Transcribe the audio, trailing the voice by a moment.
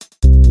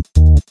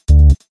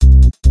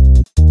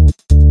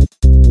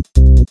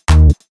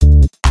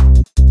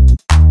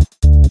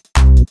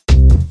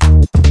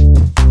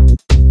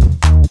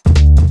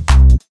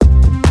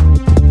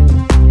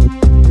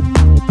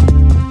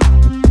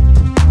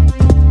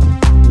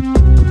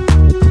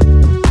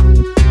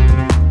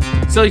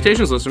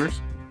Salutations,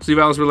 listeners. Steve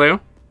Alice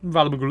Berleo.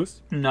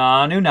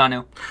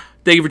 Nanu.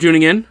 Thank you for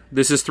tuning in.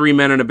 This is Three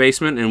Men in a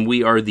Basement, and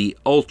we are the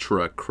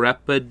Ultra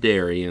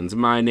Crepidarians.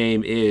 My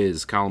name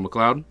is Colin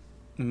McLeod.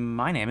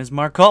 My name is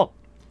Mark Culp.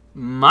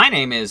 My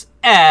name is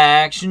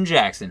Action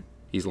Jackson.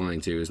 He's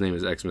lying too. His name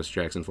is Xmas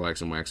Jackson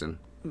Flaxen Waxen.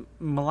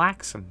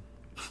 Malaxin.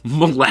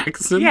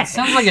 Malaxin? Yeah.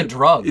 Sounds like a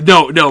drug.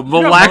 No,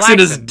 Malaxin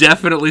is Malaxin.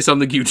 definitely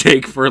something you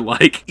take for,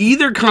 like,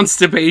 either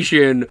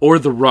constipation or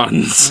the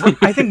runs.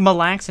 I think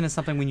malaxin is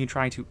something when you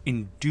try to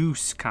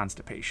induce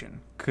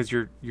constipation because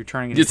you're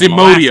turning it It's into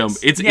Imodium.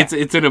 molasses.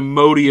 It's an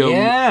Imodium.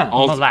 Yeah.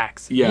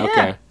 Malaxin. Yeah,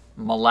 okay.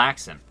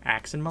 Malaxin.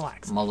 Axin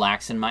malaxin.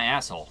 Malaxin my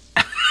asshole.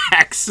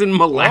 Axin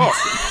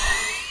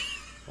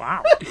Malaxin.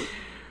 Wow.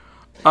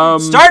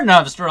 Starting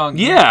off strong.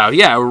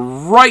 Yeah,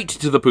 right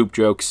to the poop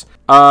jokes.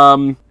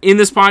 In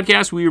this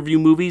podcast, we review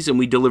movies and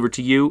we deliver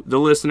to you, the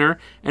listener,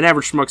 an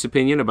average schmuck's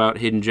opinion about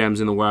hidden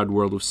gems in the wide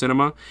world of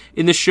cinema.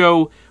 In this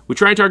show, we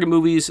try and target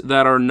movies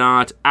that are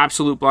not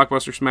absolute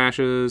blockbuster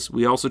smashes.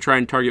 We also try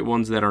and target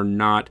ones that are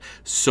not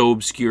so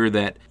obscure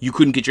that you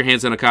couldn't get your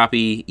hands on a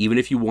copy even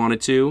if you wanted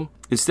to.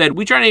 Instead,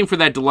 we try to aim for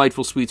that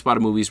delightful sweet spot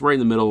of movies right in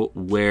the middle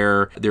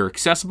where they're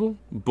accessible,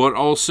 but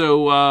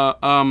also,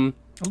 A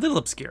little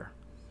obscure.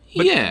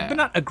 yeah. But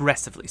not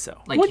aggressively so.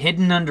 Like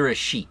hidden under a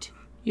sheet.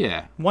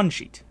 Yeah. One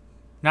sheet.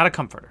 Not a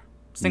comforter.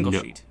 Single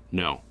sheet.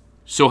 No.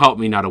 So help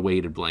me, not a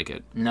weighted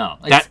blanket. No.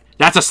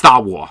 That's a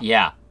Star War.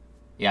 Yeah.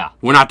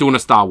 We're not doing a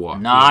Star War.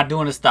 Not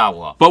doing a Star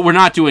Wars. But we're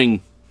not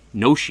doing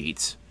no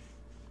sheets,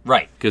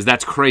 Right. because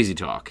that's crazy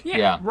talk.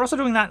 Yeah. We're also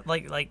doing that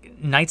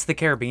like Knights of the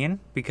Caribbean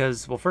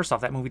because, well, first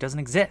off, that movie doesn't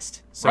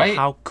exist. So Right.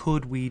 how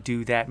could we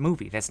do that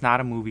movie? That's not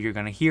a movie you're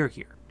going to hear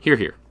here. Here.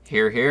 Here.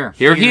 Here.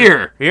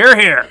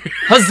 Here.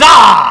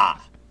 Huzzah!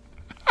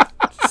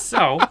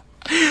 So,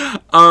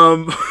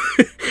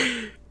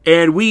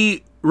 And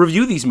we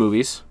review these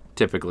movies,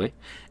 typically,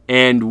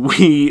 and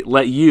we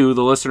let you,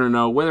 the listener,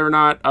 know whether or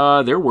not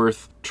they're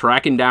worth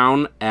tracking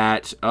down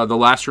at the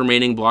last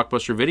remaining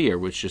Blockbuster Video,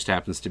 which just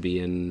happens to be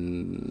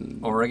in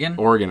Oregon?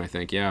 Oregon, I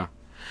think, yeah.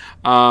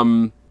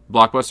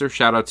 Blockbuster,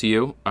 shout out to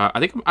you. I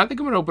think I'm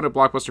going to open a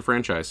Blockbuster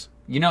franchise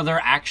You know,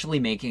 they're actually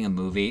making a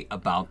movie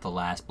about the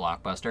last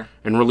Blockbuster.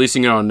 and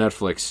releasing it on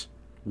Netflix.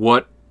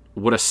 What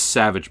a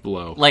savage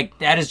blow. Like,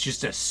 that is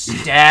just a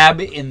stab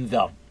in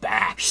the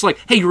back. Just like,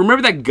 hey, you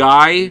remember that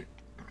guy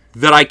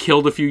that I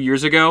killed a few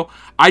years ago?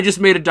 I just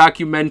made a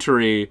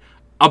documentary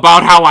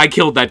about how I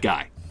killed that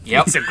guy.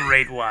 Yep. it's a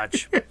great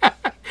watch.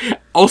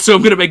 Also,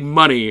 I'm going to make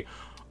money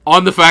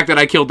on the fact that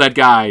I killed that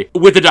guy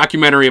with a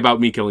documentary about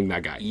me killing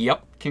that guy.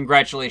 Yep.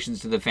 Congratulations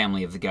to the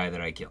family of the guy that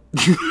I killed.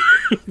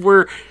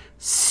 We're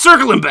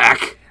circling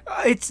back.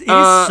 It is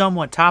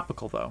somewhat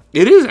topical, though.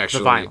 It is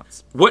actually. The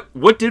violence.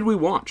 What did we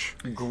watch?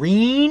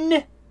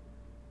 Green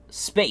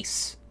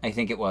Space, I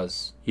think it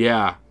was.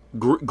 Yeah.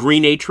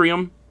 Green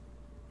Atrium?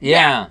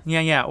 Yeah.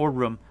 Yeah, or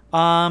Room.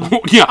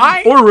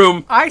 Yeah, or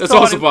Room. That's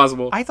also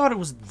possible. I thought it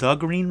was The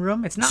Green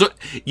Room. It's not. So,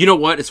 you know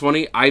what? It's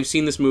funny. I've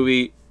seen this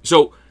movie.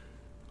 So,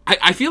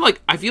 I feel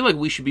like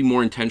we should be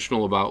more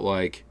intentional about,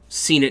 like,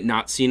 seen it,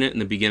 not seen it in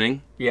the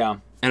beginning. Yeah.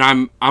 And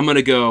I'm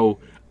gonna go.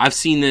 I've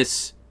seen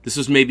this. This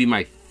was maybe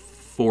my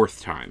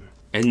fourth time,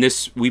 and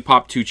we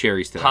popped 2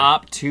 cherries today.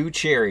 Pop 2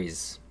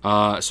 cherries.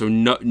 So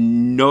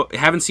no,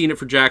 haven't seen it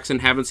for Jackson.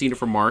 Haven't seen it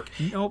for Mark.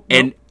 Nope.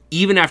 And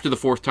even after the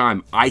 4th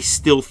time, I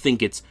still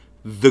think it's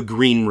The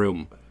Green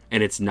Room,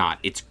 and it's not.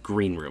 It's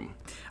Green Room.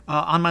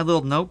 On my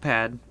little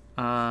notepad,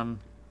 I'm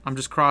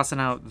just crossing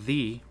out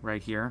the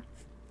right here.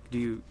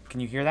 Can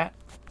you hear that?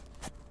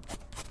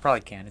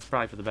 Probably can. It's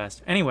probably for the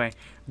best. Anyway,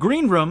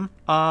 Green Room.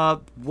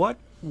 What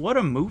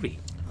a movie.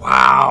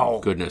 Wow.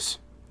 Goodness.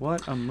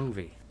 What a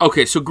movie.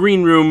 Okay, so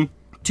Green Room,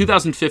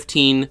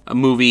 2015, a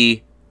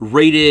movie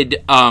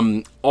rated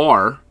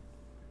R.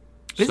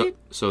 Is it?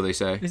 So they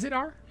say. Is it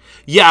R?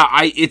 Yeah,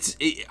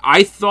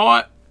 I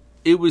thought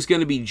it was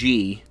going to be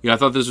G. I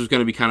thought this was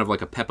going to be kind of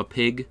like a Peppa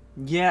Pig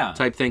Yeah.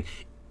 type thing.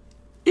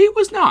 It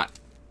was not.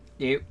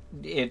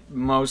 It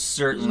most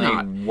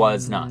certainly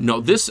was not.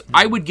 No,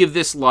 I would give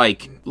this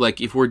like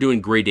if we're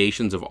doing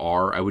gradations of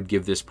R, I would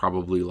give this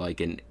probably like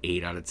an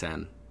 8 out of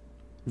 10.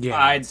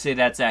 Yeah. I'd say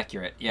that's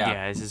accurate.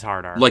 Yeah, this is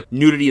hard R. Like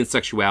nudity and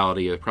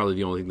sexuality are probably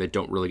the only thing that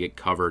don't really get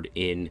covered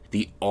in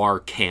the R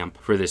camp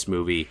for this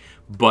movie,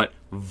 but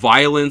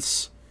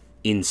violence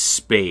in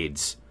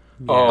spades.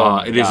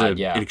 It is an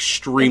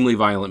extremely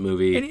violent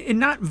movie. and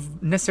not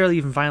necessarily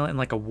even violent in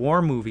like a war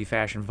movie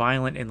fashion,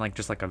 violent in like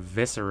just like a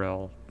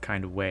visceral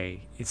kind of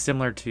way. It's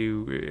similar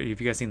to,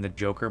 have you guys seen the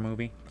Joker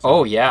movie?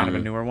 Oh, yeah. Kind of a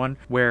newer one,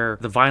 where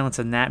the violence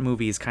in that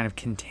movie is kind of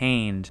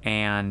contained,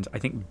 and I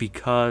think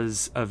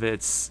because of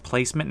its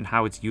placement and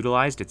how it's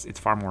utilized, it's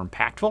far more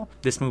impactful.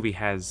 This movie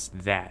has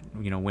that.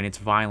 When it's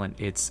violent,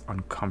 it's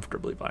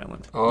uncomfortably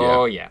violent.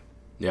 Oh, yeah.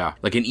 Yeah,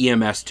 like an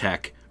EMS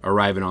tech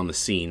arriving on the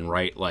scene,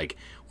 right? Like,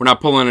 we're not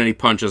pulling any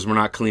punches, we're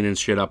not cleaning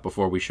shit up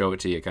before we show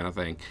it to you kind of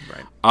thing.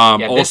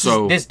 Right.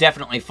 This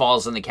definitely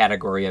falls in the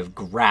category of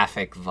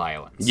graphic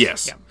violence.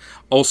 Yes. Yeah.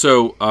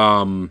 Also,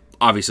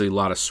 obviously, a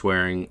lot of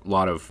swearing, a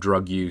lot of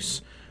drug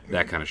use,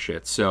 that kind of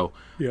shit. So,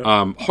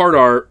 Yeah. hard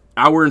R,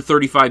 hour and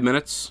 35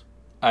 minutes.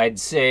 I'd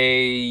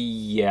say,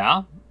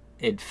 yeah,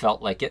 it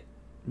felt like it.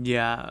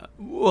 Yeah.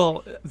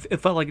 Well, it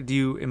felt like. Do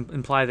you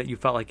imply that you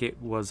felt like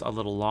it was a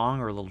little long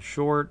or a little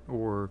short,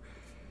 or?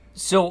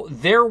 So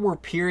there were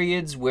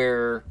periods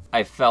where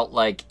I felt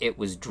like it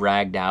was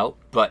dragged out,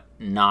 but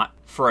not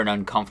for an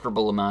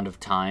uncomfortable amount of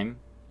time.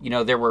 You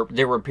know, there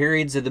were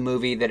periods of the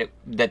movie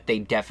that they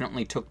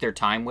definitely took their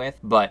time with,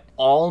 but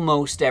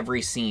almost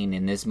every scene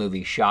in this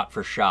movie, shot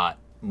for shot,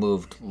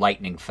 moved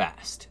lightning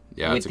fast.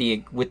 Yeah,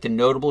 with the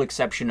notable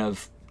exception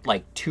of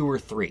like 2 or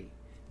 3,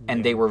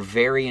 and they were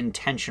very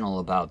intentional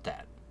about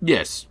that.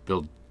 Yes,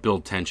 build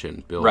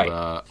tension, build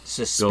Right.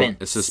 Suspense.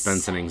 build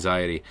suspense and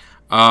anxiety.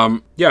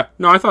 Yeah,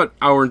 no, I thought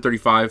hour and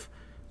 35.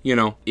 You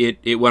know,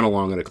 it went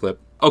along at a clip.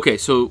 Okay,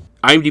 so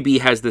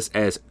IMDb has this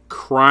as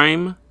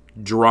crime,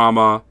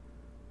 drama,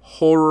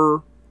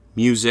 horror,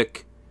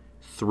 music,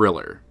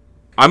 thriller.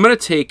 I'm going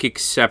to take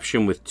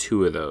exception with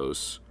 2 of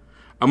those.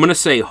 I'm going to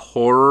say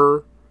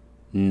horror,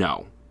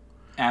 no.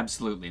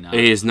 Absolutely not.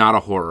 It is not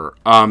a horror.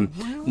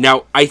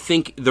 Now, I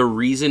think the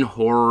reason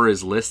horror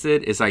is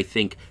listed is I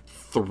think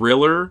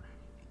thriller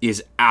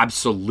is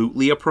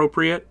absolutely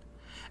appropriate,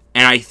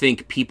 and I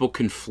think people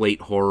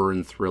conflate horror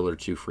and thriller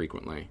too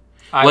frequently.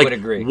 I would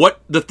agree.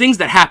 The things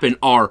that happen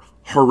are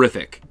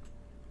horrific,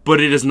 but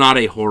it is not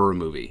a horror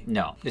movie.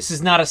 No, this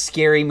is not a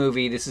scary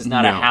movie. This is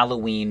not a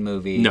Halloween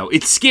movie. No,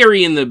 it's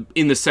scary in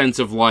the sense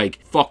of like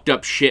fucked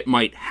up shit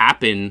might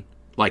happen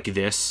like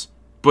this,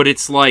 but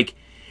it's like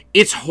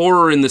it's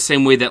horror in the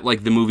same way that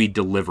like the movie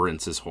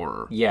Deliverance is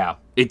horror. Yeah.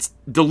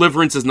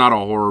 Deliverance is not a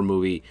horror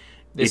movie.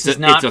 This is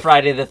not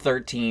Friday the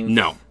 13th.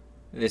 No.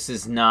 This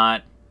is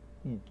not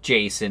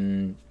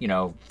Jason,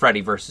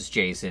 Freddy versus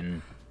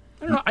Jason.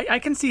 I don't know. I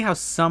can see how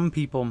some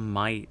people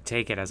might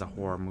take it as a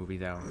horror movie,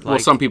 though. Well,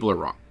 some people are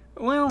wrong.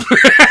 Well,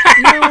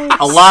 no,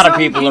 a lot of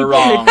people are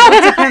wrong.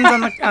 It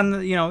depends on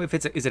the if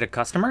is it a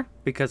customer?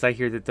 Because I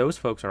hear that those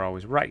folks are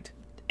always right.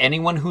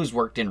 Anyone who's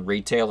worked in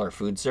retail or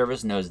food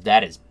service knows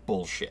that is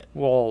bullshit.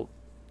 Well,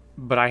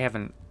 but I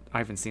haven't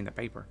seen the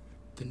paper.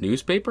 The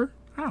newspaper?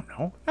 I don't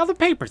know. Now the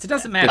papers. It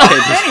doesn't matter.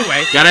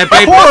 Anyway, gotta have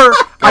paper. Horror.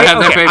 Gotta have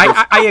that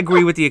paper. I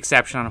agree with the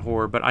exception on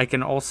horror, but I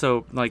can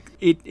also like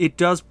it. It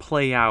does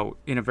play out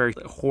in a very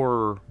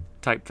horror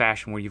type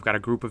fashion where you've got a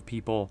group of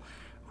people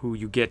who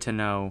you get to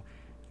know.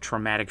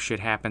 Traumatic shit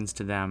happens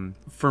to them.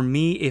 For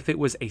me, if it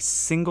was a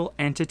single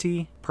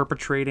entity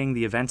perpetrating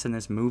the events in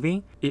this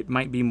movie, it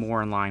might be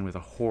more in line with a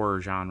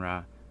horror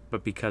genre.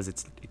 But because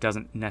it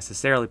doesn't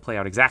necessarily play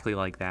out exactly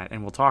like that,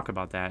 and we'll talk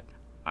about that,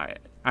 I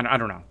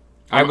don't know.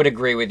 I would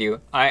agree with you.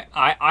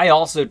 I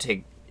also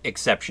take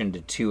exception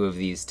to 2 of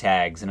these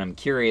tags, and I'm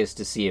curious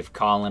to see if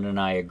Colin and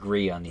I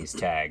agree on these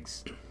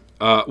tags.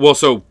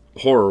 So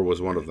horror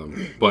was one of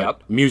them,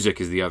 but music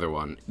is the other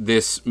one.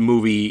 This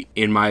movie,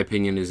 in my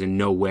opinion, is in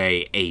no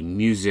way a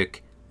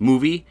music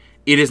movie.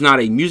 It is not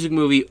a music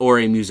movie or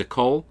a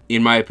musical,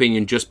 in my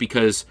opinion, just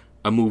because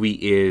a movie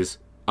is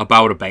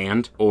about a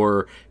band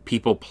or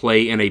people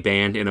play in a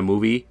band in a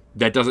movie.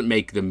 That doesn't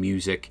make the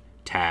music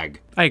tag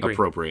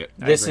appropriate.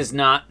 This is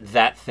not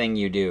That Thing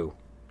You Do.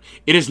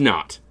 It is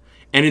not.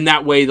 And in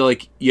that way,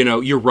 like,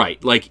 you're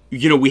right. Like,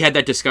 we had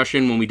that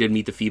discussion when we did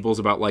Meet the Feebles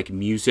about, like,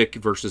 music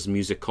versus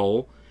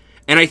musical.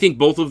 And I think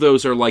both of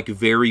those are, like,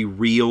 very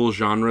real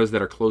genres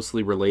that are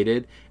closely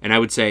related. And I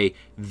would say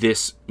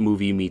this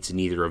movie meets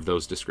neither of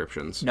those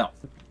descriptions. No.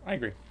 I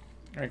agree.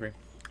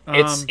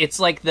 It's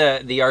like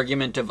the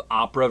argument of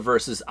opera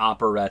versus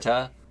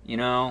operetta,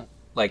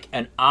 Like,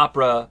 an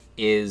opera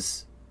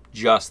is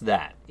just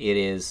that. It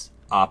is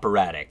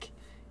operatic.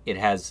 It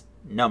has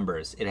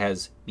numbers. It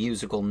has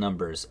musical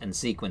numbers and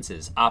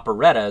sequences.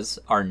 Operettas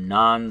are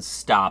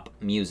non-stop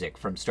music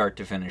from start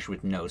to finish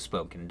with no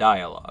spoken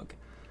dialogue.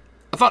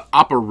 I thought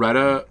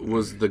operetta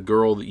was the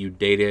girl that you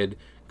dated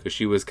because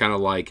she was kind of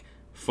like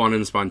fun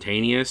and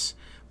spontaneous.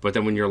 But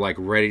then when you're like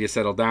ready to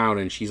settle down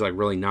and she's like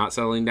really not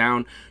settling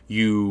down,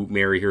 you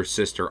marry her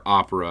sister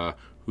Opera,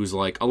 who's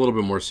like a little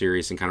bit more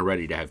serious and kind of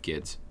ready to have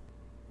kids.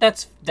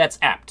 That's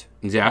apt.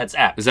 Yeah, that's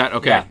apt. Is that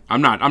okay? Yeah.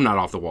 I'm not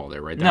off the wall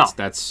there, right?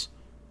 That's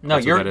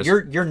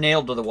you're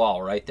nailed to the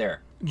wall right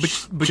there.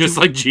 But just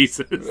like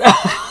Jesus. All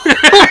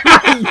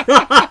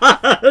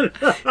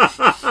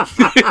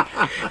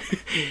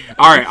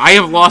right, I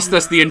have lost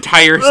us the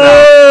entire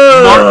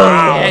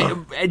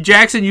South.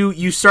 Jackson,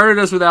 you started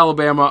us with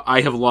Alabama.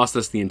 I have lost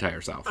us the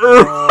entire South.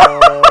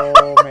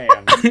 Oh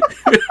man.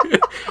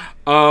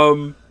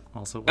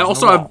 Also,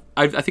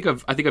 I think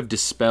I've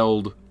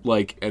dispelled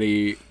like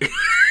any.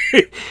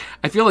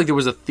 I feel like there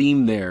was a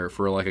theme there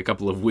for like a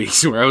couple of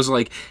weeks where I was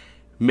like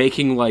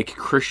making like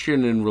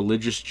Christian and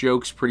religious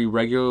jokes pretty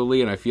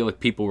regularly, and I feel like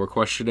people were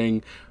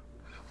questioning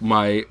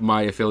my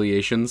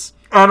affiliations.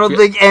 I don't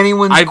think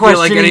anyone's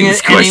questioning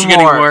it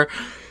anymore.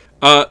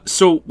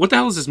 So what the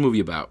hell is this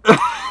movie about?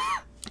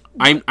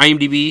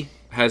 IMDb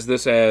has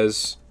this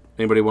as...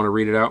 Anybody want to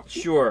read it out?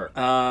 Sure.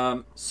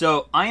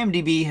 So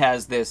IMDb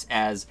has this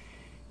as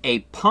A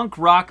punk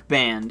rock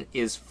band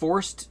is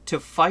forced to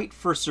fight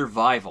for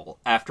survival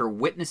after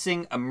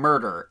witnessing a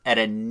murder at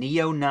a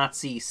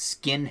neo-Nazi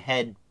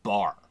skinhead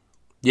bar.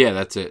 Yeah,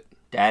 that's it.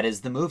 That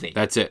is the movie.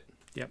 That's it.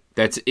 Yep.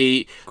 That's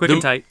a Quick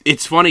and tight.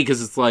 It's funny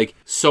because it's like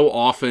so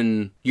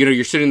often,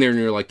 you're sitting there and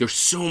you're like, there's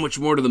so much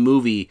more to the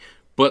movie,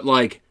 but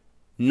like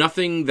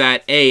nothing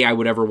that A, I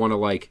would ever want to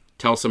like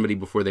tell somebody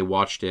before they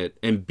watched it,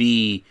 and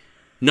B,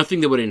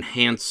 nothing that would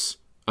enhance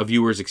a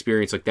viewer's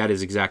experience. Like that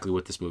is exactly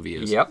what this movie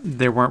is. Yep.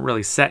 There weren't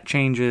really set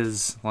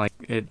changes. Like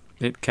it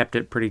kept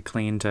it pretty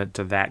clean to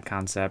that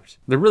concept.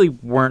 There really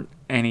weren't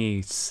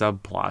any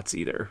subplots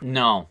either.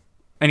 No.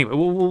 Anyway,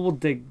 we'll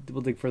dig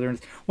further in.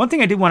 One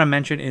thing I did want to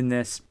mention in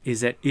this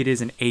is that it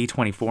is an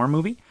A24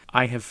 movie.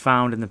 I have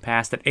found in the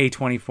past that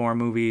A24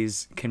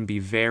 movies can be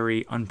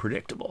very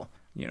unpredictable.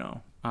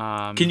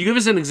 Can you give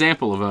us an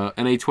example of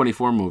an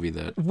A24 movie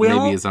that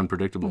maybe is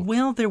unpredictable?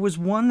 Well, there was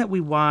one that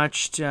we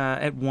watched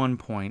at one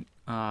point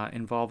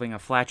involving a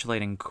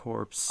flatulating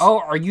corpse. Oh,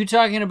 are you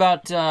talking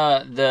about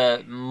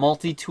the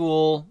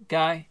multi-tool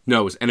guy?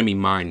 No, it was Enemy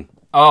Mine.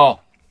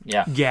 Oh,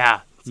 yeah.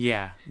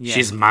 Yeah.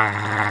 She's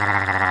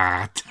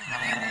mad.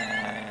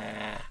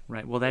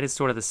 Right. Well, that is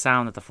sort of the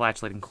sound that the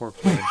flatulating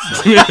corpse makes.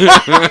 So.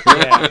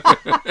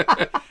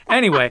 Yeah.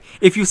 Anyway,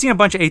 if you've seen a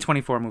bunch of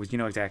A24 movies, you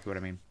know exactly what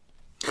I mean.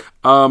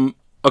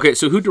 Okay,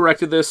 so who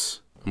directed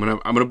this? I'm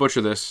gonna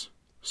butcher this.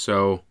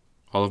 So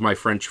all of my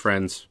French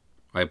friends,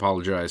 I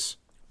apologize.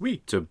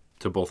 Oui. To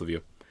both of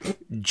you.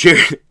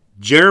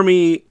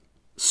 Jeremy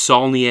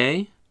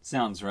Saulnier.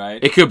 Sounds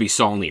right. It could be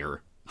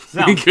Saulnier.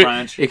 Sounds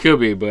French. It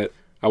could be, but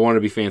I want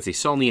to be fancy.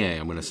 Saulnier,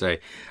 I'm gonna say.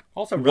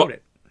 Also wrote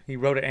it. He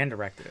wrote it and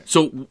directed it.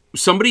 So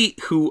somebody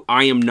who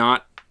I am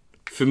not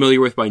familiar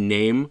with by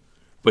name,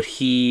 but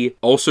he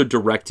also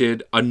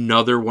directed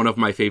another one of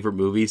my favorite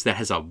movies that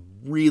has a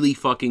really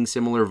fucking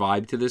similar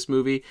vibe to this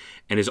movie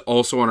and is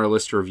also on our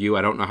list to review.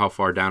 I don't know how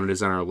far down it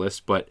is on our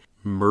list, but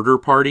Murder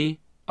Party.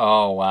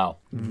 Oh, wow.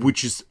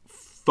 Which is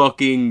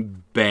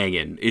fucking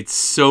banging. It's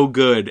so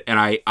good, and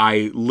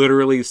I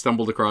literally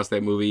stumbled across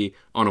that movie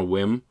on a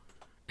whim,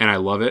 and I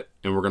love it,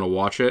 and we're going to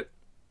watch it,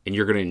 and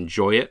you're going to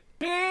enjoy it.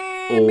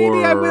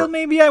 Maybe I will,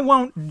 maybe I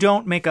won't.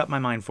 Don't make up my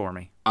mind for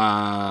me.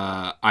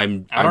 I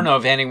don't know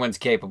if anyone's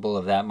capable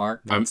of that,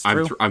 Mark.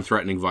 I'm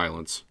threatening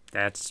violence.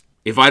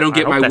 If I don't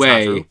get my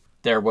way,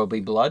 there will be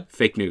blood.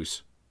 Fake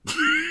news.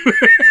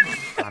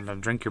 I'm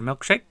gonna drink your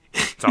milkshake.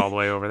 It's all the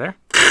way over there.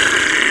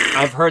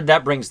 I've heard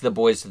that brings the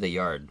boys to the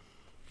yard.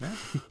 Yeah,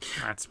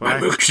 that's my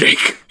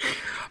milkshake.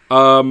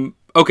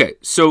 Okay,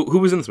 so who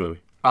was in this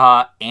movie?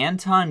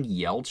 Anton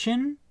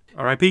Yelchin.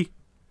 R.I.P.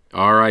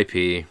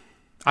 R.I.P.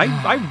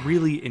 I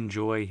really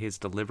enjoy his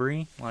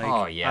delivery. Like,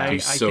 oh yeah,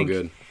 he's so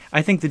good.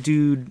 I think the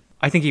dude.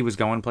 I think he was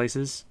going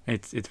places.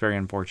 It's very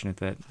unfortunate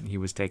that he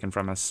was taken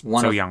from us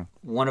so young.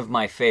 One of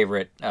my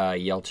favorite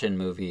Yelchin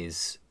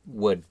movies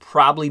would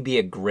probably be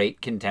a great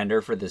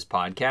contender for this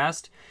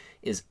podcast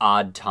is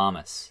Odd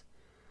Thomas.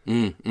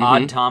 Mm-hmm.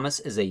 Odd Thomas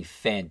is a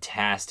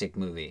fantastic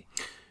movie.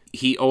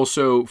 He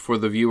also, for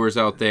the viewers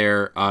out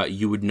there,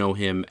 you would know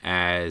him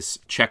as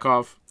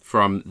Chekhov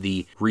from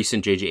the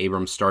recent J.J.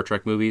 Abrams Star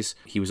Trek movies.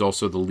 He was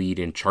also the lead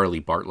in Charlie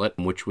Bartlett,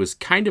 which was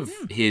kind of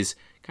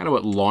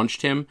what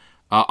launched him.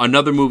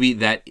 Another movie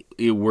that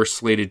we're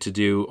slated to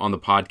do on the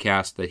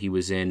podcast that he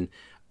was in,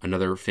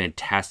 another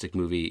fantastic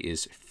movie,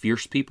 is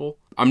Fierce People.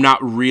 I'm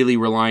not really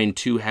relying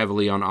too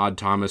heavily on Odd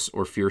Thomas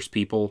or Fierce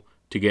People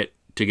to get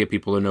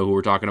people to know who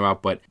we're talking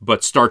about,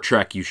 but Star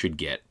Trek you should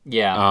get.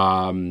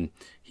 Yeah.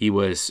 He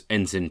was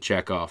Ensign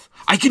Chekhov.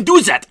 I can do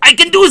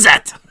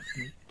that!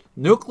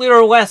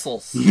 Nuclear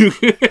vessels.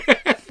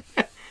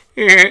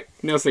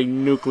 Now say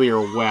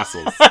nuclear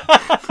vessels.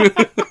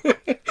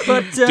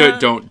 But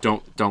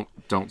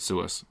don't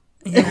sue us.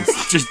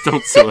 Just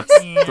don't sue us.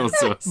 Don't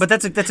sue us. But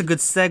that's a good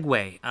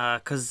segue,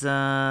 because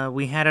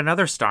we had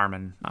another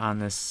starman on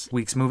this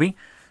week's movie,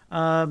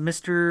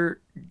 Mr.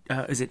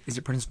 Is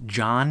it pronounced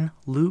John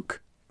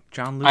Luke?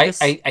 John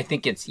Lucas? I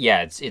think it's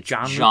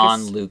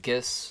John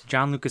Lucas.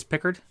 John Lucas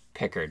Pickard?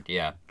 Pickard,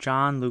 yeah.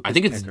 John Lucas. I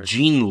think it's Pickard.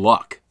 Gene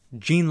Luck.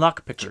 Gene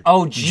Luck Pickard.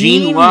 Oh,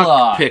 Gene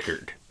Luck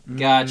Pickard.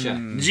 Gotcha.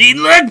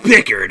 Gene Luck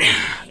Pickard.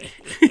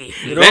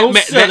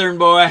 Southern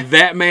boy.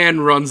 That man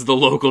runs the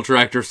local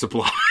Tractor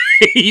Supply.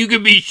 You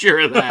can be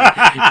sure of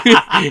that.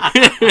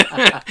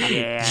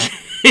 Yeah.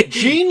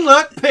 Gene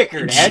Luck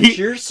Pickard at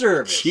your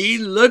service.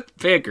 Gene Luck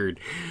Pickard.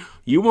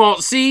 You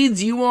want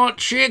seeds? You want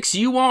chicks?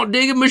 You want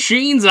digging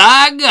machines?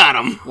 I got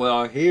them.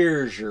 Well,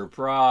 here's your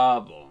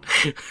problem.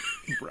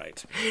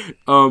 Right.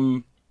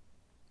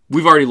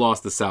 We've already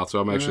lost the South,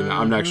 so I'm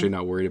actually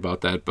not worried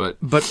about that.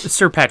 But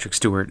Sir Patrick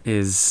Stewart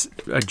is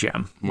a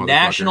gem.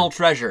 National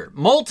treasure.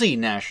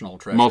 Multinational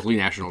treasure.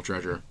 Multinational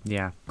treasure.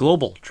 Yeah.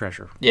 Global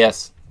treasure.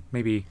 Yes.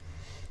 Maybe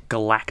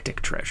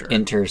galactic treasure.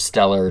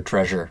 Interstellar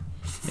treasure.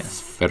 Yes.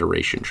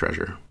 Federation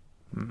treasure.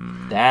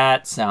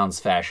 That sounds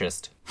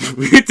fascist.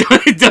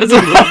 It does a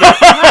little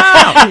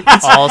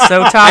bit.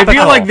 Also topical. I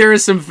feel like there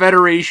is some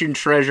Federation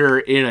treasure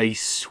in a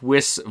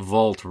Swiss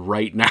vault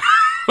right now.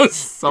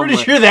 Pretty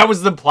sure that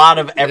was the plot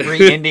of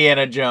every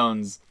Indiana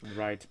Jones.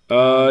 Right.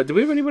 Do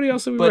we have anybody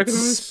else that we But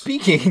recognize?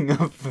 speaking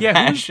of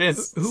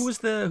fascists, who was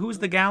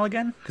the gal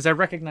again? Because I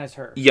recognize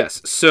her.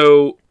 Yes.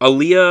 So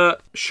Aaliyah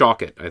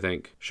Shawkat, I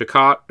think.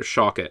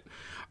 Shawkat.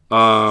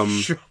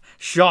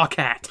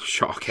 Shawkat.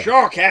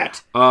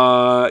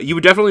 You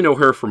would definitely know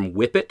her from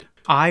Whip It.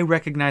 I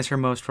recognize her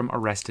most from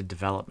Arrested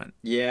Development.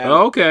 Yeah.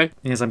 Oh, okay.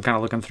 Yes, I'm kind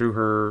of looking through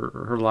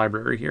her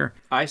library here.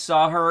 I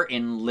saw her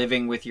in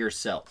Living with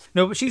Yourself.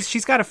 No, but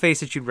she's got a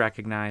face that you'd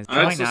recognize.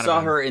 I also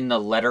saw her in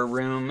The Letter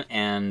Room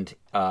and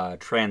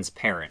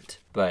Transparent.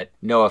 But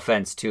no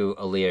offense to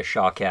Aaliyah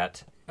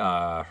Shawkat,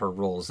 her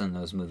roles in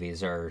those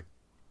movies are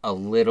a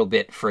little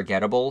bit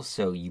forgettable,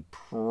 so you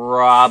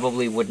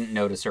probably wouldn't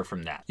notice her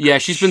from that. Yeah,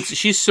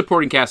 she's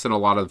supporting cast in a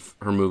lot of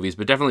her movies,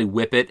 but definitely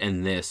Whip It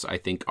and this, I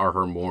think, are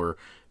her more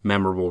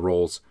memorable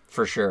roles.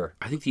 For sure.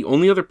 I think the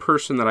only other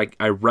person that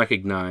I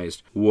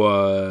recognized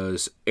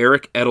was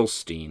Eric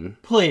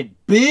Edelstein. Played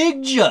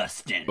Big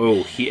Justin.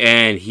 Oh, he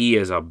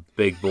is a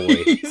big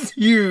boy. He's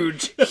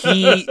huge.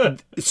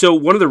 So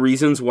one of the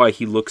reasons why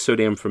he looks so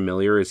damn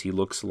familiar is he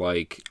looks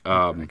like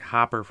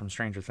Hopper from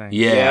Stranger Things.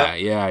 Yeah,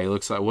 he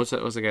looks like what's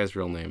the guy's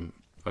real name?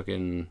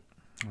 Fucking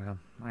Well,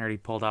 I already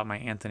pulled out my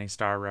Anthony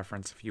Starr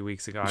reference a few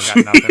weeks ago. I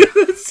got nothing.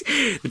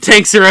 The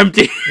tanks are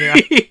empty. Yeah.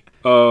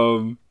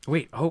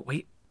 Wait.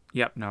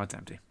 Yep, no, it's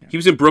empty. Yeah. He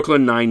was in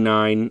Brooklyn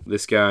Nine-Nine,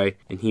 this guy,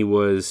 and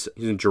he's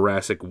in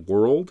Jurassic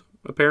World,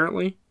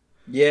 apparently.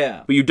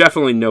 Yeah. But you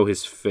definitely know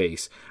his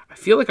face. I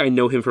feel like I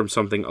know him from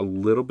something a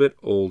little bit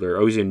older.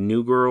 Oh, he's in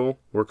New Girl,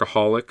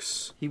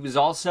 Workaholics. He was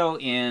also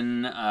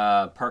in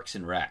Parks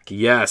and Rec.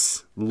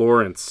 Yes,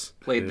 Lawrence.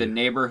 Played the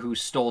neighbor who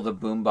stole the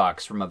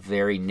boombox from a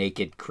very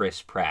naked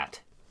Chris Pratt.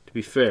 To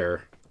be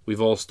fair,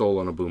 we've all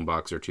stolen a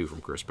boombox or two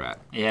from Chris Pratt.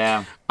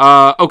 Yeah.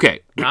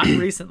 Okay. Not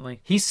recently.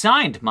 He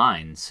signed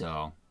mine,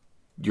 so...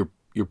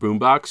 Your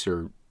boombox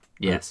or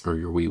Yes. or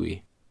your wee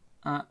wee?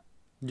 I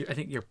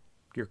think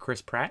you're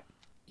Chris Pratt.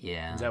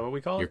 Yeah. Is that what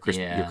we call it?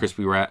 Your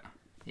crispy rat.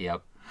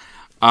 Yep.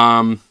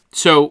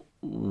 So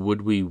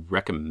would we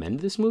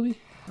recommend this movie?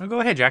 Oh, go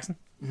ahead, Jackson.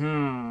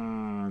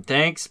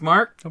 Thanks,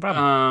 Mark. No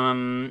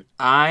problem.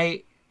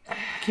 I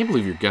can't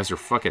believe you guys are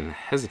fucking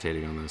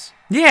hesitating on this.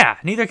 Yeah,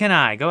 neither can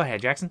I. Go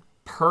ahead, Jackson.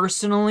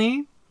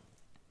 personally,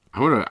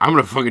 I'm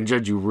gonna fucking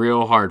judge you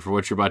real hard for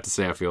what you're about to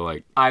say. I feel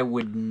like I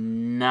would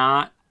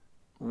not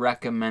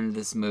recommend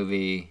this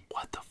movie.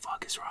 What the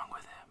fuck is wrong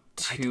with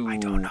him? To I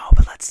don't know,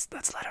 but let's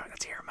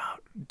hear him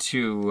out.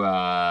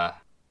 To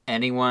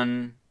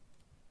anyone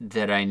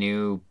that I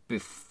knew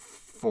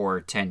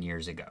before 10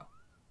 years ago.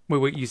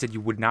 Wait, you said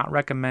you would not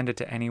recommend it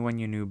to anyone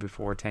you knew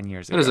before 10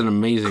 years ago. That is an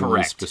amazingly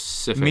Correct.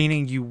 specific.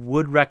 Meaning you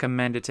would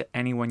recommend it to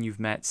anyone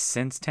you've met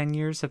since 10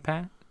 years have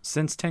passed?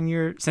 Since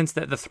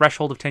the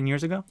threshold of 10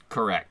 years ago?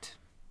 Correct.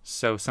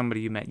 So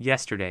somebody you met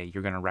yesterday,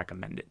 you're going to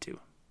recommend it to.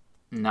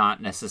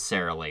 Not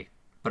necessarily.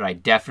 But I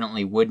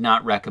definitely would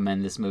not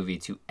recommend this movie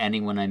to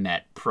anyone I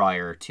met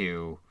prior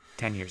to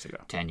 10 years ago.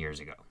 10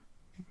 years ago.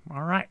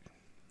 All right.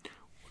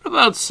 What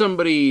about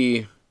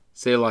somebody,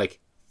 say, like,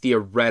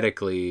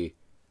 theoretically,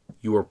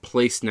 you were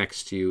placed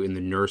next to you in the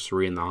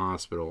nursery in the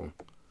hospital.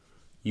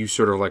 You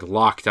sort of, like,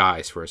 locked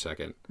eyes for a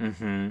second.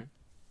 Mm-hmm.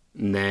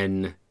 And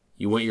then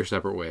you went your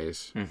separate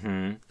ways.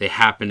 Mm-hmm. They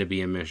happened to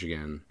be in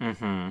Michigan.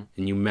 Mm-hmm.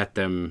 And you met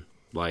them,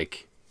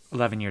 like...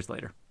 11 years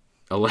later.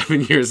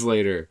 11 years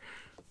later.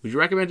 Would you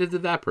recommend it to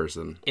that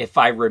person? If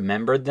I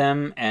remembered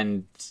them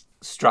and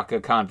struck a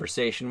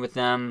conversation with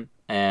them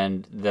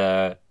and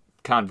the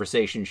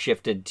conversation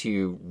shifted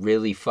to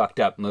really fucked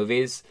up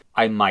movies,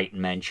 I might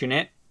mention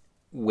it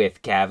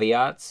with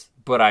caveats,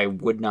 but I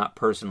would not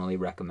personally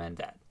recommend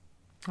that.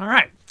 All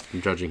right.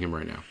 I'm judging him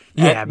right now.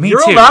 Yeah, me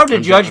You're too. allowed to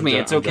judge me.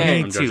 It's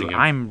okay. Me too.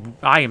 I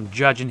am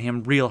judging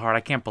him real hard.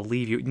 I can't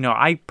believe you. No,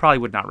 I probably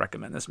would not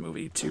recommend this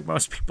movie to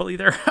most people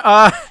either.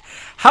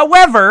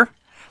 However,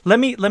 let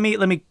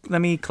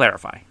me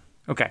clarify.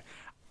 Okay.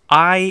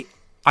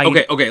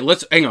 Okay,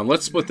 let's hang on.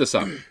 Let's split this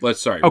up.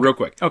 Real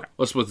quick. Okay.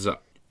 Let's split this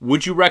up.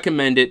 Would you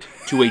recommend it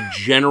to a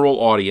general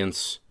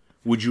audience?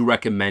 Would you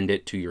recommend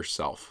it to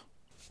yourself?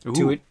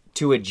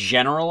 To a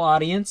general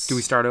audience? Do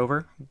we start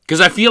over?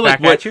 Because I feel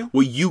like Back at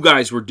what you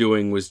guys were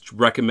doing was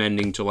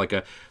recommending to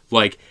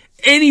like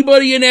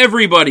anybody and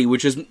everybody,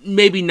 which is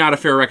maybe not a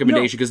fair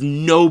recommendation because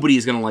nobody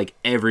is gonna like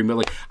every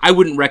like. I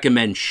wouldn't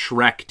recommend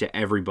Shrek to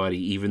everybody,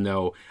 even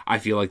though I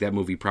feel like that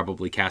movie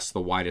probably casts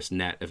the widest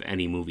net of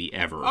any movie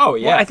ever. Oh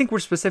yeah, Well, I think we're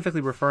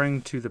specifically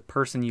referring to the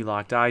person you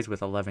locked eyes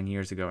with 11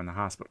 years ago in the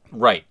hospital,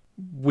 right.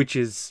 which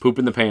is Poop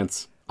in the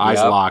pants, eyes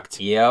Yep. locked.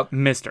 Yep.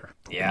 Mr.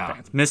 Poop Yeah. in the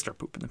Pants. Mr.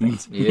 Poop in the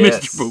Pants. Yes.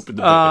 Mr. Poop in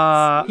the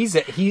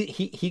pants.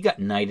 He got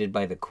knighted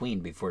by the queen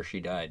before she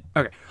died.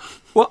 Okay.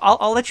 Well,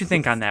 I'll let you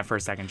think on that for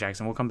a second,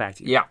 Jackson. We'll come back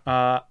to you.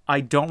 Yeah.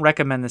 I don't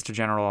recommend this to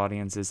general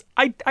audiences.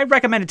 I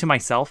recommend it to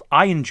myself.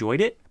 I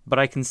enjoyed it, but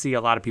I can see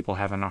a lot of people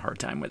having a hard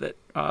time with it.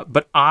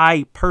 But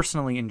I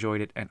personally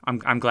enjoyed it, and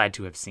I'm glad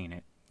to have seen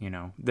it. You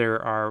know,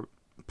 there are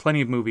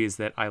plenty of movies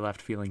that I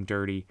left feeling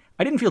dirty.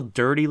 I didn't feel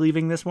dirty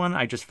leaving this one.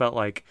 I just felt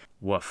like,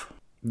 woof.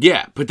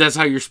 Yeah, but that's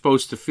how you're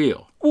supposed to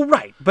feel. Well,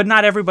 right, but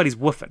not everybody's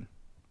woofing.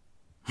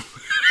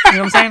 You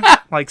know what I'm saying?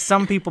 Like,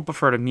 some people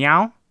prefer to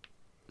meow,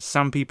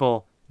 some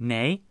people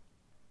neigh,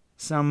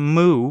 some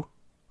moo,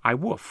 I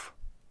woof.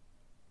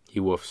 He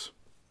woofs.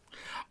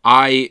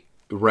 I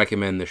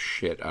recommend the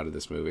shit out of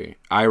this movie.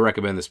 I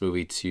recommend this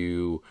movie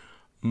to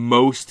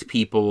most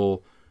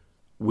people,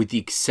 with the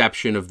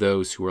exception of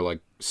those who are like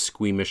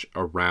squeamish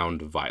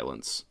around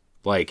violence.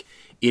 Like,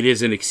 it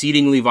is an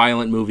exceedingly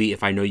violent movie.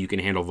 If I know you can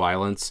handle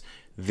violence,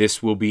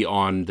 this will be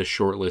on the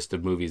short list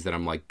of movies that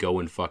I'm like, go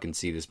and fucking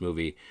see this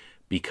movie,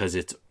 because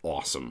it's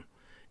awesome.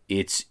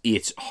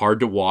 It's hard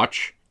to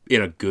watch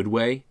in a good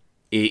way.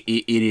 It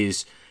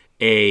is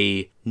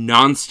a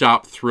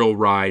nonstop thrill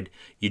ride.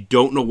 You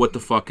don't know what the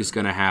fuck is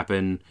going to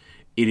happen.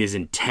 It is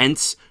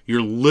intense.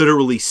 You're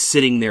literally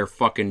sitting there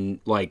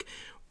fucking like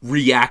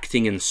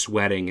reacting and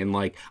sweating, and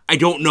like, I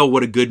don't know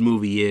what a good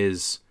movie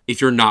is if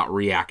you're not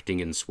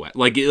reacting and sweat.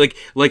 Like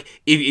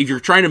if you're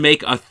trying to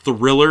make a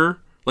thriller,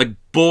 like,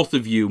 both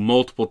of you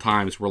multiple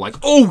times were like,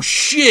 oh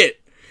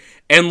shit,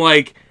 and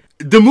like,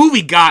 the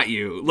movie got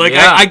you. Like,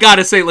 yeah. I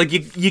gotta say, like,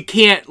 you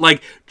can't,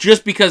 like,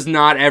 just because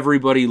not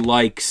everybody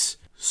likes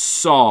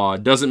Saw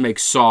doesn't make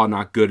Saw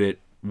not good at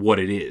what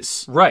it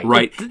is.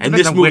 Right. And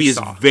this movie is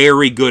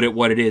very good at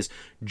what it is.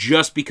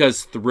 Just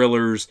because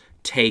thrillers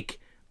take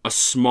a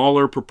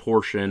smaller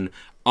proportion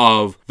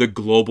of the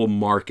global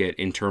market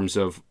in terms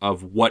of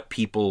what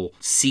people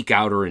seek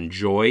out or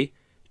enjoy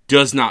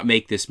does not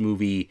make this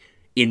movie,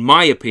 in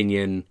my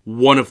opinion,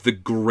 one of the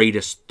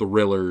greatest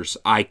thrillers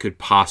I could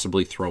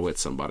possibly throw at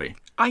somebody.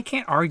 I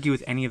can't argue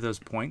with any of those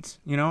points.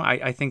 You know,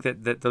 I think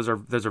that those are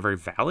very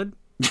valid.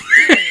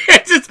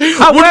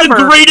 However, one of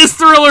the greatest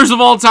thrillers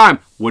of all time.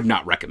 Would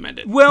not recommend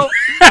it. Well,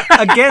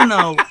 again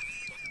though,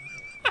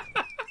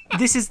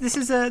 this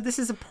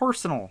is a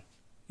personal,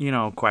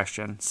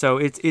 question. So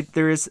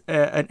there is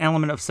an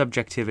element of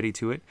subjectivity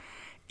to it.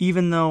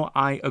 Even though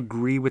I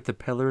agree with the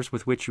pillars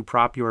with which you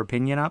prop your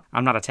opinion up,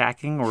 I'm not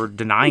attacking or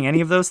denying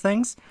any of those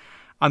things.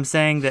 I'm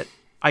saying that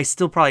I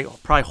still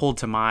probably hold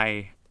to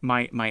my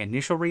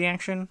initial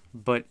reaction,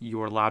 but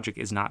your logic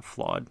is not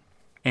flawed.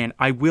 And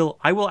I will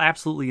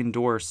absolutely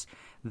endorse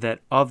that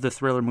of the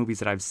thriller movies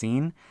that I've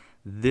seen,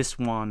 this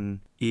one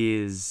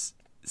is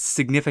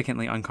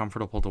significantly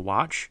uncomfortable to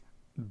watch,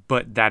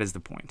 but that is the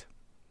point.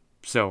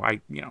 So I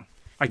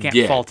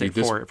can't fault it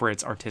for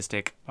its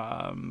artistic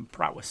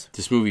prowess.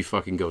 This movie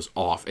fucking goes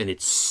off, and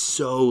it's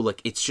so,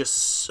 like, it's just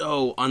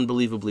so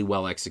unbelievably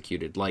well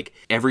executed. Like,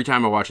 every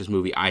time I watch this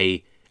movie,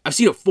 I've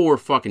seen it 4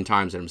 fucking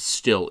times, and I'm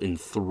still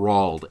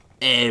enthralled.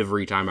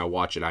 Every time I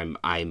watch it,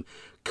 I'm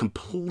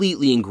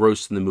completely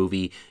engrossed in the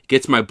movie. It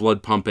gets my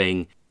blood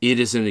pumping. It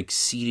is an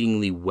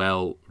exceedingly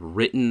well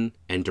written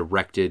and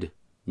directed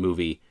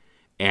movie.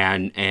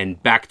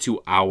 And back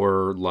to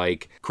our,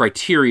 like,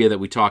 criteria that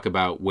we talk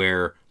about,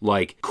 where,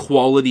 like,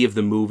 quality of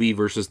the movie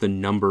versus the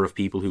number of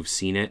people who've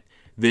seen it.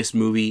 This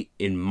movie,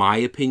 in my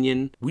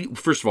opinion,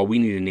 first of all, we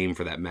need a name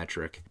for that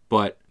metric.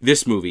 But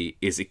this movie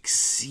is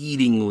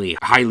exceedingly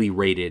highly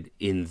rated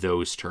in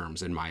those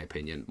terms, in my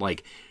opinion.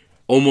 Like,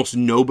 almost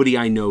nobody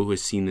I know who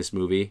has seen this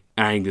movie,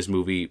 and I think this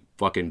movie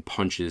fucking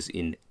punches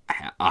in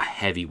a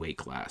heavyweight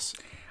class.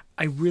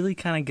 I really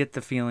kind of get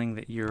the feeling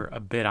that you're a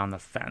bit on the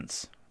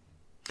fence.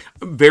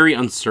 I'm very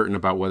uncertain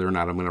about whether or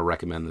not I'm going to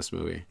recommend this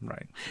movie.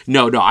 Right.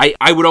 No,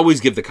 I would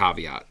always give the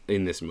caveat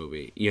in this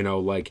movie. You know,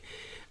 like,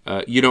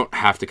 you don't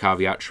have to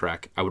caveat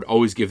Shrek. I would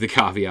always give the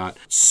caveat.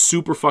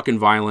 Super fucking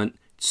violent,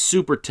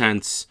 super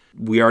tense.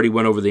 We already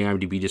went over the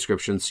IMDb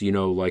description,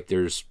 so like,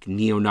 there's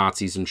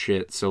neo-Nazis and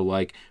shit, so,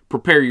 like,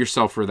 prepare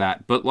yourself for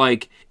that. But,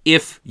 like,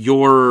 if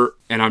you're,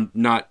 and I'm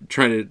not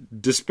trying to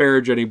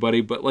disparage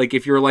anybody, but, like,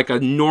 if you're, like, a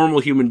normal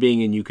human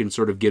being and you can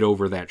sort of get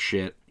over that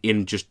shit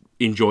and just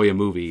enjoy a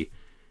movie,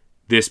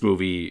 this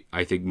movie,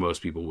 I think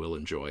most people will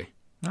enjoy.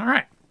 All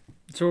right.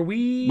 So are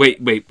we...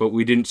 Wait, but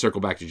we didn't circle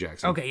back to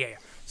Jackson. Okay, yeah.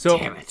 So,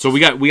 damn it. So we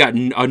got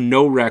a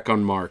no rec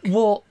on Mark.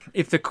 Well,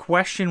 if the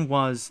question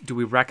was, do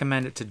we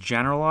recommend it to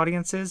general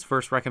audiences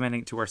versus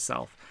recommending it to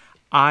ourselves,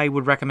 I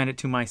would recommend it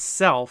to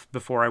myself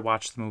before I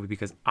watched the movie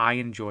because I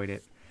enjoyed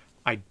it.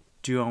 I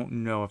don't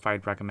know if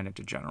I'd recommend it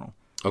to general.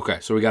 Okay,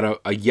 so we got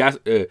a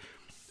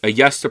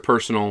yes to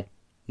personal,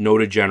 no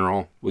to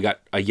general. We got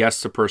a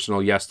yes to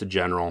personal, yes to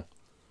general.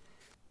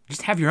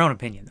 Just have your own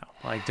opinion,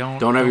 though. Like,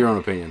 don't have your own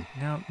opinion.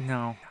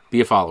 No.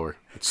 Be a follower.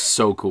 It's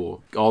so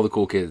cool. All the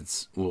cool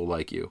kids will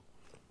like you.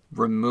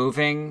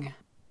 Removing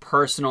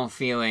personal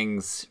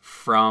feelings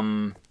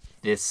from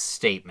this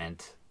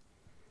statement,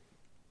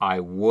 I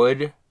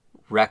would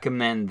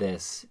recommend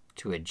this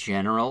to a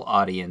general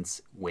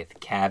audience with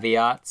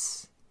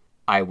caveats.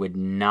 I would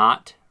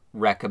not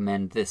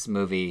recommend this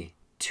movie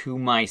to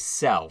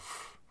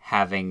myself,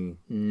 having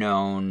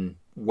known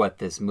what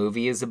this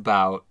movie is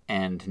about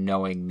and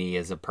knowing me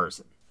as a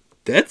person.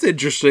 That's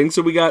interesting.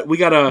 So we got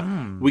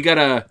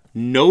a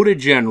no to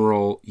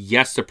general,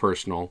 yes to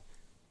personal,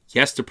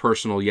 yes to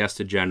personal, yes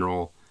to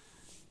general,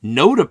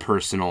 no to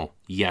personal,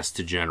 yes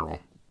to general.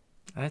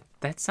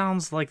 That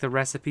sounds like the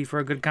recipe for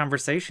a good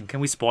conversation. Can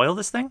we spoil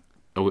this thing?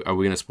 Are we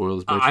going to spoil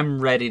this bitch? I'm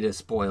ready to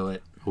spoil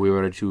it. Are we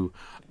ready to...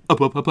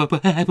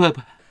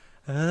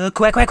 Quack,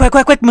 quack, quack,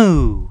 quack, quack,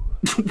 moo.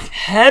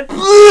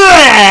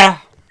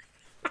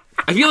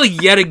 I feel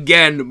like yet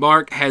again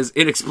Mark has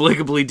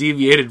inexplicably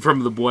deviated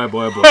from the boy. You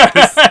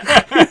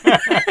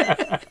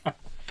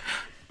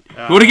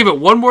want to give it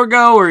one more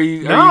go, or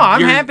you? No,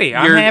 I'm happy.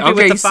 I'm happy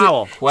with the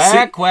foul.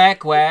 Quack, quack,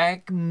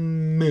 quack,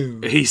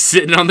 moo. He's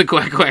sitting on the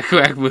quack, quack,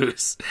 quack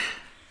moose.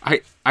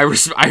 I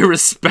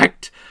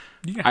respect.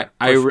 Yeah,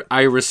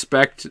 I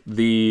respect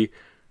the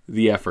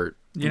effort.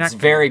 It's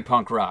very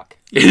punk rock.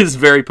 It is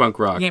very punk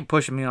rock. You ain't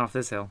pushing me off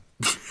this hill.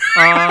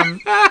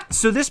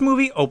 So this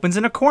movie opens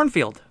in a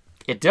cornfield.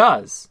 It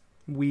does.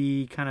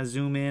 We kind of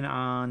zoom in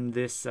on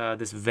this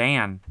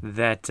van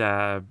that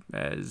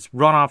is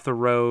run off the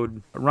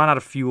road, run out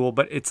of fuel,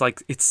 but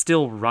it's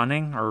still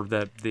running, or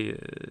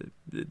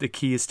the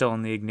key is still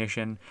in the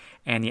ignition,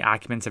 and the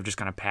occupants have just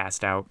kind of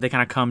passed out. They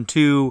kind of come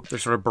to. They're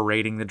sort of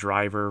berating the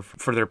driver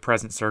for their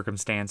present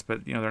circumstance,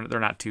 but they're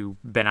not too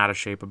bent out of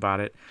shape about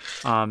it.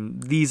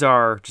 These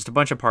are just a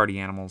bunch of party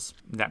animals.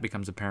 That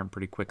becomes apparent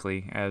pretty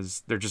quickly,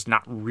 as they're just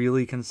not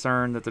really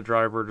concerned that the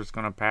driver just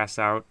going to pass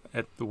out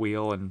at the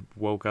wheel and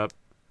woke up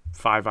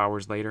 5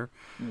 hours later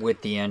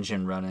with the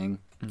engine running.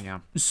 Yeah.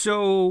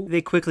 So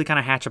they quickly kind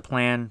of hatch a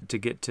plan to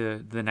get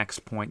to the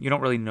next point. You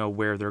don't really know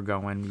where they're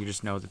going. You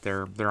just know that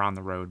they're on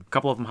the road. A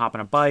couple of them hop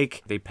on a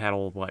bike. They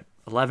pedal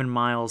 11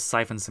 miles,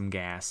 siphon some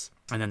gas,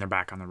 and then they're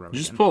back on the road. Did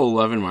you just pull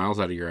 11 miles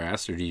out of your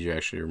ass, or did you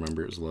actually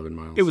remember it was 11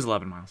 miles? It was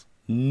 11 miles.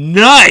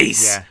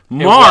 Nice! Yeah.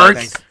 Mark,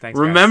 thanks,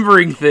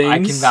 remembering things. I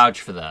can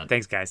vouch for that.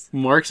 Thanks, guys.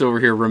 Mark's over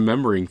here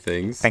remembering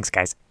things. Thanks,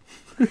 guys.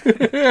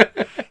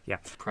 Yeah.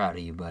 Proud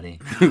of you,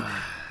 buddy.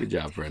 Good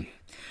job, friend.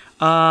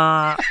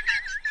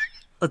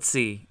 Let's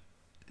see.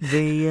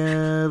 They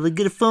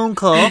get a phone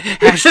call.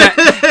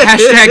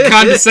 Hashtag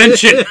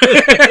condescension.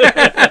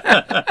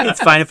 It's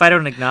fine. If I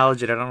don't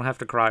acknowledge it, I don't have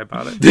to cry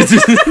about it.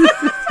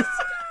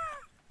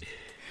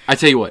 I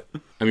tell you what,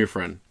 I'm your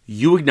friend.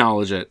 You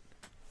acknowledge it,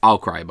 I'll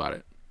cry about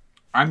it.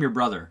 I'm your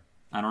brother.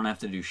 I don't have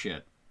to do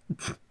shit.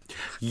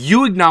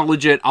 You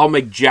acknowledge it, I'll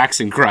make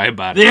Jackson cry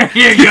about it.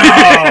 There you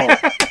go.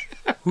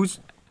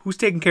 Who's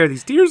taking care of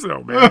these deers,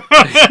 though, man?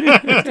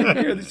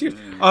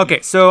 Okay,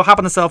 so hop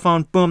on the cell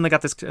phone. Boom, they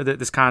got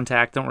this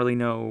contact. Don't really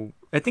know.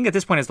 I think at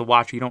this point, as the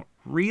watcher, you don't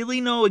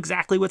really know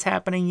exactly what's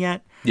happening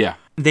yet. Yeah.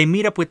 They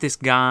meet up with this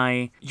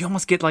guy. You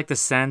almost get the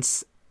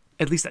sense,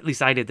 at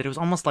least I did, that it was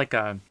almost like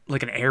an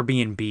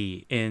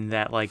Airbnb, in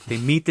that they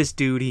meet this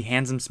dude. He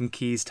hands them some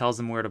keys, tells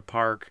them where to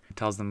park,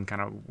 tells them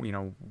kind of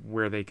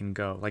where they can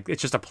go.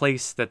 It's just a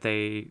place that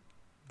they've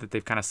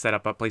kind of set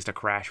up, a place to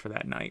crash for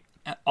that night.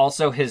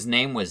 Also, his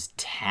name was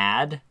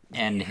Tad,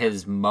 and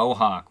his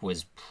mohawk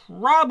was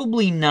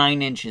probably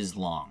 9 inches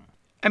long.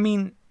 I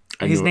mean,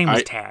 his name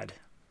was Tad.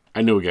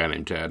 I knew a guy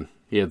named Tad.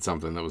 He had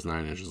something that was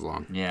 9 inches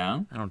long. Yeah,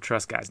 I don't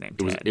trust guys named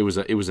Tad. It was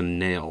a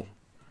nail.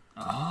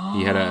 Oh.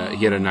 He had a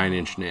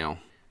 9-inch nail.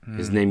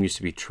 His name used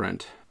to be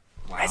Trent.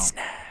 Wow.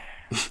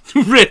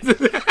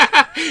 Reznor.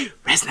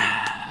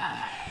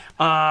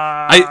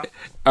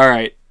 All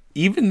right.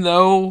 Even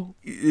though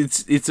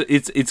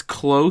it's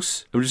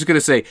close, I'm just gonna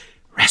say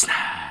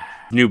Reznor.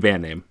 New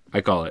band name.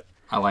 I call it.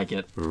 I like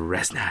it.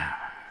 Reznor.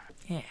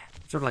 Yeah,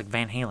 sort of like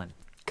Van Halen.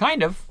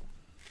 Kind of.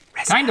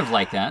 Reznor. Kind of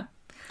like that.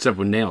 Except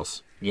with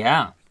nails.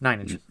 Yeah.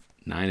 9 inches.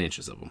 9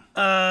 inches of them.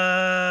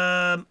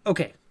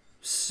 Okay.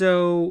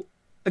 So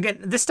again,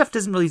 this stuff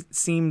doesn't really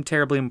seem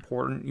terribly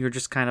important. You're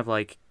just kind of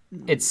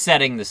it's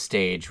setting the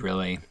stage,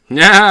 really.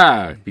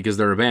 Yeah, because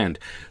they're a band.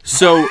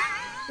 So.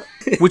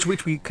 which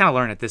we kind of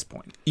learn at this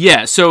point.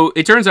 Yeah, so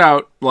it turns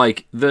out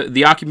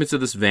the occupants of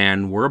this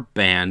van were a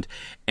band,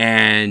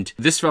 and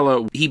this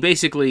fellow, he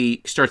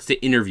basically starts to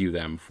interview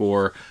them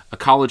for a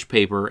college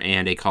paper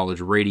and a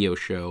college radio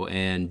show,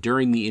 and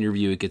during the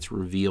interview it gets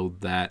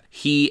revealed that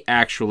he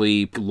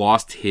actually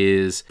lost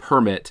his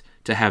permit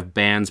to have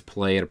bands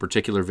play at a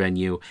particular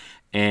venue,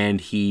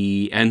 and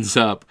he ends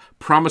up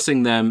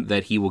promising them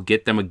that he will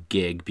get them a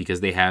gig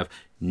because they have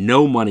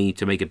no money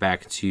to make it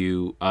back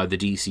to the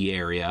DC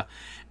area.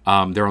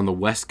 They're on the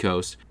West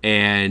Coast,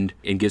 and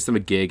gets them a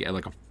gig at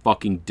a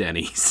fucking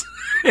Denny's.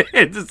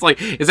 It's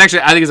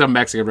actually, I think it's a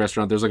Mexican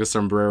restaurant. There's a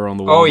sombrero on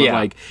the wall. Oh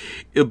yeah.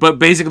 But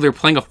basically they're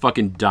playing a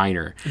fucking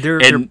diner.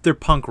 They're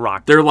punk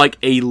rock. They're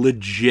a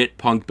legit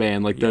punk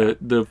band.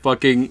 The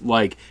fucking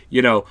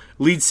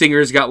lead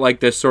singer's got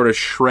this sort of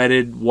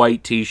shredded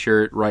white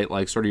t-shirt, right?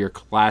 Sort of your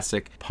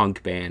classic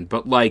punk band,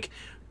 but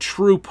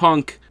true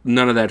punk,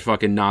 none of that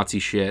fucking Nazi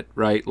shit,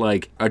 right?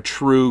 A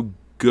true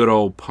good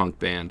old punk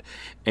band.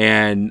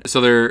 And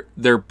so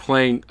they're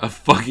playing a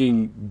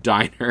fucking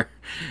diner,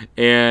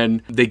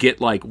 and they get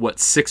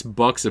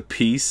 $6 a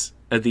piece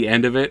at the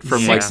end of it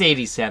from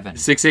 $6.87.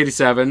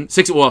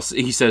 $6.87. Well,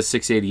 he says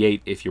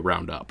 $6.88 if you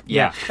round up.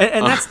 Yeah.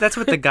 And that's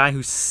what the guy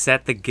who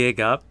set the gig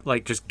up,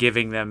 just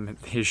giving them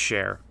his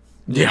share.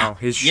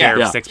 His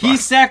share of $6. He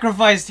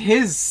sacrificed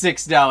his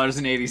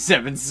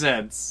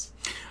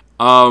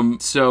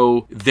 $6.87.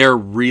 So they're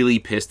really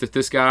pissed at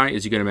this guy,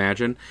 as you can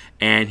imagine,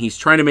 and he's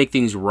trying to make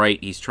things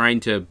right. He's trying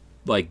to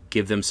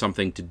give them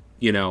something to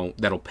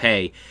that'll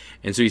pay.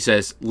 And so he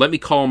says, let me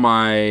call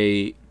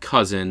my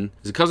cousin.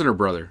 Is it cousin or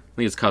brother? I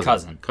think it's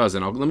cousin.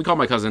 Cousin. Let me call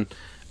my cousin,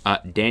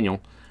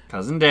 Daniel.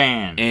 Cousin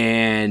Dan.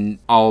 And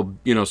I'll,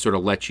 sort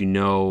of let you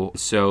know.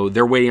 So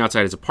they're waiting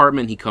outside his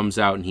apartment. He comes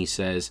out and he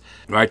says,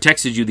 I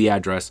texted you the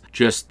address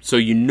just so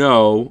you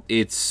know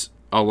it's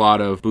a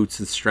lot of boots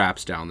and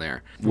straps down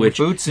there.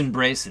 Boots and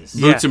braces.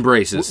 Boots and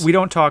braces. We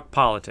don't talk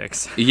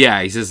politics.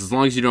 Yeah, he says, as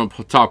long as you don't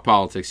talk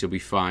politics, you'll be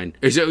fine.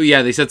 So,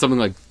 yeah, they said something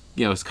like,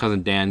 is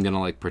cousin Dan going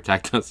to,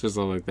 protect us or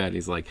something like that?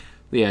 He's like,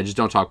 yeah, just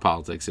don't talk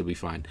politics. You'll be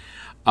fine.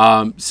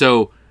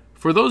 So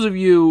for those of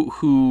you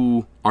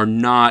who are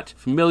not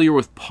familiar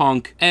with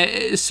punk,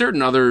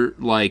 certain other,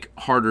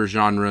 harder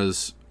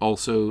genres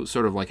also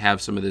sort of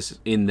have some of this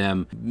in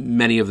them.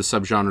 Many of the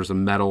subgenres of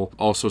metal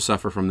also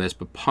suffer from this,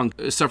 but punk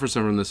suffers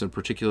from this in a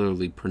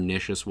particularly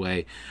pernicious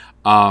way.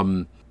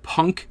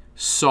 Punk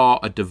saw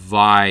a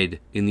divide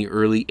in the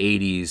early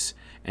 80s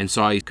and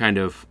saw a kind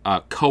of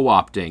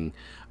co-opting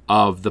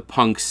of the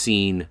punk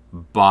scene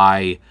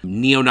by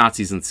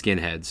neo-Nazis and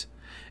skinheads.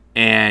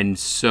 And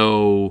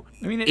so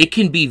it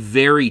can be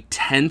very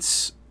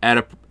tense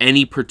at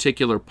any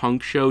particular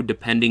punk show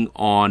depending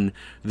on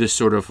the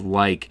sort of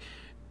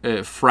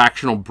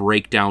fractional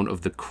breakdown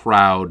of the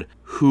crowd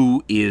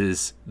who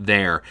is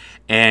there.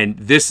 And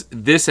this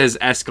has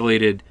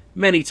escalated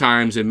many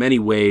times in many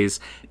ways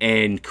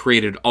and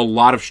created a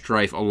lot of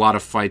strife, a lot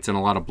of fights, and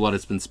a lot of blood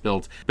has been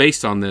spilled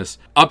based on this,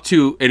 up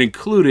to and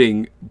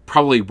including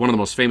probably one of the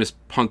most famous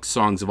punk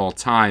songs of all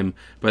time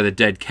by the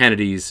Dead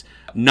Kennedys,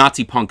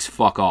 Nazi Punk's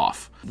Fuck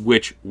Off,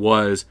 which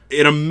was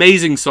an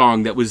amazing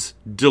song that was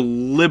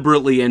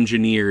deliberately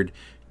engineered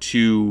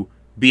to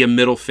be a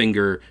middle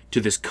finger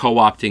to this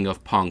co-opting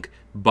of punk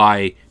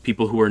by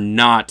people who are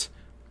not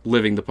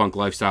living the punk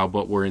lifestyle,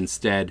 but were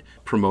instead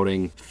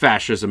promoting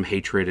fascism,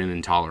 hatred, and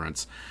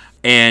intolerance.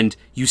 And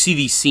you see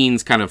these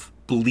scenes kind of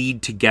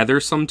bleed together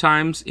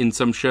sometimes in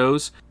some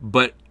shows,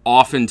 but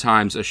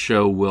oftentimes a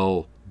show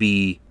will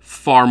be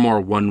far more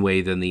one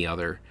way than the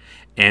other.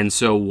 And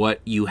so what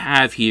you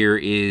have here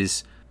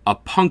is a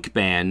punk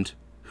band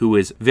who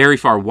is very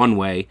far one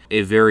way,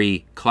 a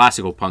very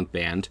classical punk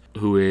band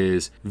who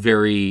is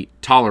very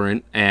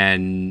tolerant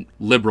and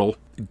liberal,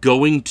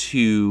 going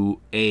to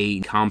a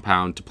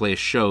compound to play a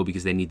show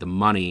because they need the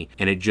money.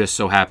 And it just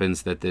so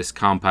happens that this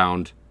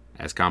compound,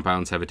 as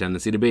compounds have a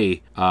tendency to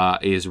be,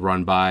 is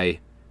run by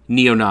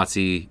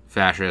neo-Nazi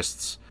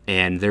fascists,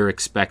 and they're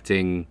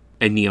expecting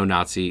a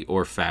neo-Nazi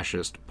or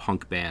fascist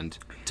punk band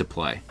to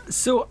play.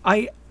 So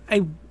I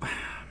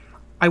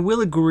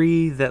will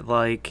agree that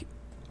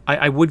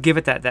I would give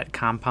it that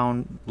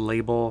compound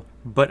label,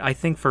 but I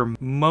think for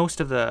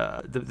most of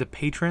the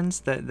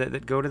patrons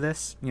that go to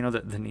this,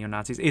 the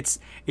neo-Nazis,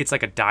 it's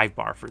like a dive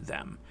bar for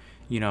them.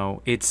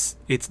 It's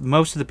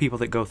most of the people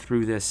that go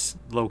through this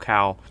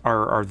locale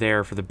are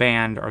there for the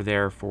band, are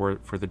there for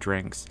the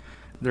drinks.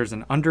 There's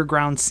an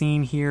underground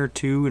scene here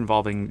too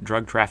involving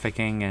drug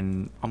trafficking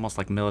and almost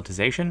like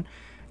militarization,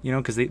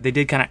 because they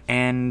did kind of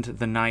end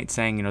the night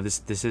saying,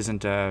 this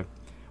isn't a,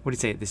 what do you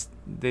say?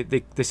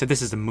 They said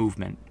this is a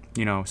movement.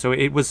 So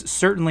it was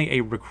certainly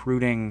a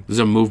recruiting. This is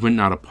a movement,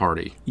 not a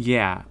party.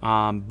 Yeah,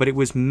 but it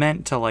was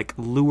meant to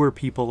lure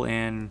people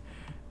in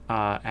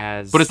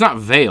as. But it's not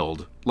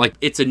veiled.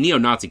 It's a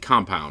neo-Nazi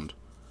compound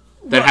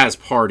that has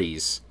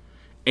parties,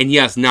 and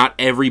yes, not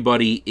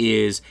everybody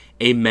is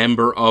a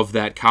member of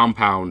that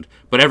compound,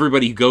 but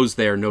everybody who goes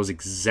there knows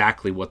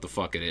exactly what the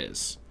fuck it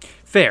is.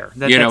 Fair.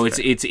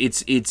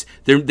 It's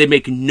they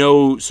make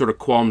no sort of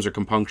qualms or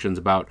compunctions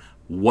about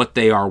what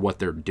they are, what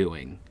they're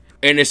doing.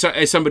 And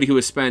as somebody who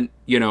has spent,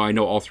 I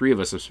know all three of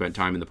us have spent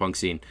time in the punk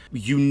scene,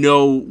 you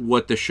know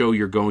what the show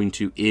you're going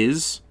to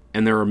is,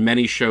 and there are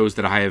many shows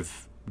that I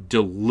have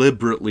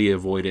deliberately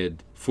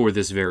avoided for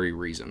this very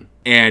reason.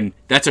 And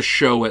that's a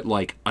show at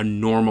a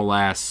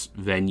normal-ass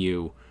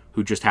venue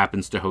who just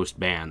happens to host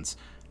bands,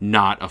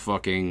 not a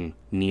fucking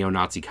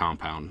neo-Nazi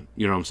compound.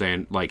 You know what I'm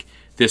saying?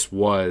 This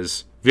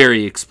was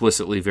very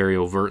explicitly, very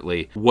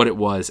overtly what it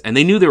was, and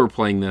they knew they were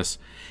playing this.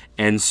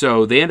 And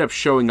so they end up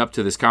showing up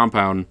to this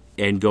compound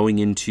and going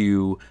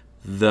into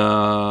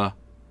the...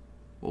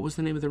 What was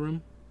the name of the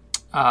room?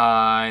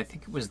 I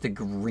think it was the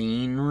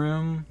Green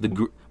Room.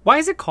 Why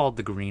is it called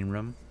the Green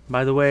Room,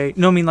 by the way?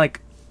 No,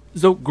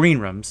 so green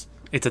rooms,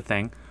 it's a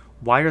thing.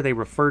 Why are they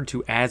referred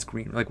to as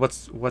green?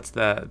 What's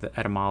the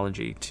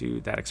etymology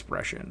to that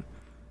expression?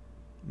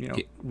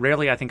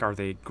 Rarely I think are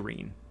they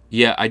green.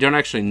 Yeah, I don't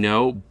actually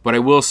know, but I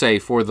will say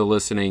for the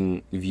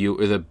listening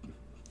viewer,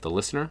 the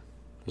listener?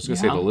 I was going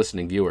to say the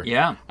listening viewer.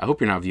 Yeah. I hope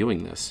you're not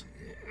viewing this.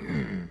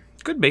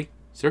 Could be.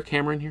 Is there a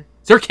camera in here?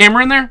 Is there a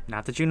camera in there?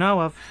 Not that you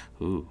know of.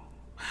 Ooh.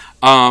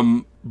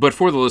 But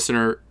for the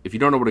listener, if you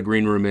don't know what a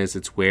green room is,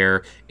 it's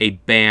where a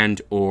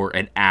band or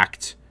an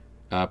act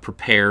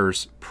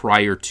prepares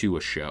prior to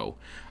a show.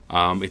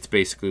 It's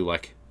basically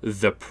like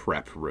the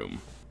prep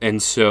room.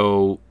 And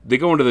so they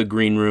go into the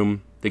green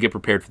room. They get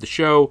prepared for the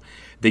show.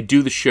 They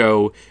do the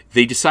show.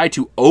 They decide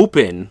to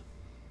open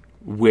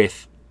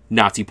with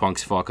Nazi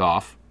Punk's Fuck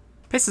Off.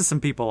 Pisses some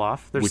people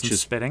off. There's which some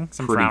is spitting,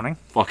 some pretty frowning.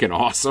 fucking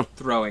awesome.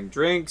 Throwing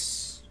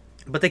drinks.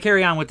 But they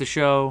carry on with the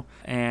show,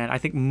 and I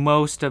think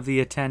most of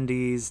the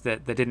attendees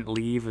that didn't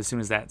leave as soon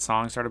as that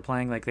song started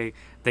playing, like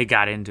they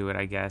got into it,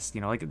 I guess.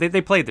 You know, like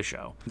they played the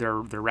show.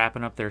 They're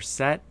wrapping up their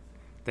set.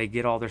 They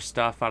get all their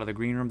stuff out of the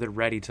green room. They're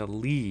ready to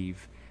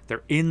leave.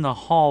 They're in the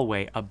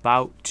hallway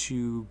about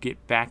to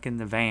get back in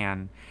the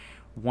van.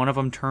 One of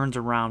them turns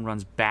around,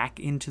 runs back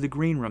into the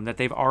green room that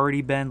they've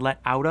already been let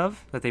out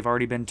of, that they've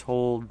already been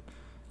told,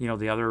 you know,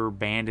 the other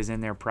band is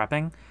in there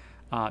prepping,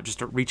 just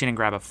to reach in and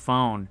grab a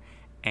phone,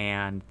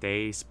 and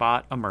they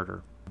spot a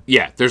murder.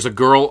 Yeah, there's a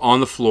girl on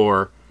the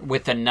floor.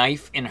 With a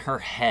knife in her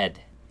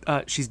head.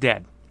 She's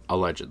dead.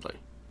 Allegedly.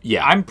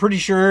 Yeah. I'm pretty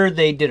sure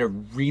they did a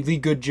really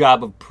good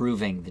job of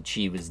proving that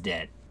she was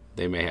dead.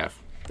 They may have.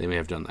 They may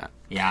have done that.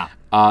 Yeah.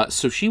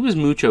 So she was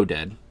mucho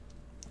dead,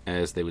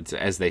 as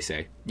they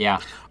say.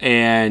 Yeah.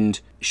 And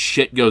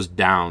shit goes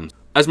down.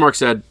 As Mark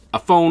said, a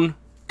phone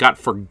got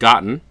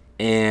forgotten,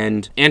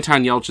 and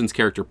Anton Yelchin's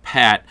character,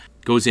 Pat,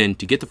 goes in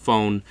to get the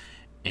phone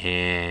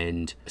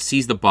and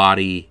sees the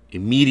body,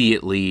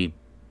 immediately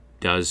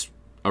does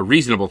a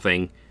reasonable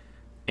thing,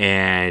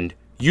 and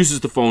uses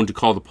the phone to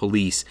call the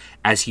police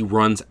as he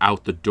runs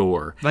out the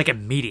door. Like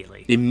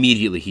immediately.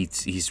 Immediately.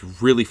 He's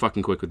really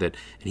fucking quick with it.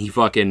 And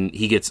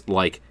he gets,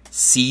 like,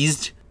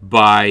 seized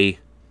by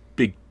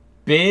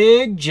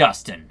Big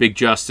Justin.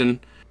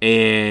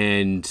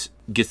 And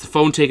gets the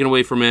phone taken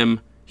away from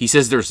him. He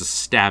says there's a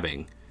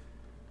stabbing.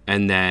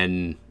 And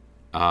then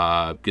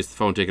gets the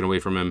phone taken away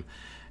from him.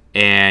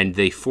 And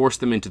they force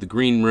them into the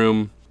green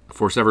room,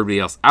 force everybody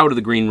else out of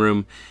the green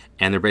room,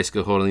 and they're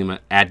basically holding them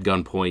at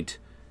gunpoint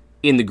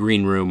in the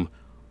green room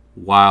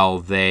while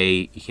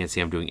they, you can't see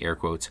I'm doing air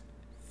quotes,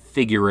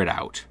 figure it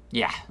out.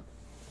 Yeah.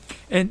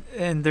 And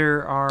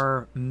there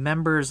are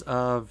members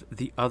of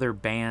the other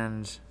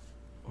band.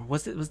 Or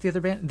was the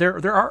other band?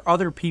 There are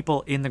other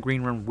people in the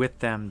green room with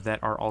them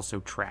that are also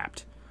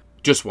trapped.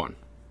 Just one.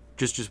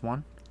 Just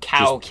one?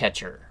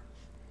 Cowcatcher.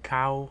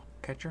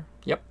 Cowcatcher?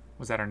 Yep.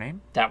 Was that her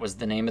name? That was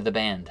the name of the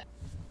band.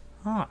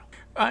 Huh.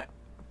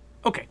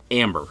 Okay.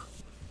 Amber.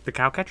 The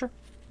Cowcatcher?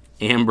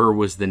 Amber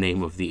was the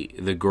name of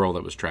the girl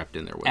that was trapped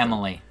in there with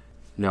Emily. them.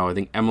 No, I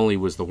think Emily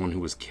was the one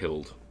who was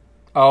killed.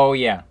 Oh,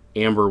 yeah.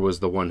 Amber was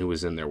the one who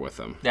was in there with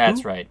them.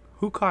 That's right.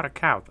 Who caught a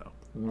cow, though?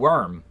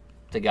 Worm,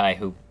 the guy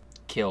who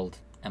killed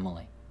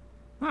Emily.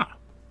 Huh.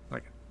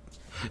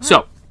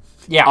 So,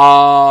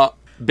 Yeah.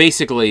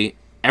 basically,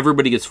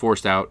 everybody gets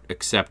forced out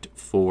except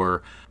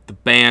for the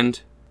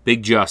band,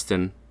 Big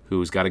Justin,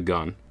 who's got a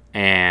gun,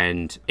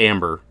 and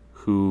Amber,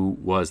 who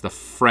was the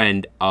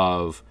friend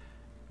of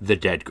the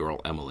dead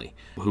girl, Emily,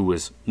 who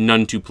was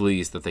none too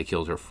pleased that they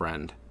killed her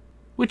friend.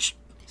 Which,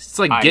 it's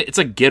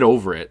like get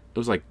over it. It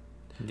was like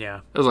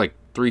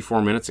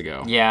 3-4 minutes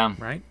ago. Yeah.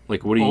 Right?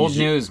 Like, what are you... Old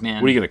news,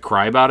 man. What are you going to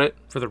cry about it?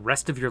 For the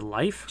rest of your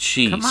life?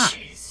 Jeez. Come on.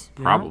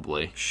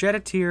 Probably. You know? Shed a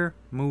tear,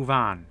 move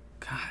on.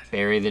 God.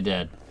 Bury the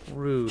dead.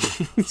 Rude.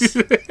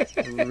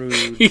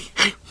 Rude.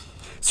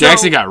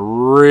 Jackson got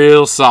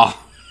real soft.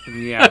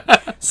 Yeah.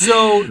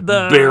 So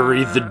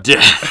Bury the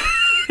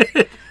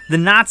dead. The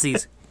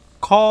Nazis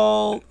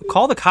call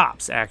the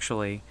cops,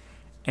 actually,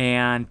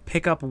 and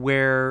pick up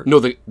where... No,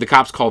 the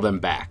cops call them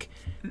back.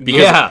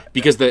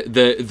 Because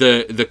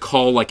the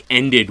call, like,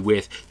 ended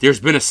with, there's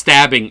been a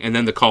stabbing, and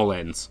then the call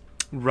ends.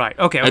 Right,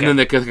 okay. And then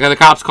the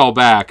cops call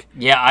back.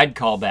 Yeah, I'd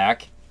call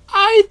back.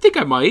 I think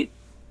I might.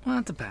 Well,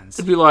 it depends.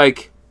 It'd be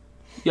like,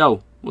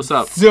 yo, what's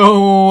up?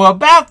 So,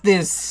 about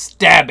this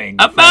stabbing.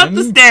 About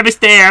the stabby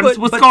stabs.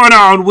 What's going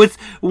on? What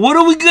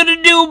are we going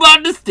to do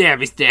about the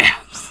stabby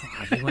stabs?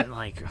 You went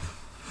like...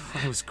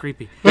 That was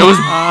creepy.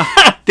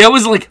 That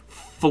was like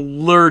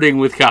flirting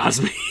with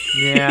Cosby.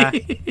 Yeah.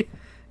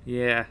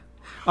 Yeah.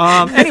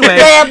 Anyway.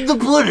 Stab the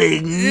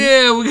pudding.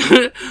 Yeah,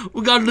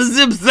 we got the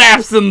zip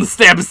zaps and the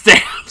stabby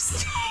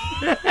stabs.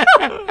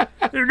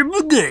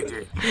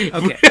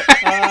 Okay.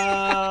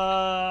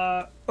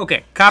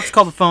 Okay. Cops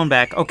call the phone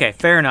back. Okay,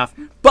 fair enough.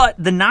 But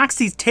the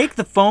Nazis take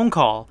the phone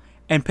call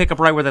and pick up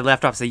right where they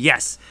left off. Say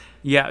yes.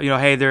 Yeah, you know,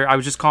 hey, I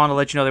was just calling to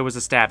let you know there was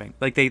a stabbing.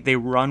 Like they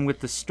run with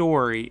the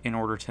story in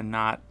order to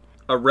not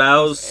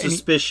arouse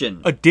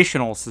suspicion.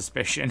 Additional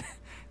suspicion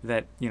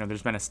that, you know,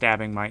 there's been a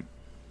stabbing might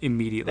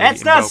immediately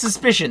That's not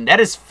suspicion. That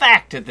is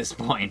fact at this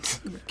point.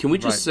 Can we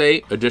just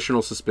say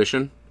additional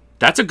suspicion?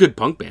 That's a good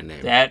punk band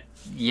name.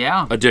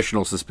 Yeah.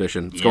 Additional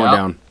suspicion. It's going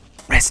down.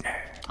 Resner.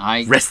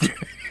 Resner.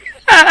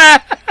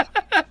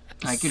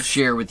 I could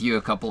share with you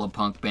a couple of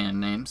punk band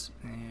names.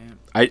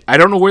 I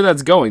don't know where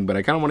that's going, but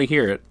I kind of want to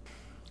hear it.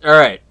 All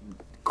right.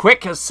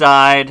 Quick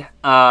aside,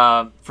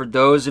 for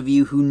those of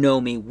you who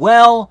know me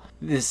well,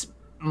 this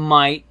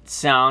might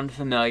sound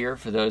familiar.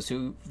 For those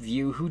of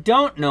you who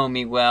don't know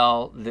me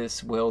well,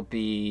 this will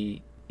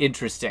be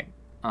interesting.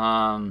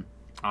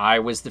 I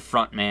was the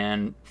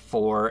frontman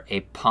for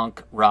a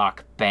punk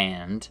rock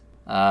band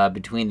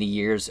between the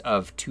years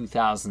of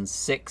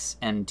 2006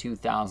 and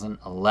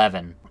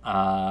 2011.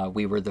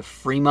 We were the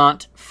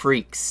Fremont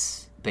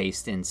Freaks,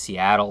 based in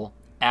Seattle,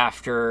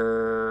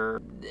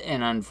 after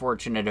an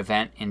unfortunate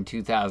event in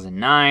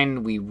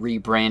 2009, we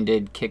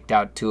rebranded, kicked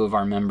out 2 of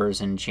our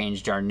members, and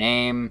changed our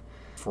name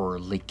for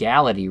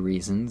legality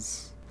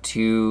reasons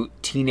to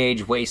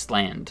Teenage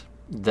Wasteland.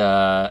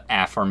 The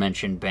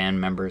aforementioned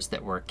band members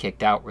that were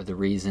kicked out were the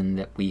reason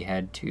that we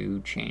had to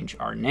change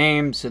our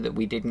name so that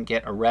we didn't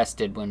get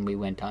arrested when we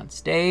went on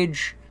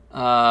stage.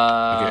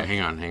 Okay,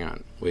 hang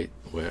on. Wait.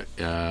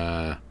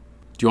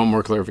 Do you want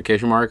more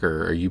clarification, Mark,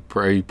 or are you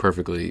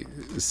perfectly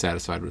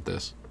satisfied with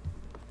this?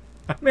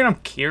 I mean, I'm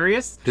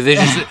curious. Do they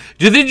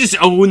just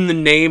own the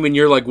name and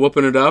you're like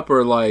whooping it up,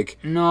 or like?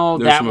 No,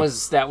 that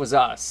was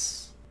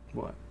us.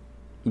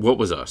 What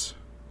was us?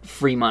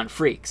 Fremont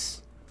Freaks.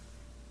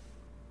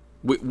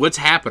 What's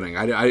happening?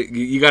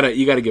 You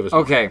gotta give us.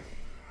 Okay,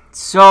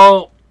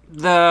 so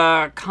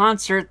the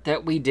concert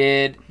that we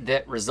did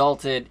that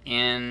resulted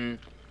in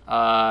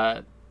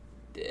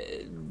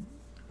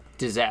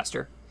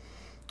disaster.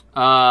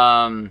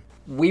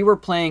 We were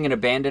playing an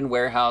abandoned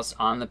warehouse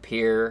on the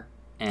pier,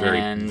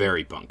 and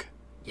very punk.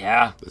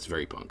 Yeah, that's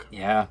very punk.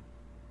 Yeah,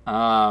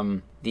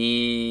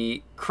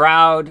 the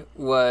crowd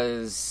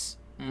was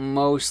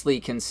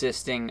mostly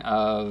consisting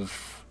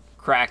of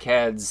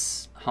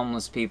crackheads,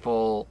 homeless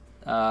people.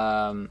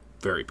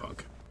 Very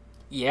punk.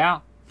 Yeah.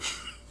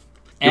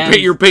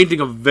 You're painting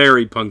a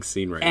very punk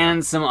scene right now.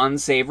 And some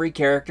unsavory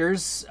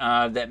characters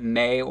that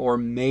may or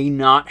may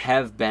not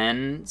have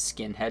been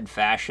skinhead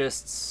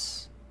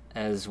fascists,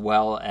 as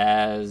well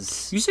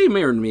as... You say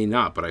may or may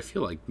not, but I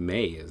feel like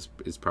may is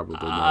probably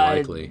more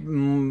likely.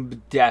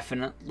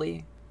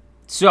 Definitely.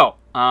 So,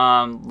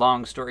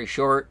 long story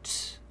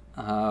short,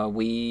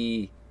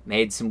 we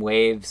made some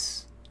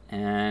waves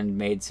and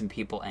made some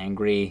people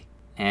angry,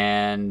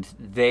 and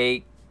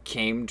they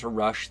came to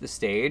Rush the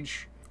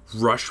stage.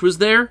 Rush was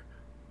there?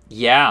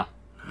 Yeah.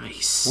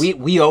 Nice.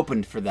 We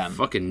opened for them.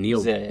 Fucking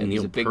Neil. It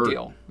was a big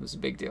deal. It was a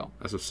big deal.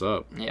 That's what's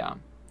up. Yeah.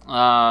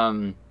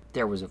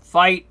 There was a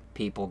fight.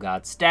 People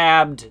got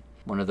stabbed.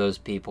 One of those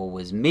people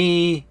was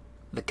me.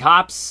 The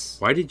cops...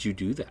 Why did you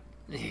do that?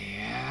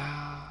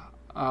 Yeah.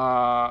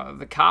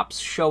 The cops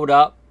showed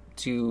up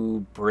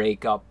to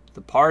break up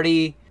the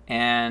party,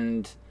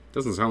 and...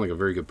 Doesn't sound like a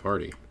very good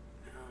party.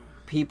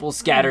 People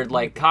scattered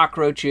like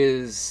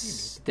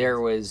cockroaches. There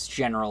was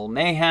general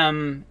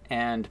mayhem,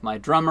 and my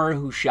drummer,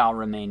 who shall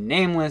remain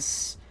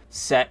nameless,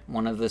 set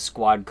one of the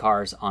squad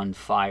cars on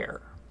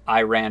fire.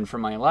 I ran for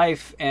my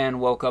life and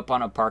woke up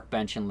on a park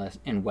bench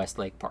in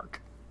Westlake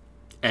Park.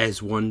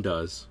 As one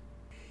does.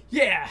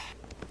 Yeah.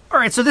 All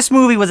right, so this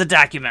movie was a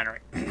documentary.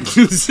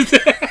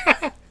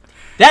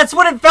 That's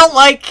what it felt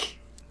like.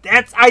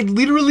 I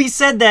literally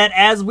said that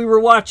as we were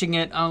watching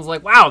it. I was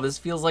like, wow, this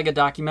feels like a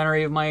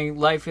documentary of my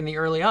life in the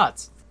early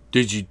aughts.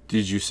 Did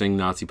you sing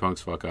Nazi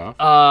Punks Fuck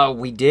Off?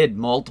 We did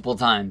multiple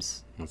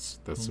times.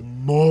 That's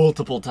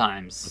multiple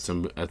times.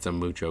 That's a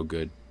mucho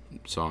good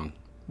song.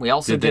 We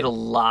also did a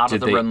lot of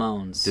the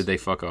Ramones. Did they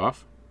fuck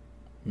off?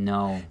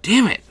 No.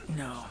 Damn it.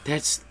 No.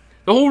 That's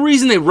the whole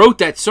reason they wrote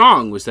that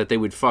song, was that they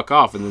would fuck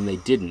off, and then they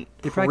didn't.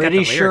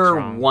 Pretty sure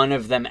one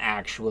of them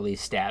actually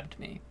stabbed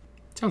me.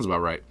 Sounds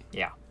about right.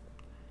 Yeah.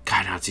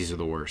 God, Nazis are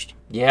the worst.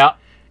 Yeah.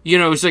 You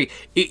know, it's like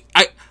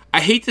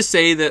I hate to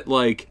say that,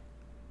 like,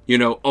 you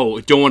know,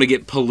 don't want to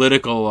get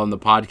political on the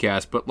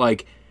podcast, but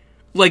like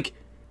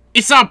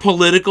it's not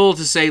political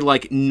to say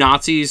like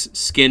Nazis,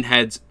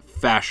 skinheads,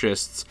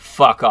 fascists,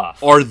 fuck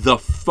off, are the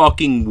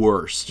fucking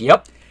worst.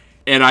 Yep.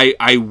 And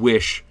I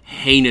wish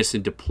heinous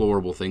and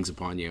deplorable things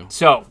upon you.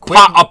 So,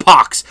 a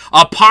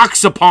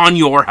pox upon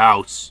your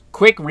house.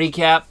 Quick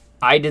recap.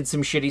 I did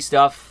some shitty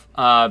stuff.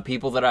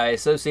 People that I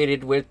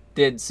associated with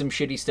did some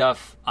shitty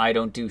stuff. I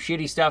don't do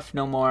shitty stuff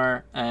no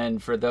more.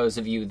 And for those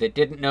of you that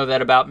didn't know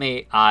that about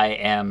me, I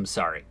am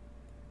sorry.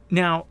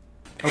 Now,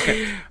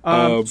 okay.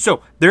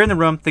 So they're in the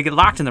room. They get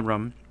locked in the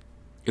room.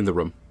 In the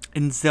room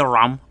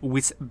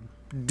with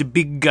the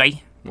big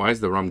guy. Why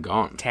is the rum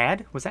gone?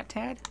 Tad? Was that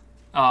Tad?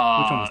 Which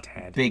one was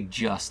Tad? Big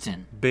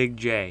Justin. Big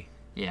J.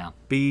 Yeah.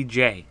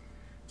 BJ.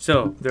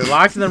 So they're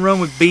locked in the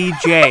room with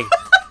BJ.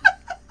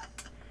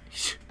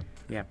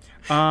 Yeah.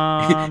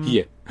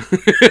 Yeah.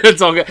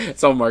 That's all good.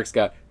 That's all Mark's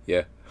got.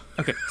 Yeah.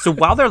 Okay. So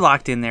while they're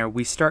locked in there,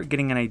 we start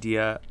getting an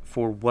idea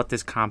for what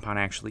this compound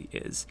actually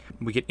is.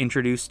 We get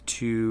introduced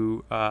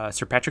to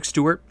Sir Patrick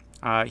Stewart.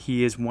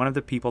 He is one of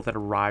the people that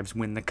arrives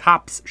when the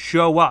cops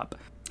show up.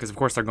 Because of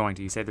course they're going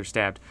to. You say they're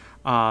stabbed.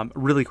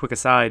 Really quick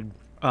aside.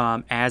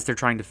 As they're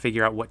trying to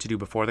figure out what to do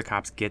before the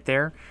cops get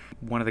there,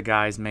 one of the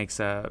guys makes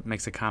a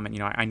comment. You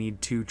know, I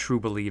need 2 true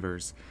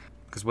believers.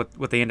 Because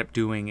what they end up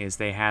doing is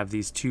they have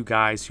these 2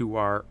 guys who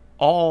are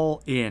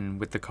all in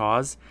with the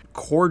cause,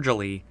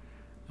 cordially.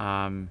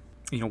 One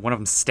of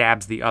them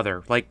stabs the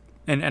other, like,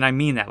 and I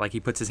mean that, like, he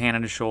puts his hand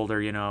on his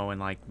shoulder, you know, and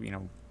like, you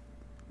know,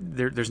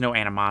 there's no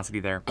animosity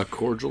there. A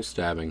cordial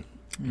stabbing.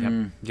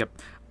 Yep.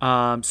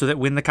 So that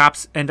when the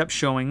cops end up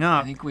showing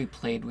up, I think we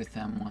played with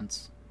them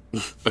once.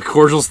 A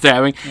cordial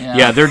stabbing.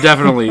 Yeah, they're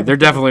definitely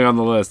on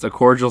the list. A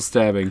cordial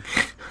stabbing.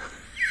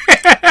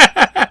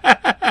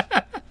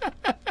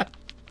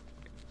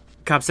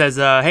 Cop says,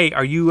 "Hey,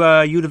 are you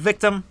the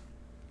victim?"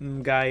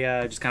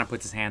 guy just kind of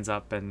puts his hands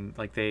up, and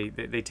like they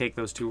take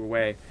those two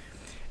away.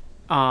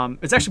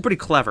 It's actually pretty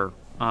clever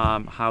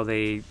how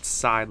they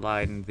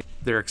sideline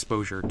their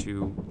exposure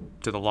to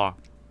the law.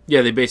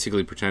 Yeah, they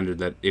basically pretended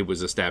that it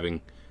was a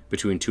stabbing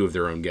between two of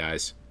their own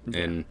guys,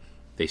 and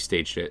they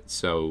staged it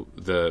so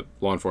the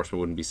law enforcement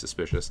wouldn't be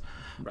suspicious.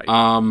 Right.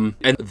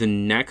 And the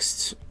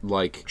next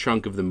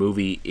chunk of the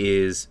movie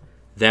is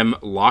them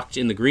locked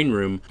in the green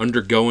room,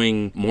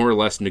 undergoing more or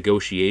less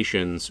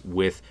negotiations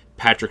with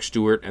Patrick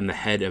Stewart and the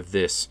head of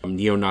this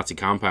neo-Nazi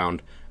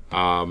compound,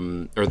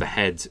 or the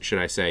heads, should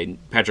I say.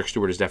 Patrick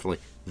Stewart is definitely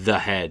the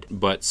head,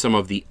 but some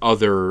of the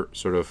other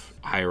sort of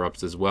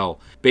higher-ups as well.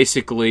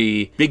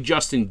 Basically, Big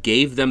Justin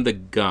gave them the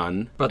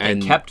gun. But they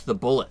kept the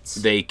bullets.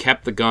 They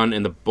kept the gun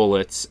and the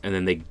bullets, and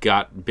then they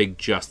got Big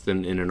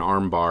Justin in an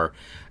armbar.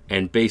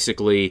 And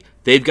basically,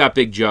 they've got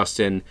Big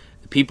Justin,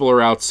 the people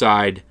are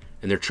outside,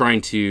 and they're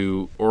trying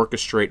to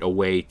orchestrate a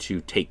way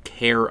to take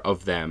care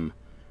of them.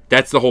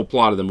 That's the whole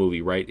plot of the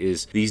movie, right?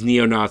 Is these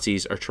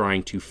neo-Nazis are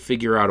trying to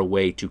figure out a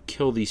way to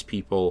kill these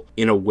people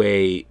in a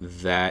way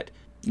that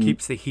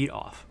keeps the heat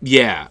off.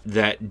 Yeah,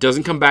 that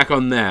doesn't come back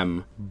on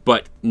them,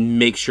 but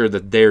make sure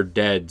that they're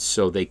dead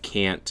so they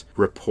can't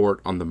report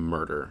on the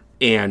murder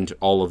and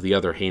all of the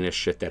other heinous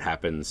shit that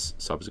happens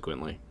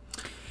subsequently.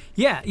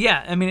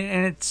 Yeah. I mean,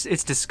 and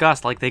it's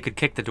discussed like they could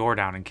kick the door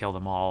down and kill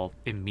them all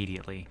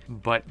immediately.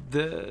 But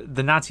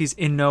the Nazis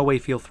in no way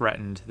feel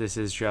threatened. This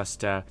is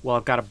just, I've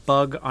got a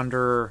bug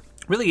under...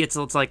 Really, it's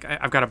like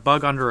I've got a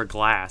bug under a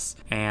glass,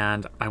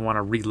 and I want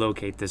to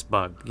relocate this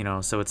bug,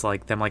 So it's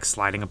like them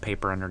sliding a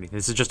paper underneath.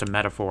 This is just a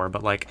metaphor,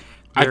 but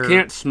I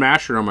can't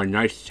smash it on my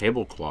nice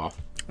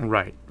tablecloth.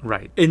 Right.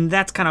 And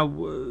that's kind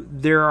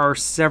of... There are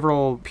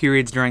several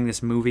periods during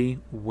this movie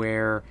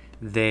where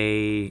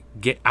they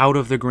get out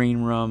of the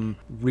green room,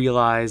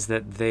 realize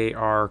that they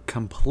are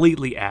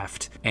completely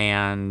effed,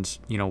 and,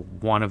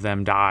 one of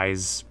them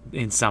dies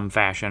in some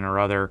fashion or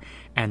other,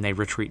 and they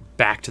retreat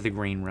back to the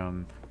green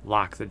room,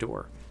 lock the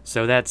door.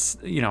 So that's,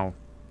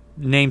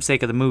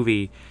 namesake of the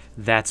movie,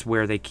 that's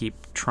where they keep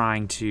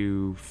trying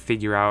to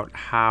figure out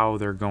how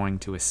they're going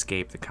to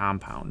escape the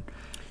compound.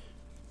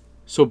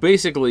 So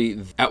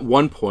basically, at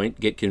one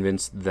point, get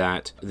convinced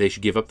that they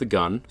should give up the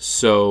gun.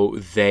 So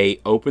they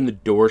open the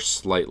door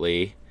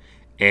slightly,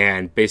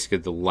 and basically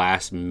at the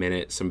last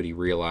minute, somebody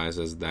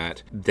realizes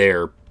that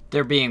they're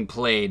being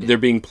played. They're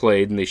being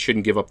played, and they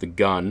shouldn't give up the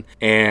gun.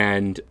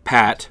 And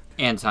Pat,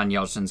 Anton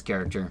Yelchin's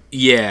character,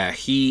 yeah,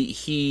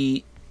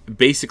 he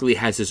basically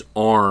has his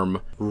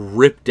arm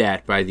ripped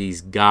at by these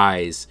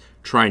guys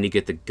trying to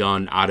get the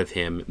gun out of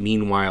him.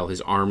 Meanwhile,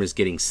 his arm is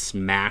getting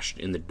smashed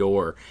in the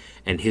door,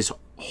 and his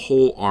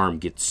whole arm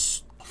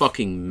gets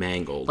fucking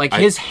mangled.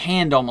 His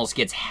hand almost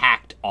gets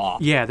hacked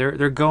off. Yeah,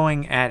 they're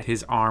going at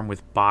his arm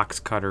with box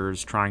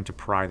cutters, trying to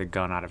pry the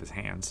gun out of his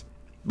hands.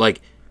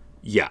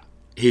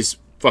 His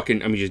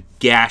fucking, just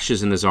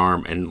gashes in his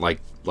arm, and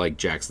like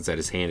Jackson said,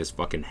 his hand is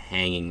fucking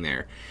hanging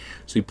there.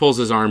 So he pulls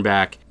his arm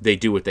back. They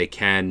do what they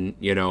can,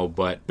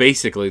 but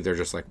basically they're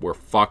just like, we're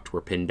fucked, we're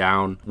pinned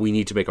down, we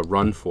need to make a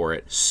run for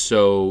it.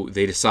 So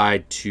they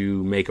decide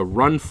to make a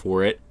run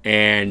for it,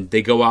 and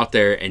they go out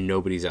there, and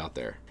nobody's out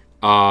there.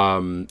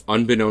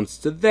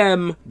 Unbeknownst to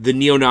them, the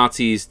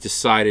neo-Nazis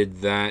decided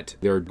that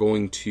they're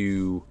going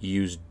to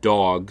use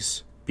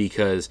dogs,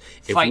 because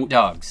fight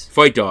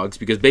dogs,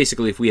 because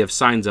basically if we have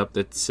signs up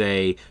that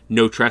say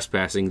no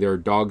trespassing, there are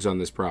dogs on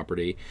this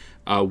property,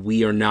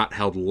 we are not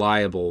held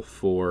liable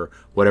for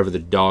whatever the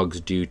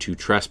dogs do to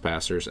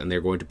trespassers, and they're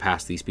going to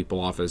pass these people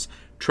off as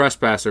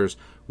trespassers,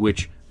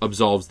 which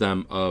absolves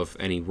them of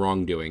any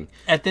wrongdoing.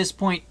 At this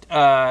point,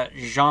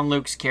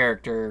 Jean-Luc's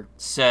character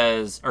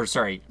says,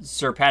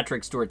 Sir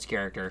Patrick Stewart's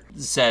character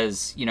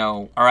says,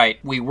 all right,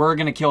 we were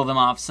going to kill them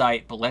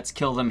off-site, but let's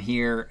kill them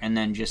here and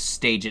then just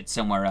stage it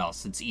somewhere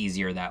else. It's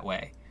easier that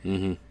way.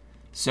 Mm-hmm.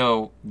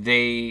 So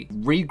they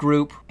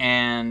regroup,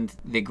 and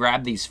they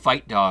grab these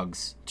fight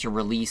dogs to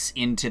release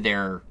into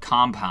their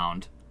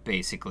compound,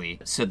 basically,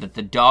 so that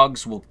the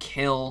dogs will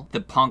kill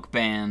the punk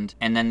band,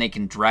 and then they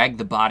can drag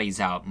the bodies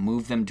out,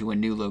 move them to a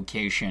new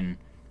location,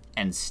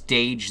 and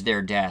stage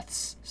their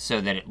deaths so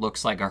that it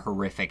looks like a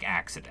horrific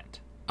accident.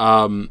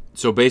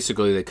 So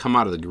basically they come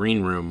out of the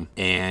green room,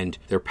 and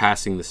they're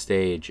passing the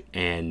stage,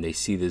 and they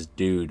see this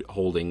dude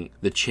holding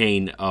the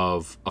chain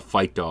of a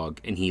fight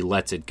dog, and he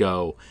lets it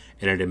go,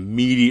 and it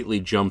immediately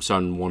jumps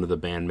on one of the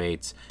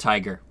bandmates,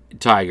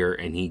 Tiger,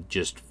 and he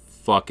just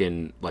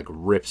fucking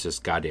rips his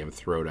goddamn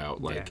throat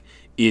out.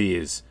 It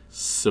is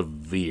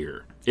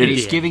severe. And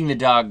he's giving the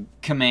dog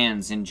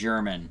commands in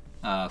German,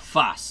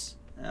 Fass,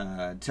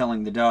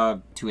 telling the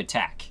dog to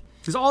attack.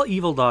 Because all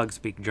evil dogs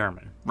speak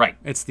German. Right.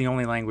 It's the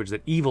only language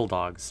that evil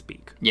dogs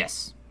speak.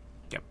 Yes.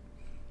 Yep.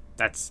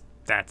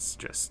 That's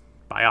just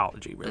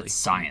biology, really. It's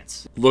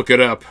science. Look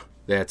it up.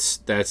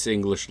 That's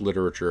English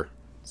literature.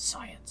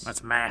 Science.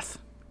 That's math.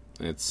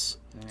 It's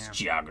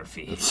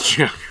geography. It's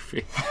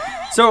geography.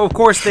 So of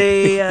course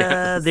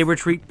they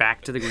retreat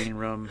back to the green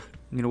room.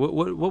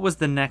 What was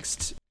the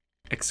next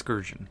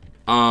excursion.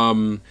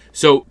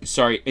 So,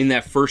 sorry, in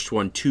that first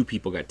one, 2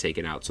 people got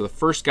taken out. So the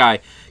first guy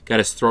got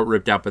his throat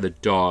ripped out by the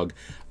dog.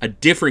 A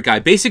different guy,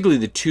 basically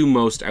the 2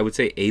 most, I would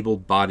say,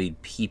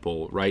 able-bodied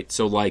people, right?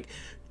 So, like,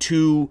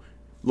 2,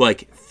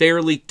 like,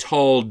 fairly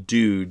tall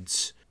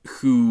dudes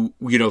who,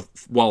 you know,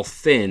 while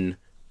thin,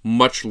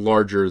 much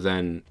larger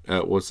than,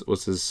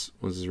 what's his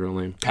real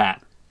name?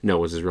 Pat. No,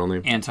 what's his real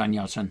name? Anton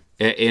Yelchin.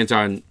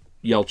 Anton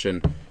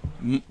Yelchin.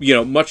 You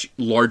know, much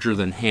larger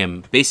than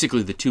him.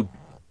 Basically the 2...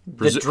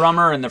 The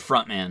drummer and the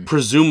frontman.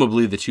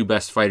 Presumably the 2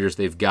 best fighters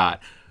they've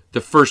got. The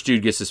first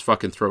dude gets his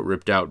fucking throat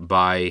ripped out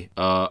by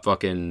a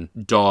fucking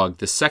dog.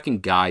 The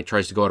second guy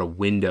tries to go out a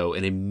window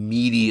and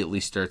immediately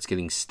starts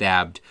getting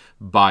stabbed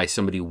by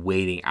somebody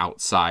waiting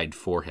outside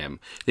for him.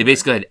 They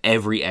basically had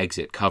every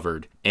exit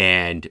covered,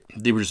 and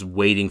they were just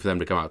waiting for them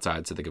to come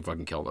outside so they could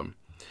fucking kill them.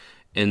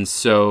 And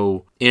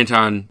so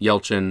Anton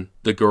Yelchin,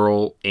 the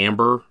girl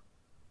Amber,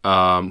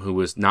 who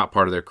was not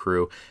part of their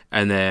crew,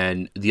 and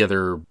then the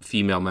other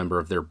female member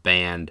of their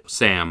band,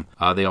 Sam,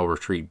 they all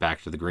retreat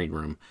back to the green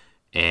room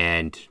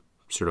and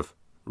sort of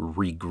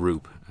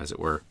regroup, as it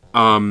were.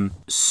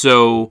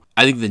 So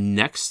I think the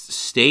next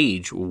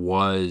stage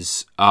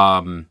was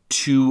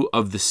 2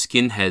 of the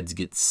skinheads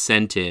get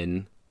sent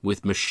in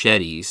with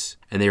machetes,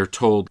 and they are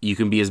told, you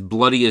can be as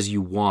bloody as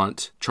you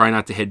want, try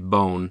not to hit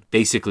bone,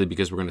 basically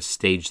because we're going to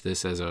stage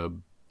this as a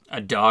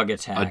dog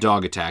attack. A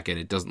dog attack, and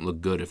it doesn't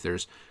look good if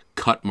there's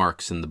cut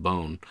marks in the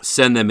bone.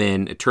 Send them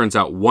in. It turns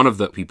out one of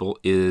the people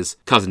is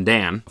Cousin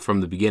Dan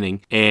from the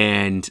beginning,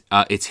 and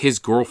it's his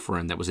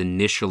girlfriend that was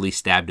initially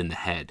stabbed in the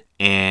head.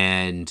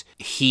 And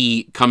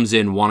he comes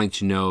in wanting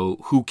to know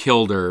who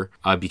killed her,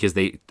 because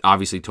they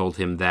obviously told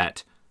him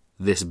that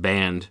this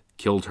band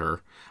killed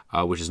her,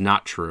 which is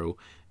not true.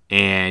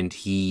 And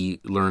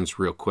he learns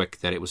real quick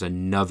that it was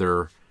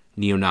another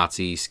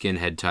neo-Nazi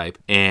skinhead type,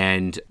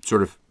 and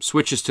sort of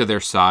switches to their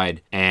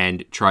side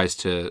and tries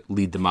to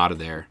lead them out of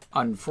there.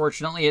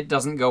 Unfortunately, it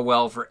doesn't go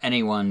well for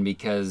anyone,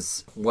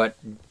 because what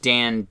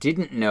Dan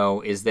didn't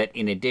know is that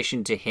in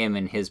addition to him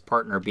and his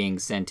partner being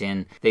sent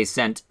in, they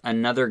sent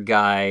another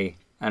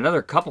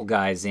couple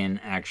guys in,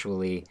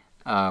 actually,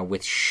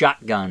 with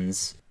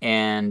shotguns,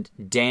 and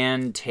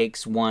Dan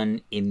takes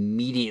one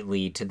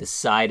immediately to the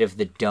side of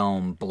the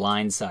dome,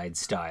 blindside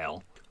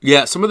style.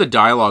 Yeah, some of the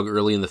dialogue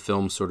early in the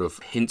film sort of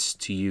hints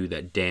to you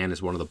that Dan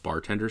is one of the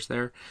bartenders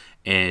there,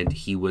 and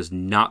he was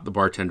not the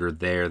bartender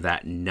there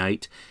that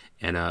night,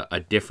 and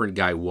a different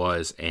guy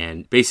was,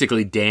 and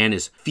basically Dan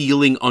is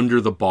feeling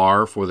under the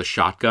bar for the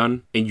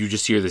shotgun, and you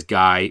just hear this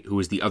guy who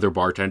is the other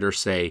bartender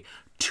say,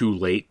 too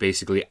late,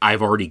 basically,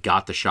 I've already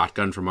got the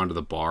shotgun from under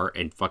the bar,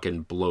 and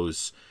fucking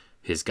blows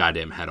his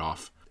goddamn head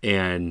off.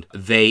 And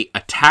they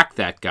attack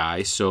that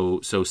guy,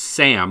 so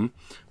Sam,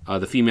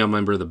 the female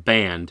member of the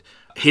band,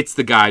 hits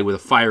the guy with a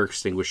fire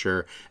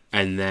extinguisher,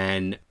 and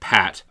then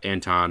Pat,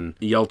 Anton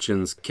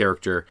Yelchin's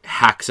character,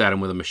 hacks at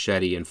him with a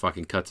machete and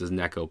fucking cuts his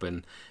neck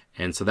open.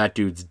 And so that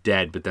dude's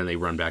dead, but then they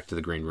run back to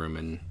the green room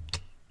and,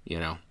 you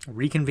know...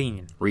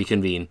 Reconvene.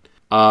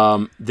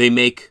 They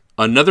make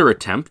another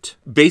attempt.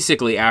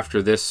 Basically,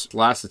 after this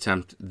last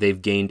attempt, they've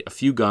gained a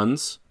few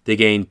guns. They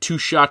gained 2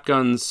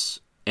 shotguns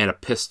and a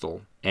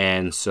pistol.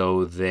 And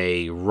so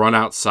they run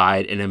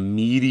outside and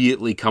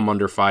immediately come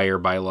under fire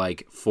by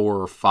like 4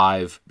 or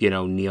 5,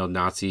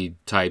 neo-Nazi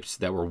types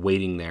that were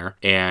waiting there.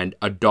 And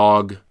a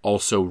dog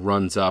also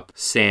runs up.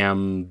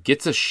 Sam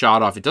gets a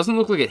shot off. It doesn't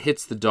look like it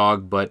hits the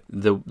dog, but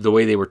the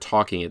way they were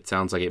talking, it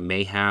sounds like it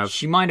may have.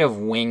 She might have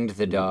winged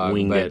the dog,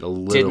 it a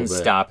little didn't bit,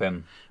 stop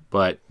him.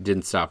 But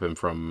didn't stop him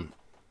from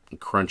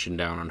crunching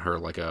down on her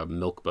like a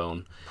milk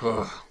bone.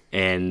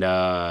 And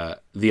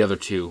the other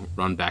 2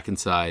 run back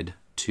inside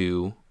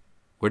to...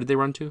 Where did they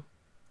run to?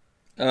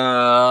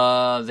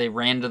 They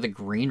ran to the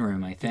green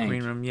room, I think. The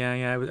green room,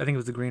 yeah. I think it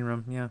was the green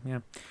room, yeah.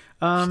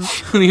 The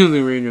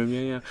green room,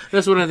 yeah.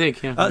 That's what I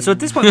think, yeah. So at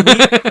this point,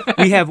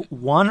 we have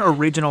one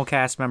original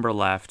cast member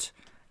left,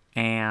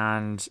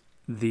 and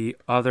the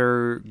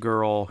other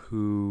girl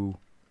who...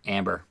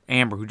 Amber,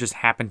 who just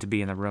happened to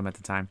be in the room at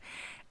the time.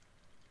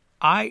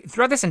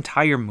 Throughout this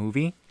entire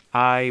movie,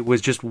 I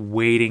was just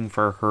waiting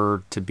for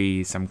her to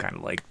be some kind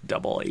of like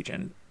double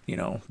agent,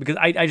 because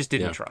I just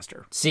didn't trust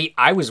her. See,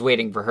 I was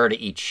waiting for her to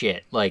eat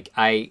shit. Like,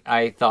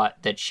 I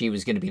thought that she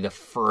was going to be the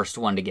first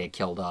one to get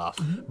killed off.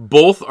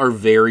 Both are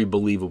very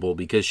believable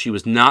because she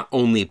was not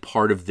only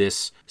part of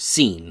this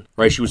scene,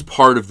 right? She was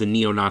part of the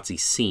neo-Nazi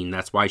scene.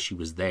 That's why she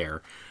was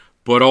there.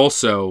 But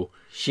also...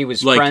 She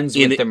was friends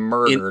with the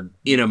murdered.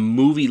 In a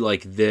movie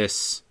like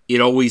this,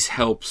 it always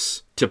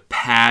helps to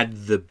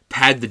pad the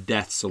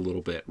deaths a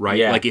little bit, right?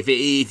 Yeah. Like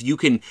if you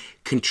can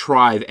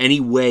contrive any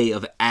way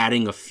of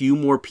adding a few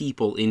more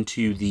people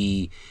into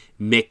the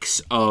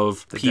mix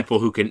of people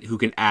who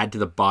can add to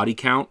the body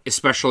count,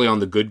 especially on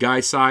the good guy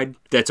side,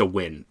 that's a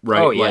win,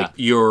 right? Oh, yeah. Like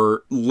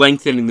you're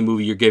lengthening the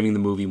movie, you're giving the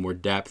movie more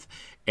depth,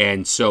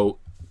 and so.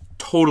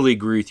 Totally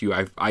agree with you.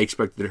 I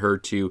expected her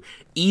to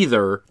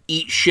either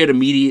eat shit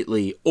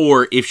immediately,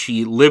 or if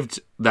she lived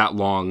that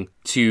long,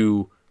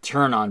 to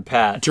turn on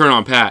Pat.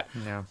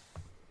 Yeah.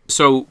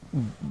 So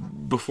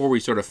before we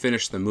sort of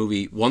finish the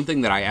movie, one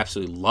thing that I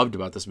absolutely loved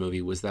about this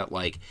movie was that,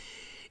 like,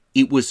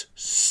 it was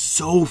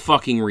so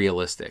fucking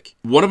realistic.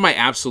 One of my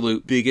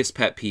absolute biggest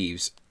pet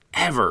peeves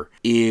ever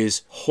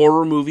is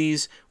horror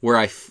movies where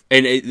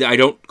I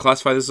don't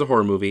classify this as a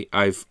horror movie.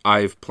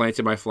 I've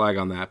planted my flag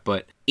on that.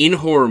 But in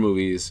horror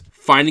movies,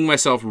 finding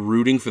myself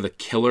rooting for the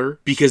killer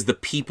because the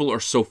people are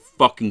so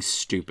fucking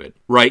stupid,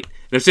 right?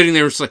 And I'm sitting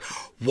there just like,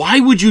 why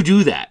would you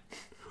do that?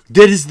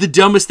 That is the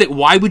dumbest thing.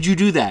 Why would you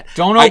do that?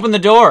 Don't open the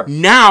door.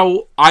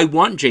 Now I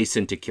want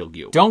Jason to kill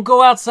you. Don't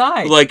go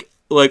outside. Like,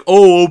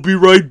 oh, I'll be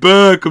right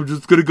back. I'm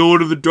just gonna go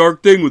into the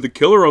dark thing with the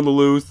killer on the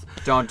loose.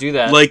 Don't do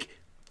that. Like,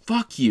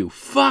 fuck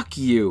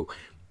you.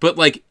 But,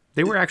 like,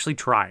 They were actually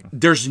trying.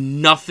 there's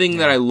nothing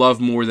that I love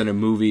more than a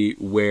movie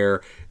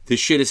where this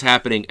shit is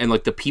happening and,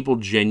 like, the people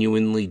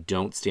genuinely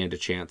don't stand a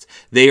chance.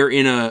 They are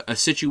in a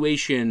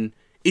situation.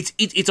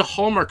 It's a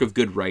hallmark of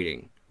good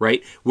writing,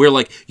 right? Where,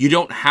 like, you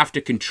don't have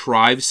to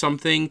contrive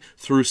something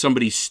through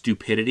somebody's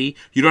stupidity.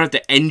 You don't have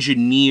to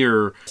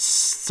engineer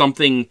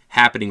something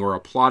happening or a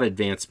plot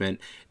advancement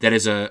that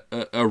is a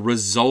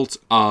result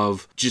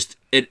of just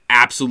an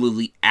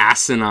absolutely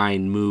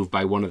asinine move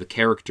by one of the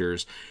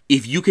characters.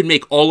 If you can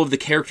make all of the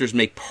characters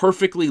make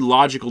perfectly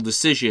logical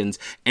decisions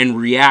and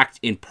react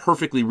in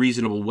perfectly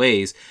reasonable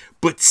ways,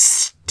 but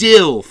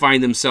still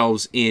find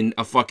themselves in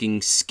a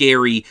fucking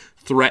scary,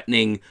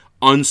 threatening,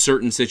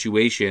 uncertain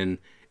situation,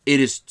 it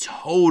is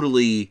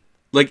totally,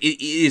 like, it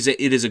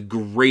is a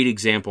great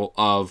example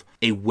of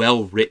a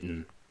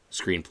well-written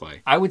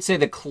screenplay. I would say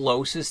the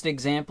closest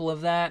example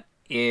of that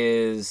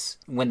is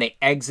when they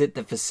exit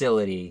the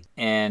facility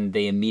and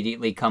they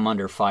immediately come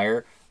under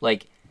fire.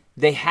 Like,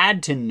 they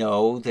had to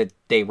know that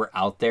they were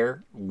out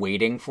there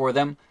waiting for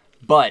them,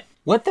 but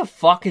what the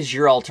fuck is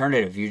your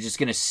alternative? You're just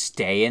gonna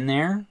stay in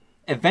there?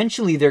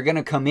 Eventually they're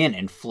gonna come in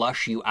and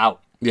flush you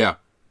out. Yeah.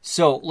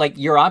 So, like,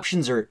 your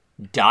options are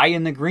die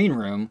in the green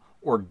room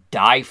or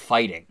die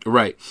fighting.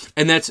 Right.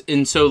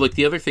 And so, like,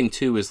 the other thing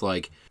too is,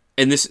 like,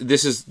 and this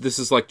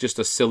is like just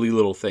a silly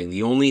little thing.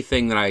 The only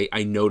thing that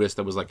I noticed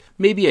that was, like,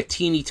 maybe a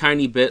teeny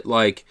tiny bit,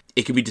 like,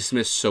 it could be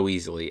dismissed so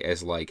easily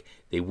as, like,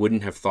 they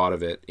wouldn't have thought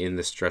of it in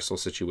this stressful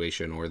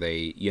situation, or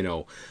they, you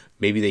know,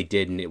 maybe they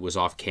did and it was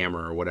off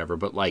camera or whatever,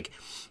 but, like,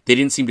 they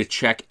didn't seem to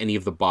check any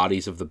of the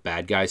bodies of the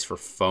bad guys for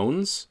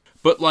phones.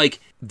 But, like,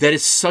 that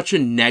is such a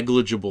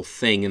negligible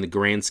thing in the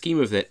grand scheme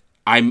of it.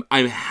 I'm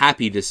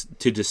happy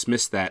to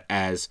dismiss that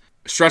as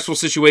stressful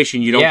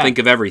situation. You don't think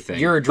of everything.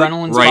 Your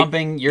adrenaline's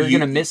pumping. You're going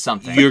to miss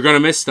something. You're going to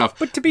miss stuff.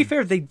 But to be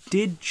fair, they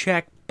did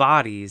check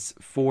bodies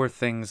for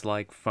things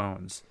like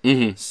phones.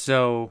 Mm-hmm.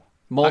 So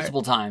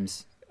multiple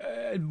times.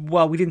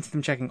 Well, we didn't see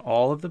them checking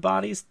all of the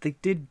bodies. They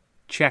did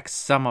check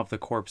some of the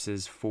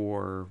corpses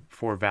for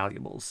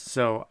valuables.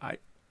 So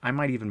I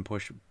might even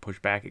push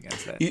back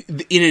against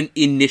that.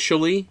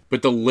 Initially,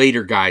 but the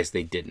later guys,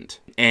 they didn't.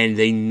 And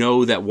they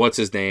know that, what's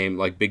his name,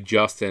 like Big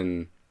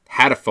Justin,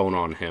 had a phone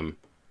on him,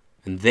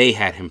 and they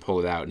had him pull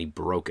it out, and he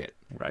broke it.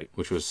 Right.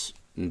 Which was,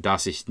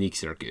 das ist nicht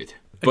sehr gut.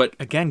 But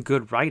again,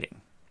 good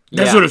writing.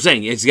 That's what I'm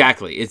saying.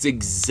 Exactly. It's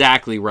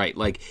exactly right.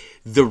 Like,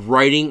 the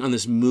writing on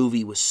this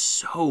movie was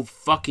so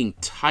fucking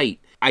tight.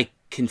 I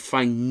can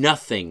find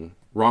nothing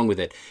wrong with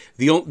it.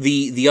 The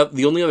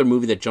only other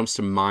movie that jumps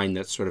to mind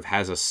that sort of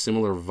has a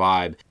similar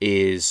vibe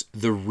is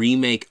the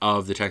remake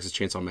of the Texas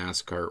Chainsaw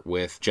Massacre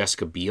with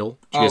Jessica Biel.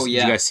 Did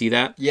you guys see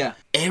that? Yeah.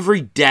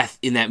 Every death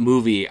in that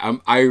movie,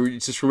 I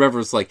just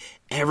remember, it's like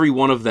every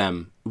one of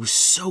them, it was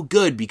so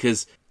good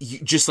because you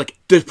just, like,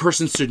 the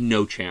person stood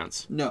no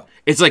chance. No.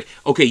 It's like,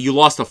 okay, you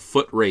lost a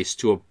foot race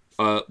to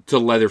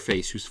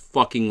Leatherface, who's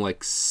fucking,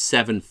 like,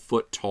 7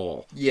 foot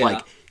tall. Yeah.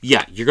 Like,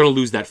 yeah, you're gonna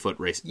lose that foot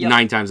race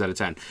 9 times out of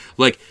 10.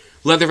 Like,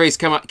 Leatherface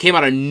came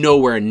out of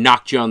nowhere and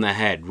knocked you on the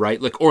head, right?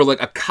 Like, or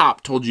like a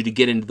cop told you to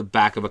get into the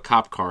back of a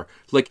cop car.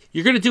 Like,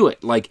 you're gonna do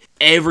it. Like,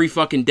 every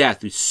fucking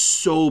death is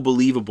so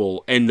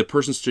believable, and the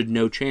person stood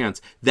no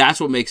chance.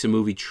 That's what makes a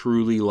movie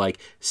truly, like,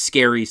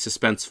 scary,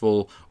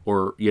 suspenseful,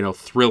 or, you know,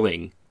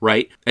 thrilling,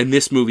 right? And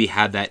this movie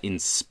had that in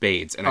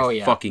spades, and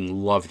I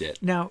fucking loved it.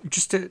 Now,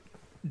 just to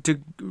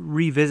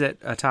revisit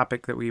a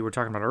topic that we were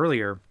talking about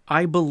earlier,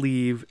 I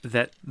believe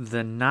that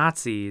the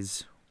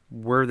Nazis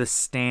were the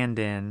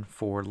stand-in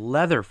for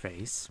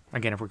Leatherface,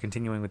 again, if we're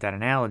continuing with that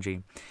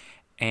analogy,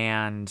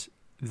 and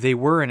they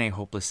were in a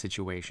hopeless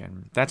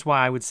situation. That's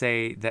why I would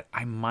say that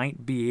I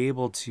might be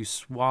able to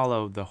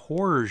swallow the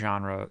horror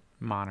genre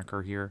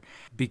moniker here,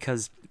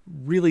 because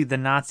really the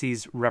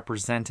Nazis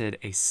represented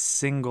a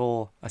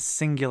singular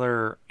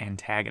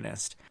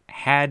antagonist.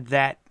 Had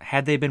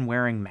they been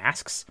wearing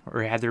masks,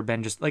 or had there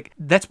been just, like,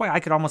 that's why I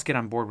could almost get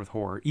on board with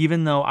horror,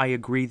 even though I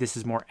agree this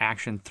is more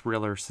action,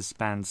 thriller,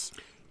 suspense.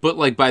 But,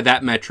 like, by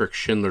that metric,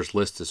 Schindler's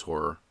List is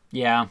horror.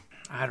 Yeah.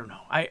 I don't know.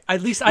 I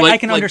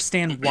can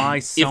understand why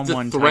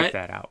someone typed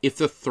that out. If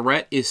the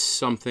threat is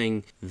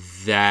something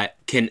that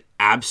can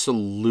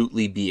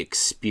absolutely be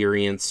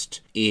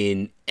experienced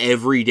in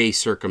everyday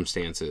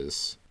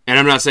circumstances, and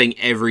I'm not saying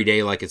every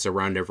day like it's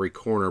around every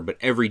corner, but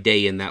every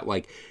day in that,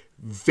 like,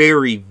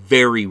 very,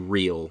 very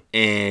real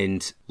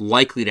and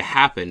likely to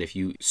happen if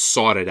you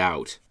sought it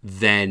out,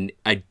 then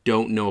I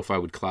don't know if I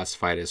would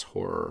classify it as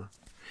horror.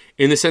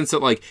 In the sense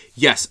that, like,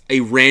 yes,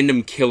 a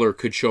random killer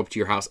could show up to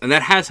your house, and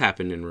that has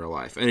happened in real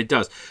life, and it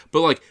does.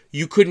 But, like,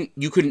 you couldn't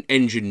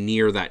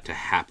engineer that to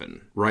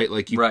happen, right?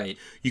 Like,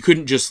 you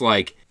couldn't just,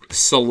 like,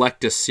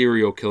 select a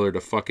serial killer to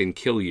fucking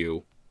kill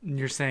you.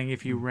 You're saying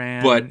if you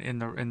ran in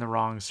the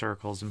wrong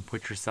circles and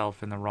put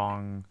yourself in the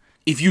wrong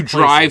if you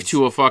drive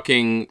to a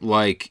fucking,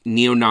 like,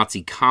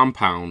 neo-Nazi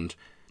compound,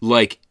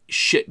 like,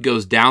 shit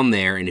goes down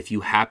there, and if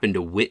you happen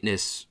to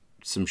witness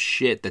some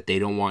shit that they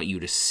don't want you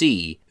to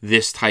see,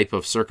 this type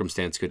of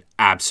circumstance could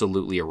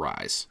absolutely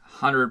arise.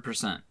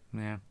 100%.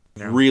 Yeah.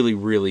 Really,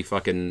 really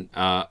fucking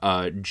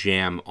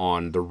jam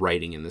on the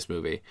writing in this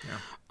movie.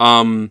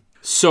 Yeah.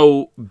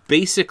 So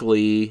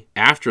basically,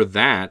 after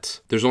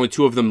that, there's only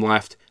 2 of them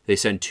left. They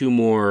send 2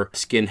 more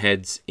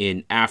skinheads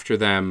in after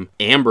them.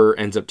 Amber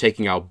ends up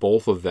taking out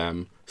both of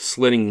them,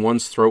 slitting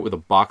one's throat with a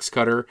box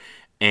cutter,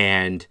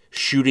 and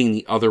shooting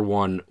the other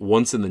one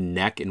once in the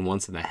neck and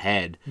once in the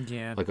head.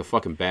 Yeah. Like a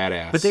fucking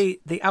badass. But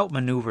they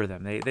outmaneuver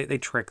them. They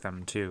trick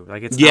them too.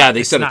 Like it's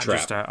they set a trap. It's not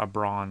just a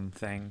brawn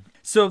thing.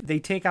 So they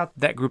take out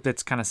that group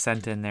that's kind of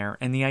sent in there,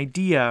 and the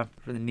idea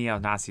for the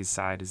neo-Nazi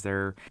side is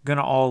they're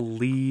gonna all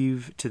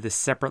leave to this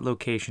separate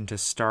location to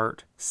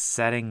start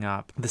setting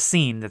up the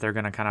scene that they're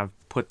gonna kind of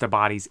put the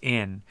bodies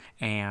in.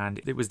 And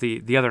it was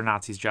the other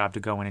Nazis' job to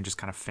go in and just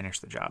kind of finish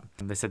the job.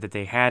 And they said that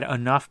they had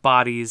enough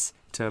bodies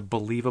to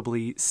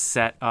believably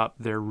set up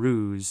their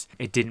ruse.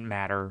 It didn't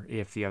matter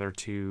if the other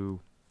 2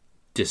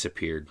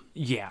 disappeared.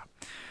 Yeah.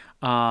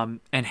 And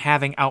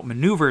having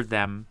outmaneuvered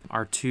them,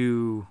 our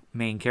 2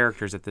 main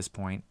characters at this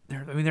point,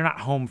 they're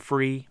not home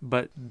free,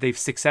 but they've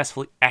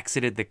successfully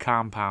exited the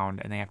compound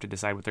and they have to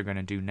decide what they're going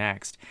to do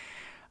next.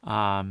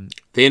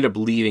 They end up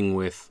leaving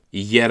with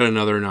yet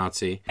another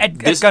Nazi. At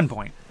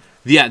gunpoint.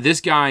 Yeah, this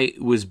guy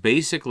was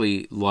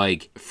basically,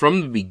 like,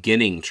 from the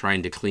beginning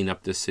trying to clean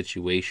up this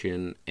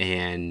situation,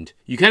 and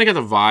you kind of got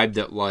the vibe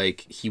that,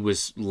 like, he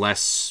was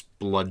less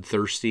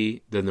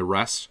bloodthirsty than the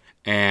rest.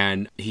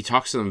 And he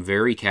talks to them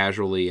very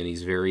casually, and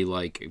he's very,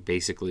 like,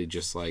 basically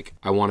just like,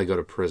 I want to go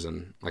to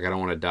prison. Like, I don't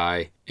want to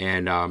die.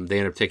 And they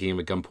end up taking him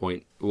at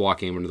gunpoint,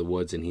 walking him into the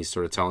woods, and he's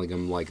sort of telling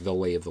him, like, the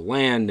lay of the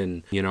land.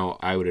 And, you know,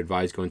 I would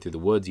advise going through the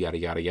woods, yada,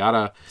 yada,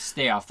 yada.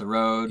 Stay off the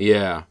road.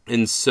 Yeah.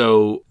 And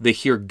so they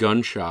hear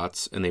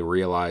gunshots, and they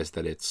realize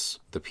that it's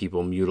the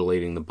people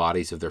mutilating the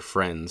bodies of their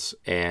friends,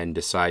 and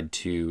decide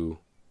to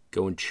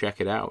go and check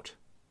it out.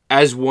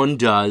 As one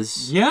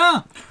does.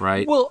 Yeah.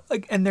 Right? Well,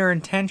 and their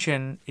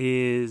intention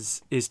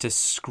is to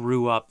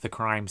screw up the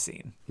crime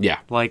scene. Yeah.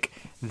 Like,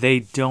 they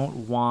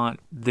don't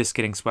want this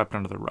getting swept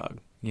under the rug.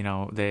 You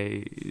know,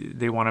 they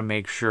want to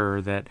make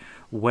sure that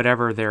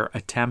whatever their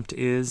attempt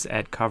is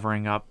at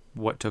covering up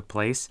what took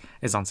place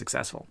is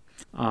unsuccessful.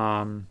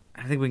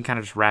 I think we can kind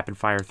of just rapid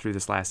fire through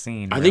this last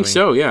scene. Really. I think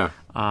so, yeah.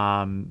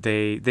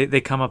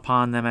 They come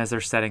upon them as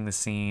they're setting the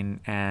scene,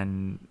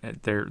 and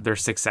they're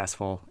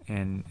successful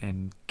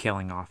in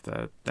killing off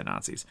the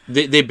Nazis.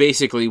 They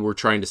basically were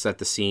trying to set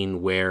the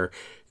scene where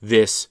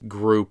this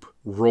group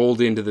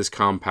rolled into this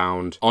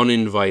compound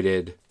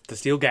uninvited to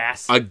steal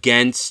gas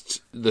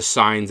against the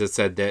signs that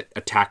said that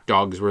attack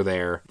dogs were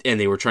there, and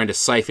they were trying to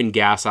siphon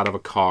gas out of a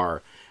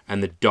car.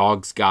 And the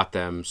dogs got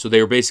them. So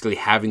they were basically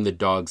having the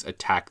dogs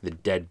attack the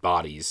dead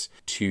bodies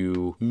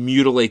to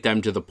mutilate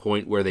them to the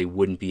point where they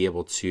wouldn't be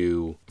able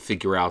to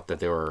figure out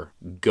that there were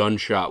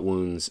gunshot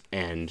wounds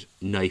and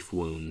knife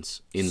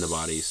wounds in the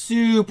bodies.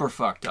 Super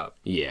fucked up.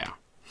 Yeah.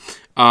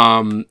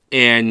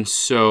 And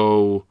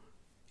so,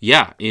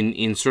 yeah,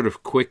 in sort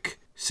of quick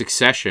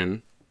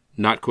succession,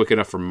 not quick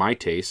enough for my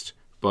taste,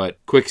 but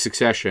quick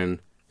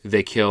succession,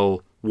 they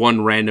kill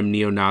one random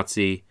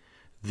neo-Nazi,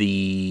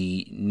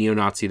 the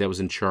neo-Nazi that was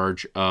in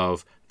charge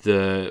of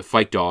the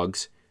fight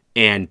dogs,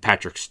 and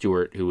Patrick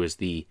Stewart, who was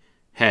the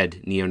head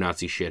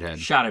neo-Nazi shithead.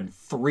 Shot him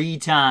 3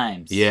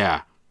 times.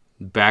 Yeah.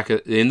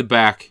 In the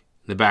back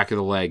of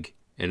the leg,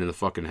 and in the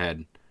fucking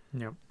head.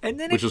 Yep. And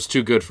then which was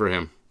too good for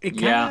him.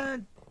 I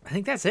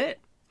think that's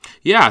it.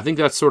 Yeah, I think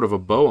that's sort of a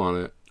bow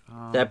on it.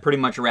 That pretty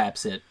much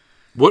wraps it.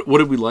 What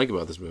did we like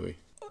about this movie?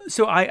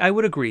 So I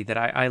would agree that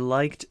I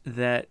liked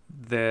that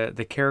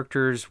the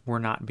characters were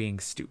not being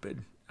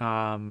stupid.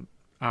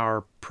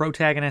 Our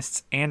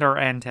protagonists and our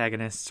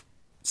antagonists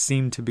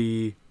seem to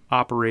be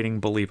operating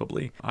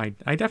believably.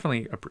 I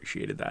definitely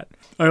appreciated that.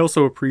 I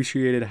also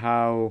appreciated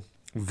how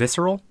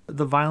visceral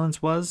the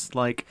violence was.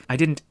 Like, I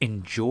didn't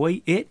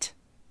enjoy it,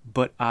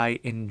 but I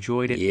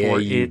enjoyed it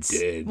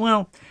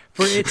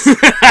for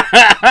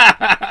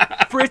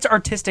its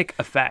artistic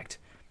effect.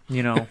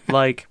 You know,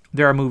 like,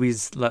 there are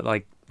movies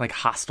like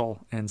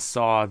Hostel and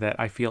Saw that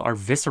I feel are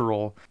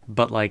visceral,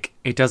 but, like,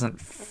 it doesn't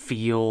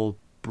feel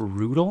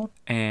brutal.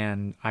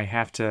 And I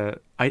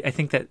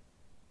think that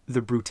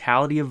the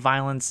brutality of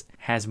violence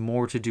has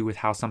more to do with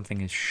how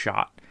something is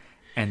shot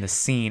and the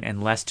scene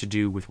and less to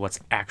do with what's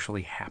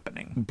actually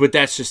happening. But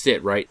that's just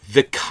it, right?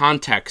 The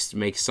context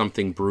makes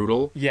something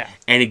brutal. Yeah.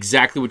 And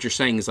exactly what you're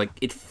saying is like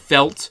it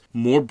felt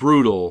more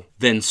brutal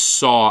than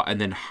Saw and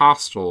then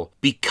Hostel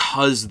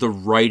because the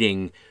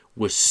writing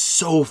was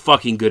so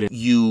fucking good.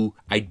 You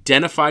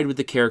identified with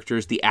the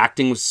characters, the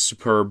acting was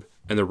superb,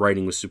 and the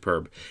writing was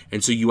superb.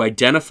 And so you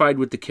identified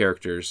with the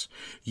characters.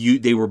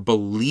 They were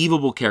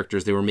believable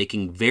characters. They were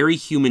making very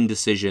human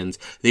decisions.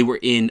 They were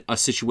in a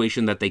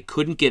situation that they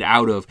couldn't get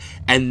out of,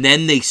 and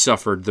then they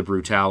suffered the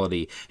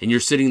brutality. And you're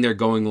sitting there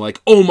going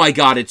like, oh my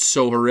God, it's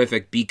so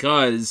horrific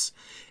because...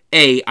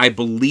 A, I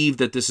believe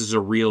that this is a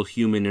real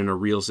human in a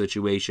real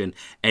situation,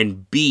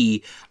 and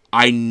B,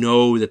 I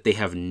know that they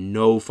have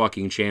no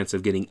fucking chance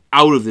of getting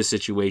out of this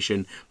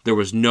situation. There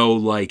was no,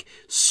 like,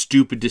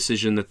 stupid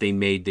decision that they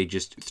made. They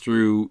just,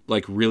 through,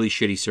 like, really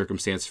shitty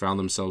circumstance, found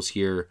themselves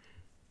here.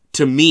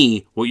 To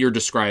me, what you're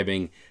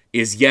describing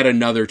is yet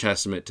another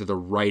testament to the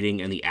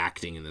writing and the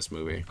acting in this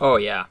movie. Oh,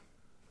 yeah.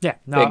 Yeah.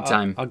 No, Big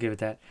time. I'll give it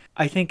that.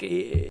 I think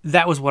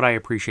that was what I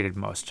appreciated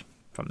most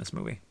from this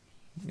movie.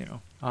 You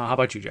know, how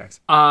about you, Jax?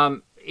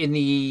 In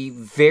the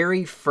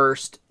very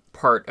first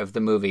part of the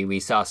movie, we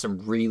saw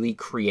some really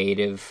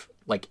creative,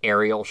 like,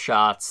 aerial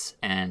shots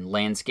and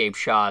landscape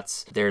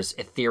shots. There's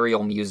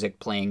ethereal music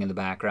playing in the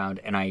background,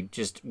 and I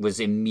just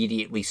was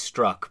immediately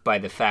struck by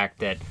the fact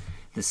that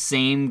the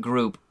same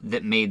group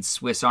that made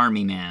Swiss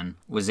Army Man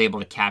was able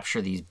to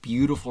capture these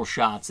beautiful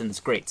shots and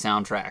this great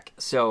soundtrack.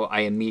 So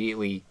I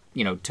immediately,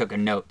 took a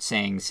note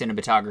saying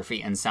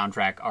cinematography and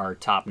soundtrack are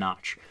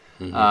top-notch.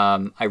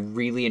 Mm-hmm. I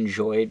really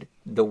enjoyed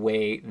the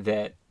way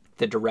that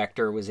the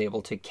director was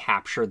able to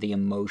capture the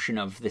emotion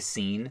of the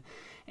scene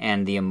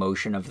and the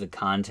emotion of the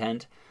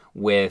content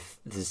with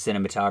the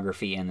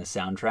cinematography and the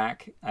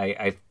soundtrack.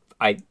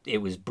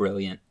 It was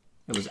brilliant.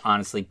 It was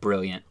honestly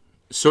brilliant.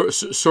 So,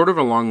 sort of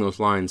along those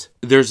lines,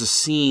 there's a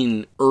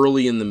scene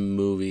early in the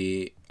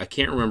movie, I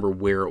can't remember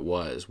where it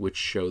was, which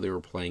show they were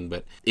playing,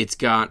 but it's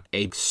got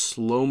a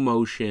slow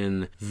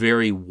motion,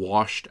 very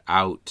washed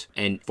out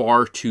and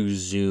far too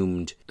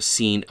zoomed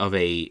scene of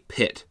a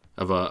pit,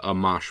 of a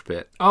mosh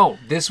pit. Oh,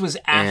 this was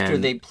after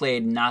they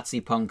played Nazi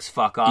Punks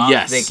Fuck Off.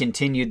 Yes. They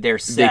continued their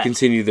set. They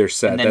continued their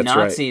set, and the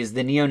Nazis,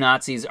 the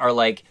neo-Nazis are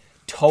like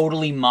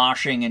totally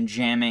moshing and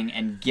jamming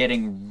and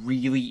getting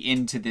really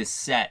into this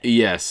set.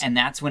 Yes. And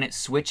that's when it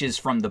switches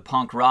from the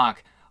punk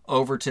rock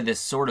over to this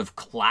sort of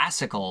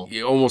classical,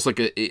 almost like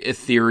a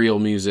ethereal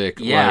music.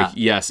 Yeah. Like,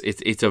 yes,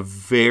 it's a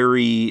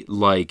very,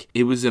 like,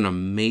 it was an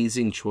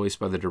amazing choice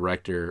by the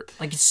director.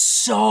 Like, it's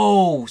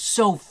so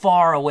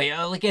far away,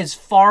 like as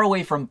far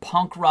away from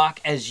punk rock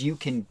as you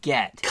can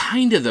get.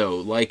 Kind of though,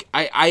 like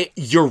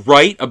you're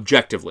right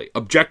objectively.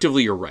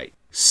 Objectively, you're right.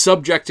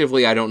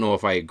 Subjectively, I don't know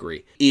if I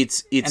agree.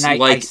 It's and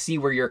like I see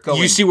where you're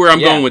going. You see where I'm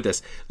going with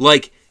this.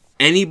 Like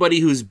anybody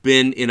who's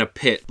been in a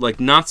pit,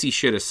 like Nazi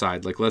shit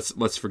aside, like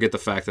let's forget the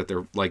fact that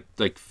they're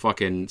like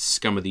fucking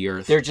scum of the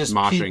earth. They're just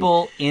moshing.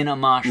 People in a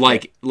mosh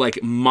pit. Like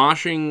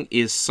moshing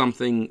is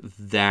something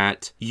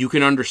that you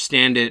can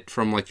understand it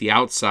from like the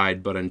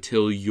outside, but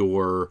until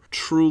you're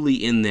truly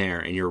in there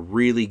and you're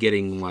really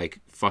getting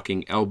like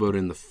fucking elbowed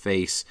in the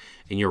face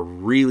and you're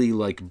really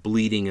like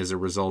bleeding as a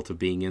result of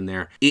being in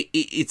there,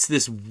 it's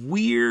this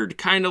weird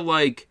kind of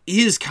like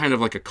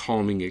a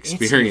calming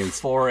experience.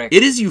 It's euphoric.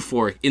 It is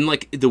euphoric in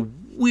like the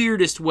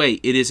weirdest way.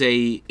 It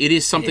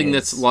is something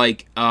that's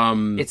like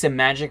it's a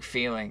magic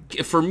feeling.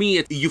 For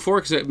me,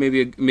 euphoric is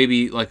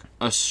maybe like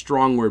a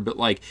strong word, but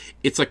like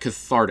it's like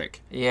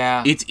cathartic.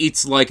 Yeah.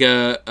 It's like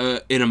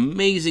an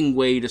amazing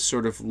way to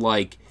sort of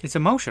like, it's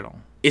emotional.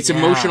 It's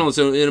emotional. It's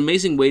an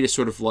amazing way to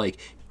sort of like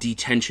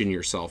detension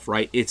yourself,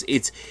 right?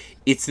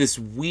 It's this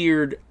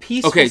weird...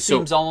 Peaceful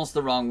seems almost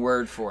the wrong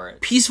word for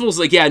it. Peaceful is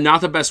like, yeah,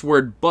 not the best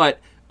word, but...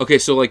 Okay,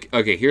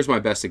 here's my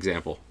best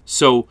example.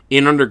 So,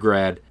 in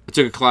undergrad, I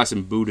took a class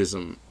in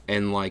Buddhism,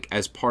 and like,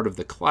 as part of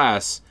the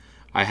class,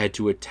 I had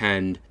to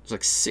attend, there's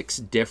like 6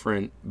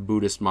 different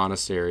Buddhist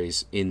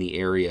monasteries in the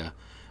area.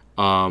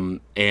 And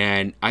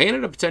I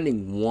ended up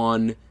attending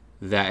one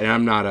that, and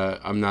I'm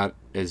not,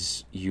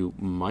 as you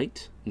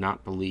might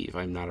not believe,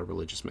 I'm not a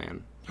religious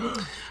man.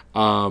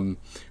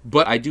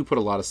 But I do put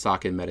a lot of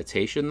stock in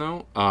meditation,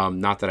 though.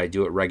 Not that I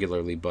do it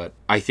regularly, but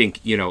I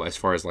think, as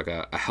far as like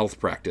a health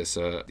practice,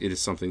 it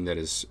is something that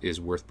is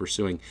worth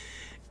pursuing.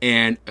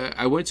 And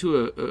I went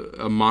to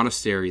a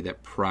monastery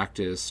that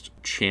practiced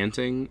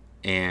chanting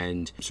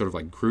and sort of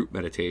like group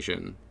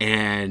meditation.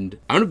 And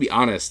I'm going to be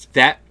honest,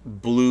 that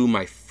blew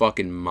my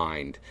fucking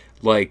mind.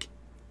 Like,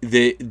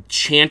 the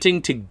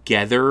chanting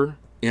together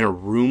in a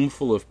room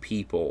full of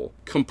people,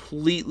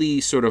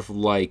 completely sort of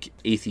like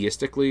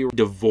atheistically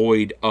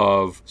devoid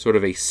of sort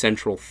of a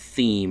central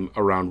theme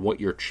around what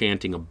you're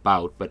chanting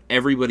about, but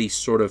everybody's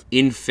sort of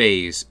in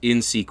phase,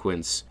 in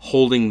sequence,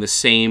 holding the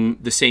same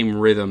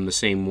rhythm, the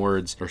same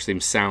words, or same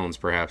sounds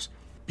perhaps.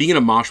 Being in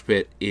a mosh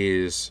pit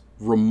is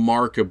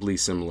remarkably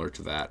similar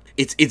to that.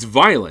 It's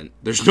violent,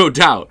 there's no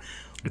doubt.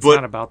 It's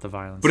not about the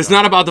violence. But it's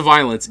not about the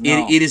violence.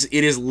 No. It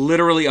is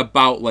literally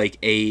about like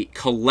a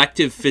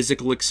collective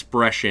physical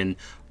expression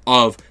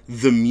of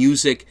the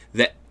music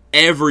that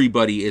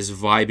everybody is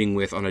vibing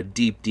with on a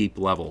deep, deep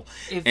level.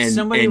 If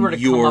somebody were to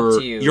come up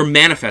to you... You're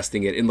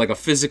manifesting it in, like, a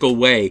physical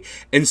way.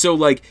 And so,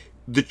 like,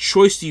 the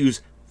choice to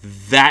use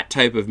that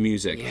type of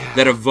music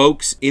that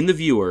evokes in the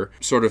viewer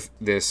sort of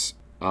this...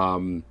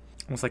 almost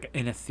like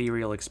an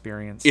ethereal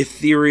experience.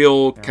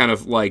 Kind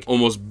of, like,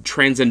 almost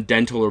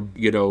transcendental or,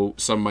 you know,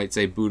 some might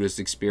say Buddhist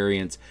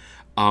experience,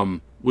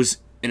 was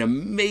an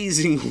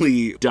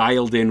amazingly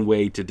dialed-in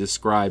way to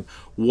describe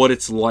what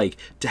it's like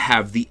to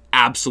have the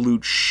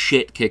absolute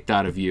shit kicked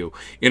out of you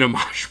in a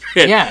mosh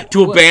pit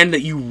to a band that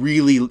you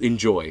really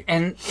enjoy.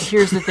 And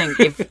here's the thing.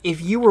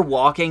 If you were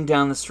walking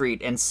down the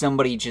street and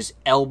somebody just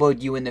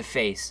elbowed you in the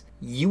face,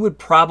 you would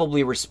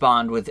probably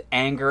respond with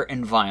anger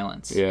and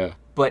violence. Yeah.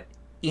 But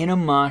in a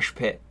mosh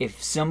pit,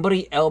 if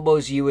somebody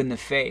elbows you in the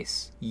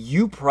face,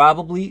 you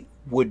probably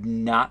would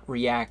not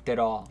react at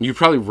all. You'd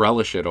probably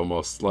relish it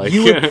almost. Like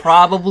you would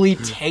probably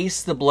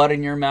taste the blood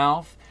in your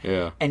mouth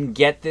and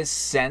get this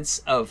sense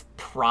of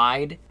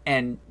pride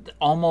and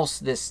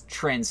almost this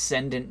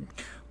transcendent...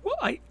 Well,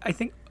 I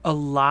think a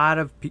lot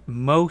of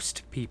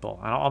most people,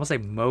 I'll almost say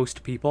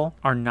most people,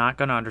 are not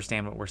going to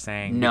understand what we're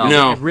saying.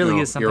 No. It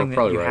really is something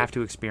that you have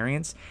to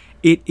experience.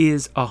 It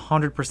is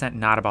 100%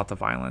 not about the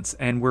violence.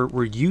 And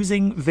we're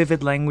using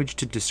vivid language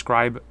to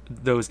describe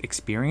those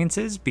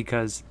experiences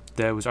because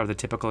those are the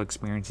typical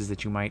experiences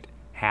that you might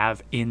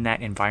have in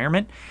that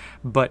environment.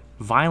 But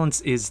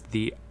violence is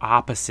the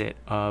opposite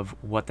of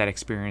what that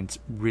experience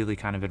really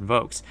kind of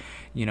invokes.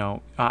 You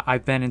know,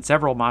 I've been in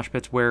several mosh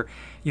pits where,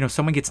 you know,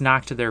 someone gets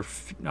knocked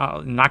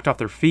off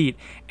their feet,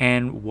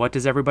 and what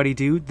does everybody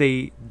do?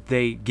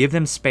 They give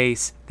them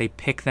space, they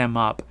pick them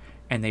up,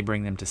 and they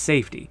bring them to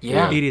safety.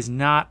 Yeah. It is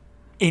not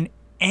in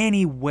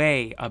any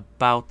way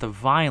about the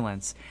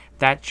violence.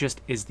 That just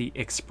is the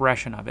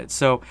expression of it.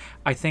 So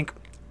I think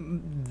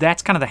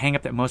that's kind of the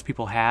hang-up that most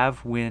people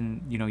have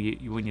when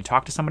when you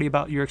talk to somebody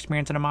about your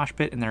experience in a mosh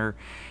pit, and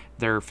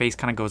their face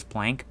kind of goes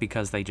blank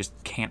because they just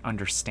can't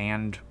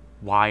understand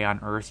why on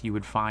earth you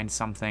would find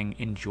something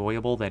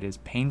enjoyable that is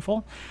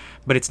painful.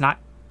 But it's not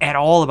at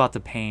all about the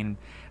pain.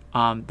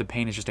 The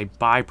pain is just a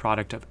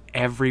byproduct of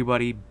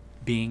everybody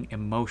being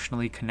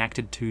emotionally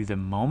connected to the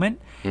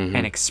moment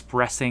and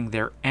expressing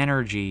their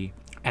energy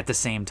at the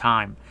same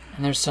time.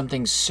 And there's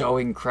something so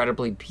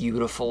incredibly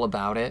beautiful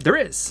about it. There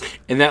is.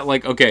 And that,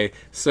 like, okay,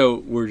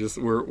 so we're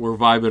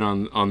vibing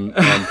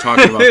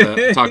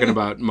on talking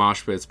about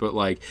mosh pits, but,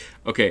 like,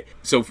 okay,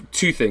 so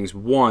two things.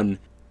 One,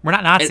 we're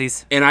not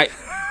Nazis. And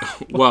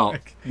well,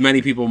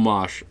 many people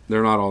mosh.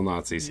 They're not all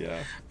Nazis.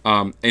 Yeah.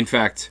 In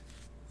fact,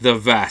 the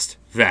vast,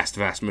 vast,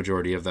 vast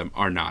majority of them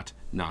are not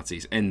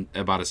Nazis, and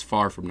about as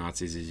far from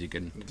Nazis as you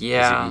can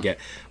get.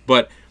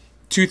 But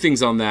two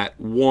things on that.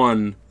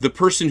 One, the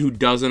person who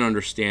doesn't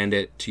understand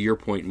it, to your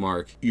point,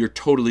 Mark, you're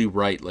totally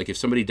right. Like, if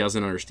somebody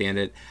doesn't understand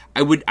it,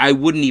 I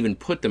wouldn't even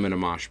put them in a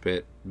mosh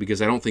pit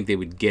because I don't think they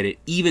would get it.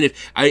 Even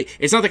if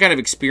it's not the kind of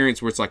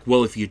experience where it's like,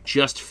 well, if you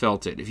just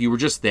felt it, if you were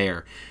just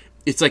there,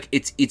 it's like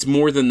it's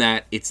more than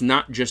that. It's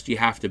not just you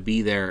have to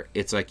be there.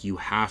 It's like you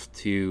have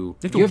to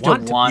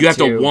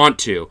want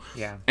to.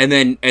 Yeah. And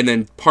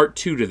then part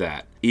two to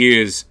that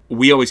is,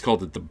 we always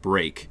called it the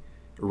break.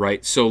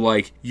 Right, so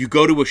like you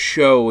go to a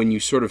show and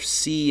you sort of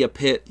see a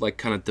pit like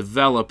kind of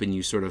develop, and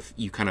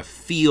you kind of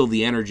feel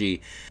the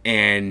energy,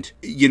 and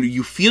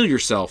you feel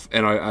yourself.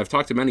 And I've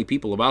talked to many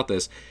people about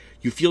this.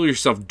 You feel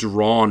yourself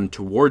drawn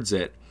towards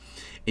it,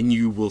 and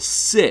you will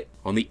sit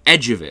on the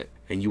edge of it,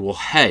 and you will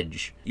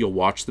hedge. You'll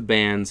watch the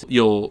bands.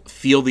 You'll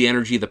feel the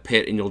energy of the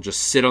pit, and you'll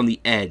just sit on the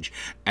edge,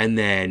 and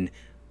then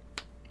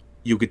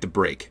you'll get the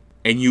break.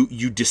 And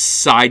you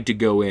decide to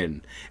go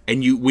in,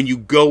 and when you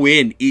go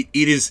in, it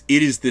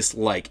is this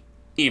like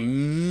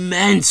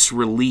immense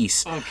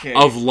release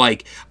of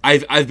like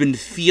I've been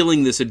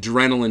feeling this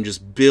adrenaline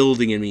just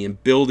building in me,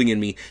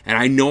 and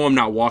I know I'm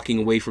not walking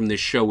away from this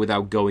show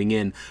without going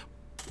in.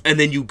 And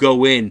then you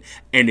go in,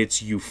 and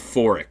it's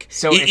euphoric.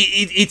 So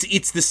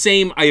it's the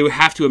same. I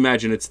have to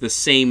imagine it's the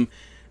same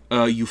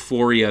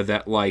euphoria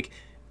that, like,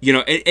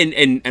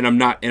 and I'm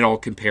not at all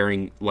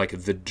comparing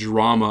like the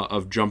drama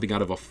of jumping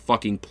out of a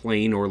fucking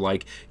plane or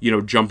like,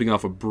 jumping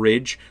off a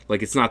bridge.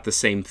 Like, it's not the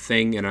same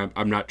thing, and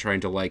I'm not trying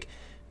to like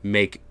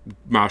make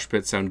mosh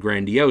pit sound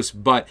grandiose,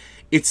 but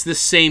it's the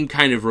same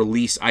kind of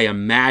release I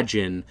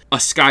imagine a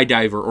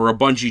skydiver or a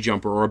bungee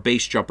jumper or a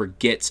base jumper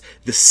gets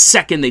the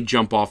second they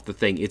jump off the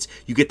thing.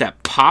 You get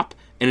that pop,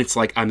 and it's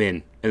like, I'm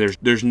in, and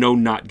there's no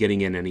not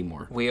getting in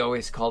anymore. We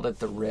always called it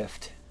the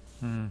rift.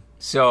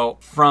 So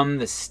from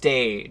the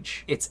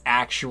stage, it's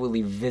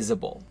actually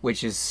visible,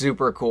 which is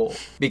super cool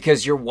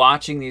because you're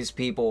watching these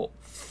people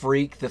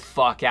freak the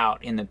fuck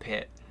out in the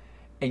pit,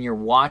 and you're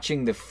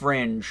watching the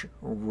fringe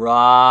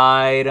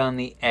right on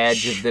the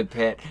edge of the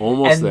pit.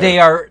 Almost and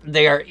there.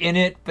 They are in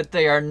it, but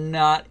they are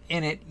not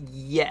in it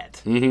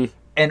yet. Mm-hmm.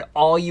 And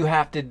all you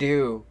have to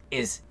do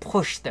is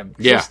push them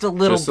just a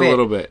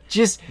little bit.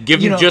 Just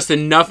give them just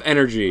enough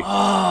energy.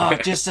 Oh,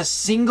 just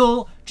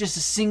just a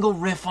single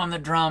riff on the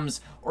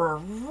drums or a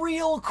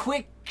real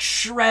quick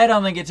shred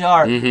on the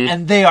guitar,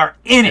 and they are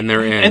in it. And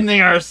they're in. And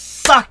they are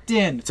sucked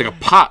in. It's like a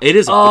pop.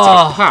 It's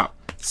like a pop.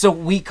 So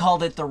we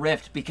called it the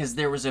rift because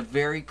there was a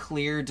very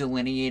clear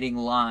delineating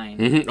line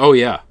Mm-hmm. Oh,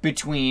 yeah.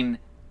 between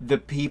the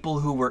people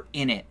who were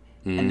in it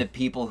and the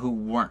people who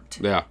weren't.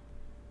 Yeah.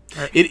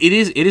 It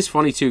is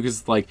funny, too,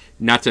 because, like,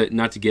 not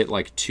to get,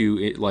 like,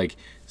 too, like,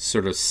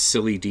 sort of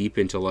silly deep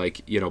into,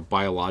 like, you know,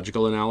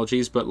 biological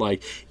analogies, but,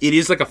 like, it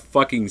is like a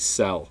fucking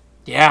cell.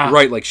 Yeah.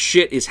 Right, like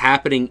shit is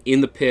happening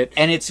in the pit,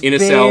 and it's in a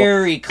cell,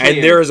 very clear.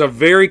 and there is a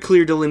very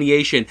clear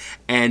delineation,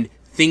 and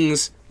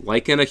things,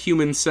 like in a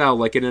human cell,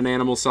 like in an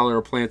animal cell or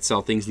a plant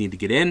cell, things need to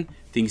get in,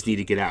 things need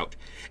to get out.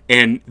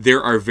 And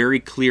there are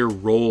very clear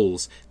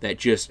roles that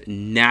just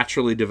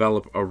naturally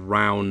develop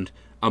around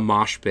a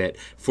mosh pit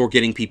for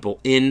getting people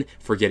in,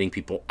 for getting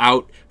people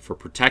out, for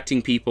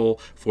protecting people,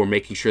 for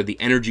making sure the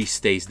energy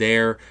stays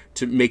there,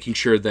 to making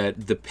sure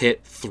that the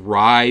pit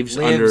thrives,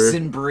 lives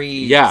and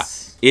breathes. Yeah.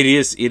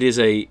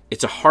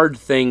 It's a hard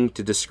thing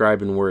to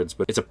describe in words,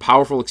 but it's a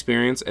powerful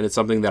experience, and it's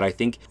something that I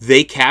think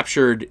they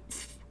captured.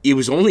 It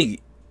was only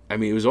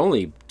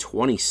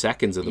 20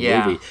 seconds of the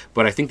movie,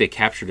 but I think they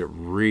captured it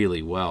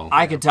really well.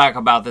 I could talk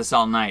about this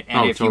all night,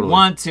 and if you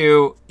want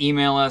to,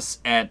 email us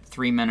at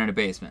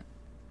 3minuteabasement.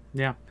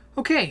 Yeah.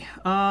 Okay.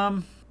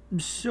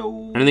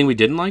 So Anything we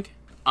didn't like?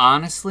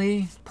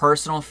 Honestly,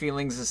 personal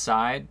feelings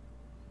aside,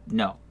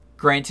 no.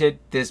 Granted,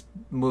 this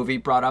movie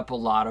brought up a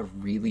lot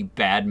of really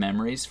bad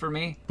memories for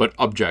me. But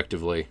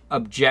objectively,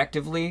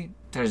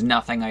 there's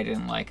nothing I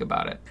didn't like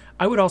about it.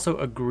 I would also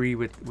agree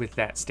with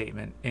that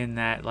statement in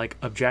that, like,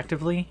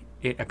 objectively,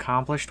 it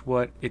accomplished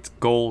what its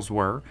goals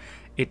were.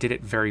 It did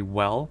it very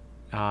well.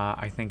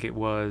 I think it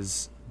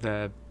was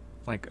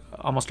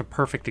almost a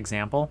perfect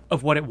example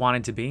of what it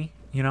wanted to be,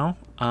 you know?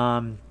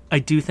 I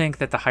do think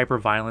that the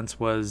hyper-violence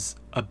was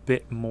a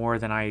bit more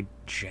than I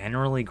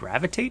generally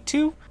gravitate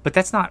to, but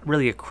that's not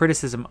really a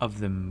criticism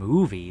of the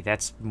movie.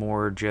 That's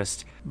more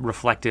just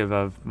reflective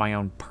of my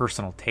own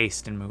personal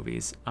taste in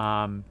movies.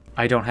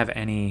 I don't have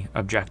any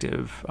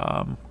objective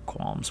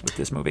qualms with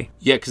this movie.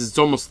 yeah, because it's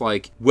almost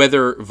like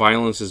whether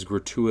violence is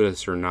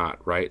gratuitous or not,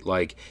 right?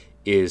 Like,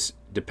 is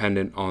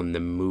dependent on the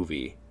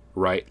movie,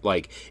 right?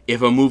 Like,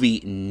 if a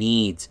movie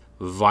needs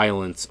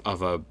violence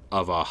of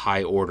a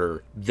high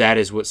order, that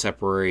is what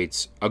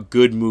separates a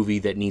good movie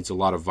that needs a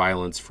lot of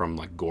violence from,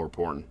 like, gore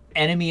porn.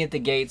 Enemy at the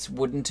Gates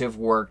wouldn't have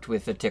worked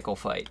with a tickle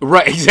fight.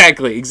 Right,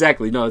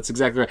 exactly. No, that's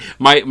exactly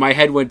right. My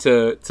head went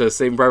to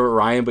Saving Private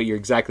Ryan, but you're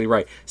exactly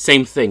right.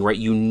 Same thing, right?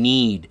 You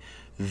need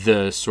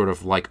the sort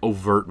of, like,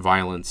 overt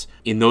violence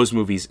in those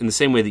movies in the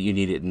same way that you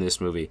need it in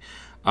this movie.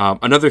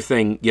 Another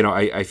thing, you know,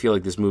 I feel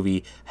like this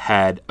movie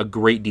had a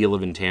great deal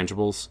of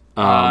intangibles.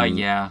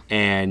 Yeah.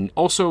 And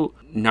also,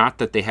 not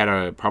that they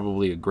had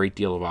probably a great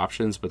deal of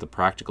options, but the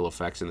practical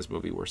effects in this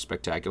movie were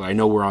spectacular. I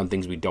know we're on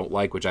things we don't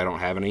like, which I don't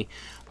have any.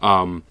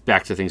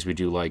 Back to things we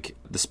do like.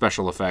 The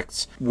special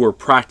effects were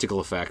practical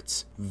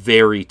effects.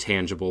 Very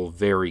tangible,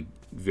 very,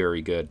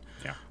 very good.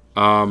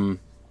 Yeah.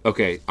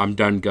 Okay, I'm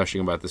done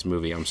gushing about this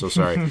movie. I'm so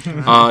sorry.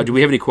 Do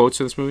we have any quotes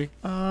for this movie?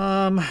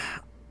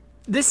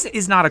 This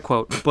is not a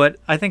quote, but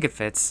I think it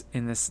fits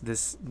in this.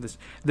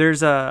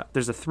 There's a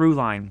through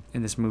line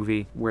in this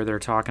movie where they're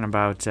talking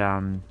about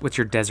what's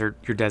your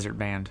desert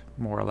band,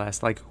 more or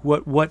less. Like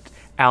what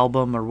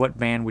album or what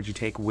band would you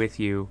take with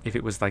you if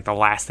it was like the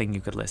last thing you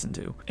could listen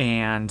to?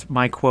 And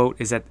my quote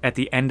is at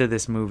the end of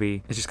this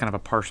movie, it's just kind of a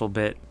partial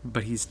bit,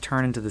 but he's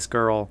turning to this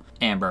girl,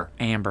 Amber,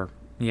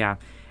 yeah,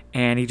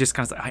 and he just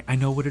kind of like, I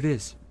know what it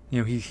is. You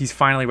know, he's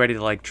finally ready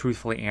to, like,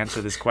 truthfully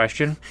answer this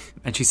question.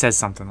 And she says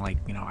something like,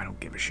 you know, I don't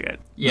give a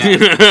shit. Yeah.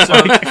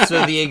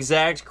 So the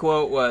exact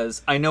quote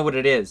was, I know what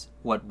it is.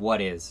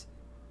 What is?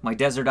 My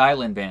desert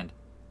island band.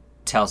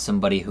 Tell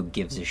somebody who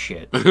gives a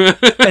shit.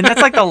 And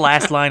that's, like, the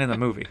last line in the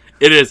movie.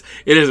 It is.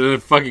 And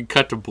it fucking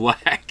cut to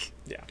black.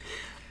 Yeah.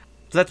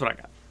 So that's what I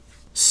got.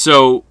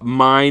 So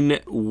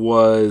mine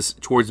was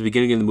towards the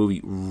beginning of the movie,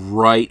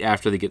 right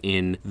after they get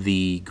in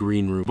the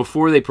green room.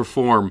 Before they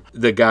perform,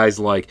 the guy's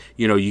like,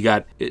 you know, you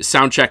got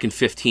sound check in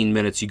 15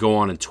 minutes, you go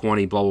on in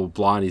 20, blah, blah,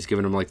 blah. And he's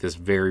giving him like this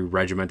very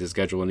regimented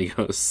schedule. And he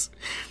goes,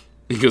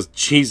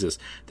 Jesus,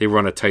 they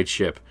run a tight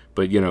ship,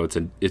 but you know,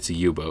 it's a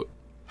U-boat.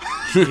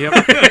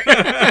 Yep.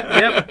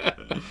 Yep.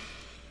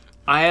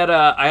 I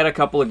had a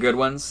couple of good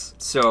ones.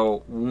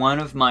 So one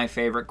of my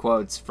favorite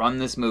quotes from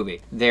this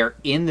movie, they're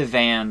in the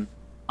van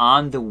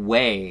on the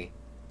way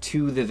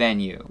to the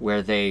venue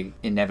where they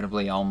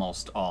inevitably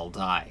almost all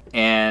die.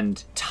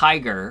 And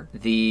Tiger,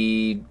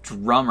 the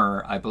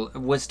drummer,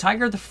 was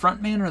Tiger the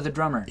frontman or the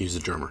drummer? He's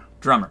the drummer.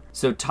 Drummer.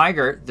 So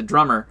Tiger, the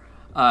drummer,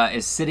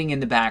 is sitting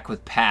in the back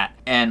with Pat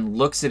and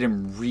looks at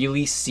him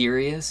really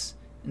serious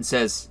and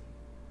says,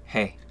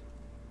 hey,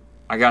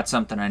 I got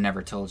something I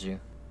never told you.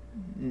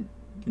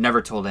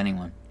 Never told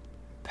anyone.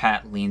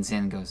 Pat leans in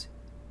and goes,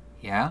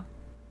 yeah?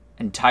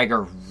 And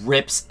Tiger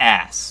rips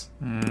ass.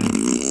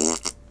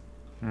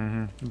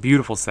 Mm-hmm.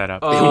 Beautiful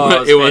setup.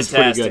 Oh, it was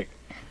pretty good.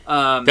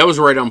 That was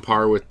right on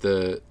par with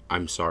the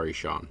I'm sorry,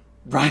 Sean.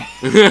 Right.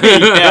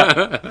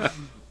 Yeah.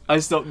 I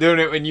stopped doing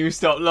it when you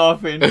stopped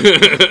laughing.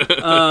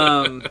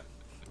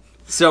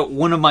 So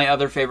one of my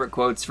other favorite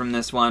quotes from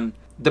this one,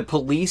 the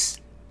police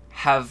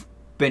have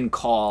been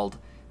called.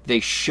 They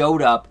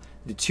showed up.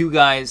 The two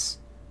guys,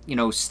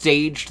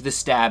 staged the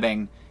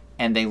stabbing,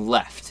 and they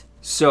left.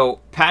 So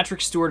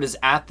Patrick Stewart is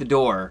at the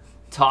door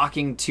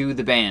talking to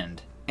the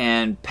band.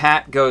 And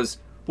Pat goes,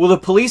 well, the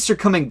police are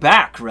coming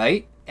back,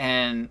 right?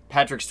 And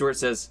Patrick Stewart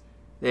says,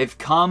 they've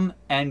come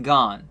and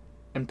gone.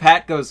 And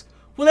Pat goes,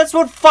 well, that's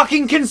what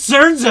fucking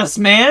concerns us,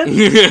 man.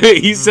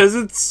 He says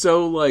it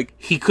so like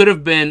he could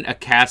have been a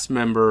cast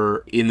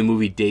member in the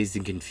movie Dazed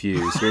and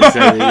Confused.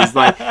 He's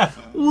like,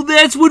 well,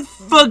 that's what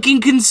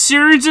fucking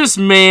concerns us,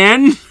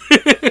 man.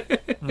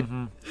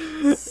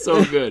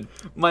 So good.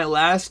 My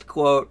last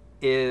quote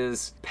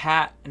is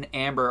Pat and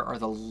Amber are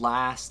the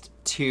last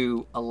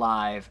two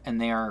alive, and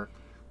they are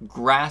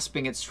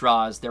grasping at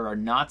straws. There are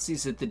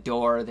Nazis at the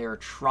door. They are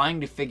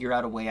trying to figure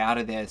out a way out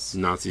of this.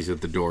 Nazis at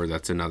the door.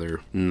 That's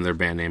another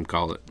band name.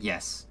 Call it.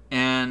 Yes.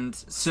 And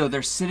so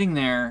they're sitting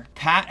there.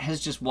 Pat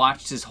has just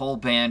watched his whole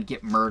band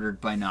get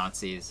murdered by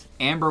Nazis.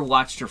 Amber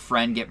watched her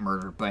friend get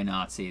murdered by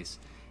Nazis.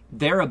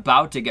 They're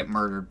about to get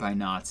murdered by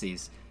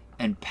Nazis.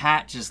 And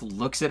Pat just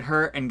looks at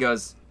her and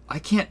goes, I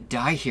can't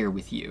die here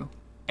with you.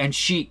 And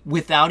she,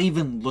 without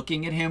even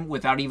looking at him,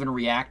 without even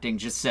reacting,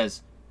 just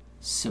says,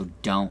 so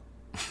don't.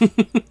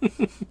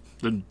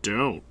 Then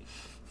don't.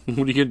 What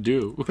are you gonna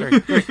do?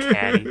 Very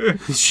catty.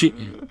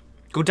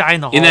 Go die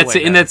in the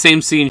hallway. In that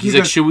same scene, he's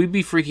like, "Should we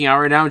be freaking out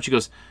right now?" And she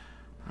goes,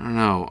 "I don't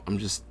know.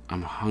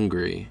 I'm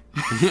hungry."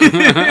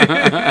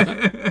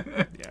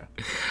 Yeah.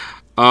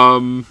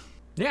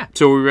 Yeah.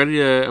 So are we ready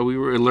to? Are we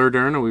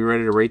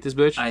ready to rate this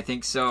bitch? I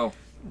think so.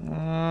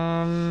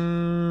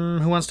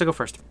 Who wants to go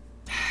first?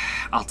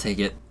 I'll take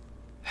it.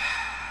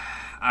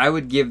 I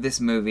would give this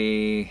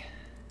movie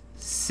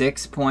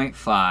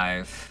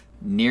 6.5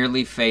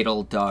 nearly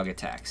fatal dog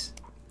attacks.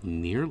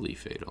 Nearly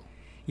fatal.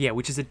 Yeah,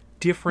 which is a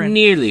different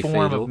nearly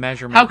form fatal. of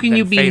measurement. How can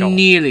you be fatal.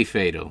 nearly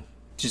fatal?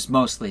 Just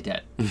mostly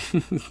dead.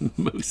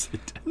 Mostly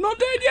dead. Not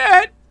dead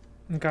yet.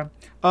 Okay.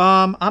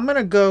 I'm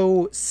gonna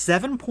go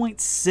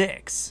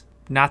 7.6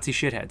 Nazi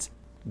shitheads.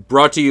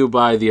 Brought to you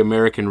by the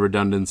American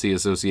Redundancy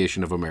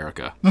Association of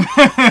America.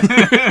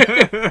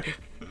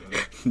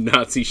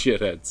 Nazi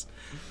shitheads.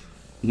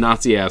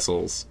 Nazi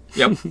assholes.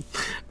 Yep.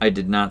 I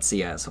did not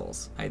see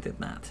assholes. I did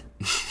not.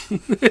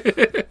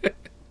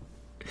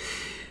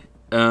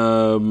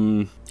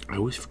 I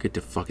always forget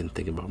to fucking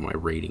think about my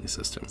rating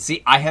system.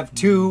 See, I have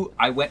two.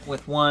 I went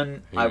with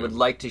one. Yeah. I would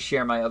like to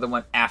share my other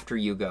one after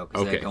you go,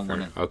 because I don't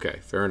want to. Okay,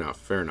 fair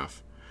enough.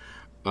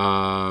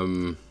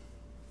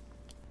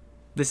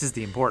 This is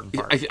the important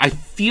part. I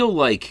feel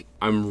like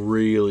I'm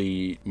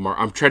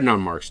treading on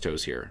Mark's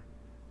toes here,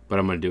 but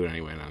I'm going to do it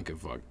anyway, and I don't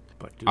give a fuck.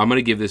 I'm going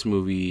to give this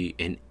movie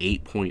an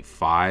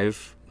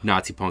 8.5.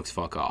 Nazi punks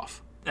fuck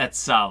off. That's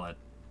solid.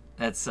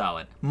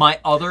 My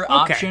other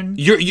option...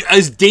 You're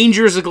as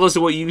dangerous as close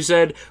to what you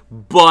said,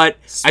 but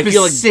I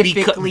feel like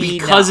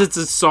because it's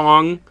a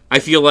song, I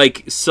feel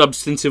like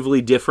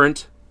substantively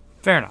different.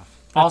 Fair enough.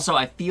 Also,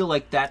 I feel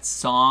like that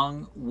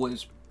song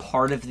was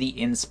part of the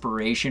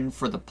inspiration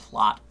for the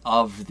plot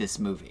of this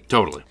movie.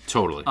 Totally.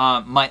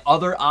 My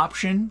other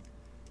option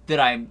that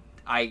I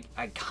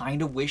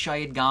kind of wish I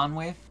had gone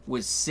with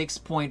was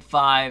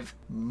 6.5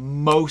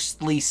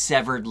 mostly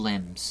severed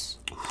limbs.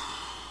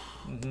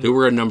 There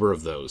were a number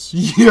of those.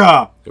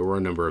 Yeah. There were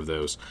a number of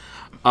those.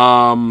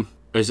 Are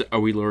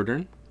we Laura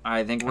Dern?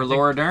 I think we're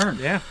Laura Dern.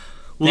 Yeah.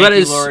 Well,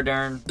 Thank you, Laura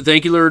Dern.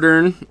 Thank you, Laura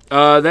Dern.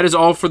 That is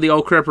all for the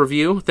All Crap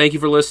Review. Thank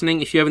you for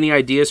listening. If you have any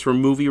ideas for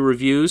movie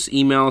reviews,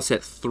 email us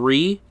at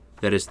 3,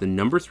 that is the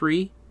number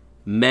 3,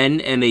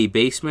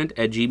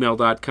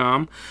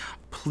 menandabasement@gmail.com.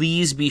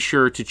 Please be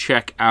sure to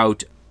check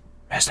out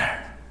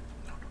Reznor.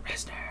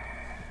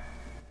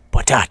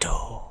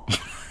 Potato.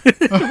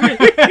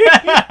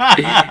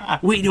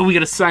 Wait, no, we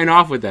gotta sign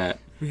off with that.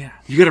 Yeah.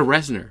 You got a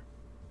Reznor.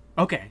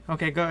 Okay, go.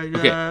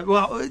 Okay.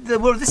 Well,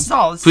 this is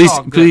all.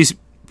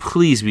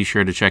 Please be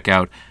sure to check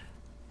out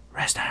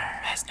Reznor.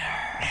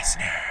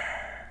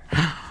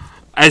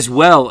 As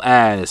well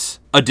as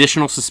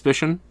Additional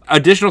Suspicion.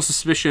 Additional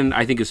Suspicion,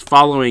 I think, is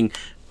following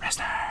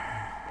Reznor.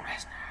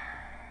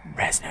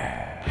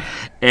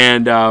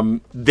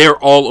 And they're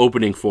all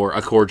opening for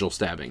A Cordial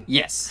Stabbing.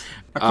 Yes.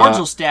 A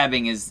Cordial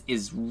Stabbing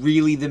is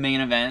really the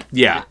main event.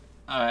 Yeah.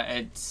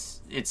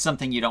 It's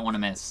something you don't want to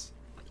miss.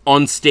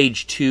 On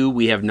stage 2,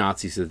 we have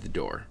Nazis at the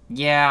door.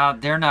 Yeah,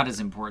 they're not as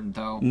important,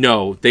 though.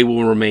 No, they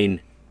will remain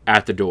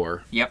at the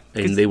door. Yep.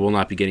 And they will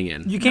not be getting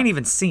in. You can't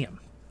even see them.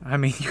 I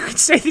mean, you could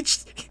say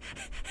that...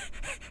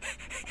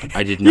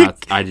 I did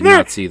not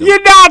see them.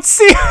 You not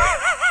see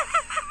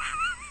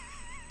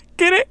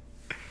Get it?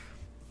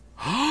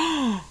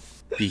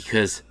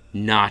 Because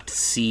not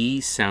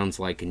see sounds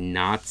like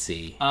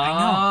Nazi. Oh.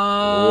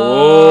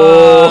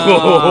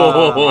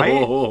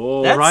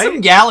 That's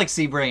some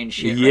galaxy brain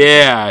shit.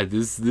 Yeah, right?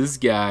 this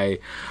guy.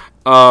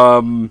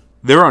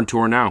 They're on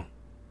tour now.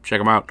 Check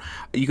them out.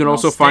 You can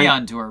also stay find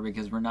on tour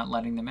because we're not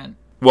letting them in.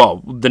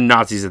 Well, the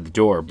Nazis at the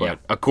door, but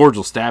a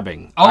cordial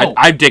stabbing. Oh.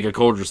 I'd take a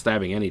cordial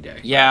stabbing any day.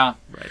 Yeah.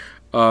 Right.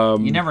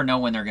 You never know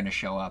when they're going to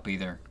show up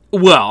either.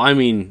 Well, I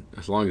mean,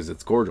 as long as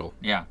it's cordial.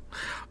 Yeah.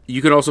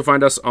 You can also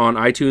find us on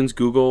iTunes,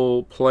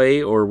 Google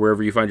Play, or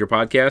wherever you find your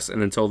podcasts.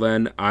 And until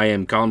then, I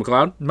am Colin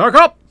McLeod. Mark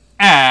up!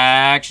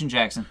 Action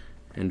Jackson.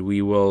 And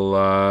we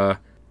will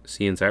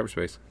see you in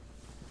cyberspace.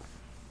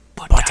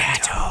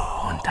 Potato.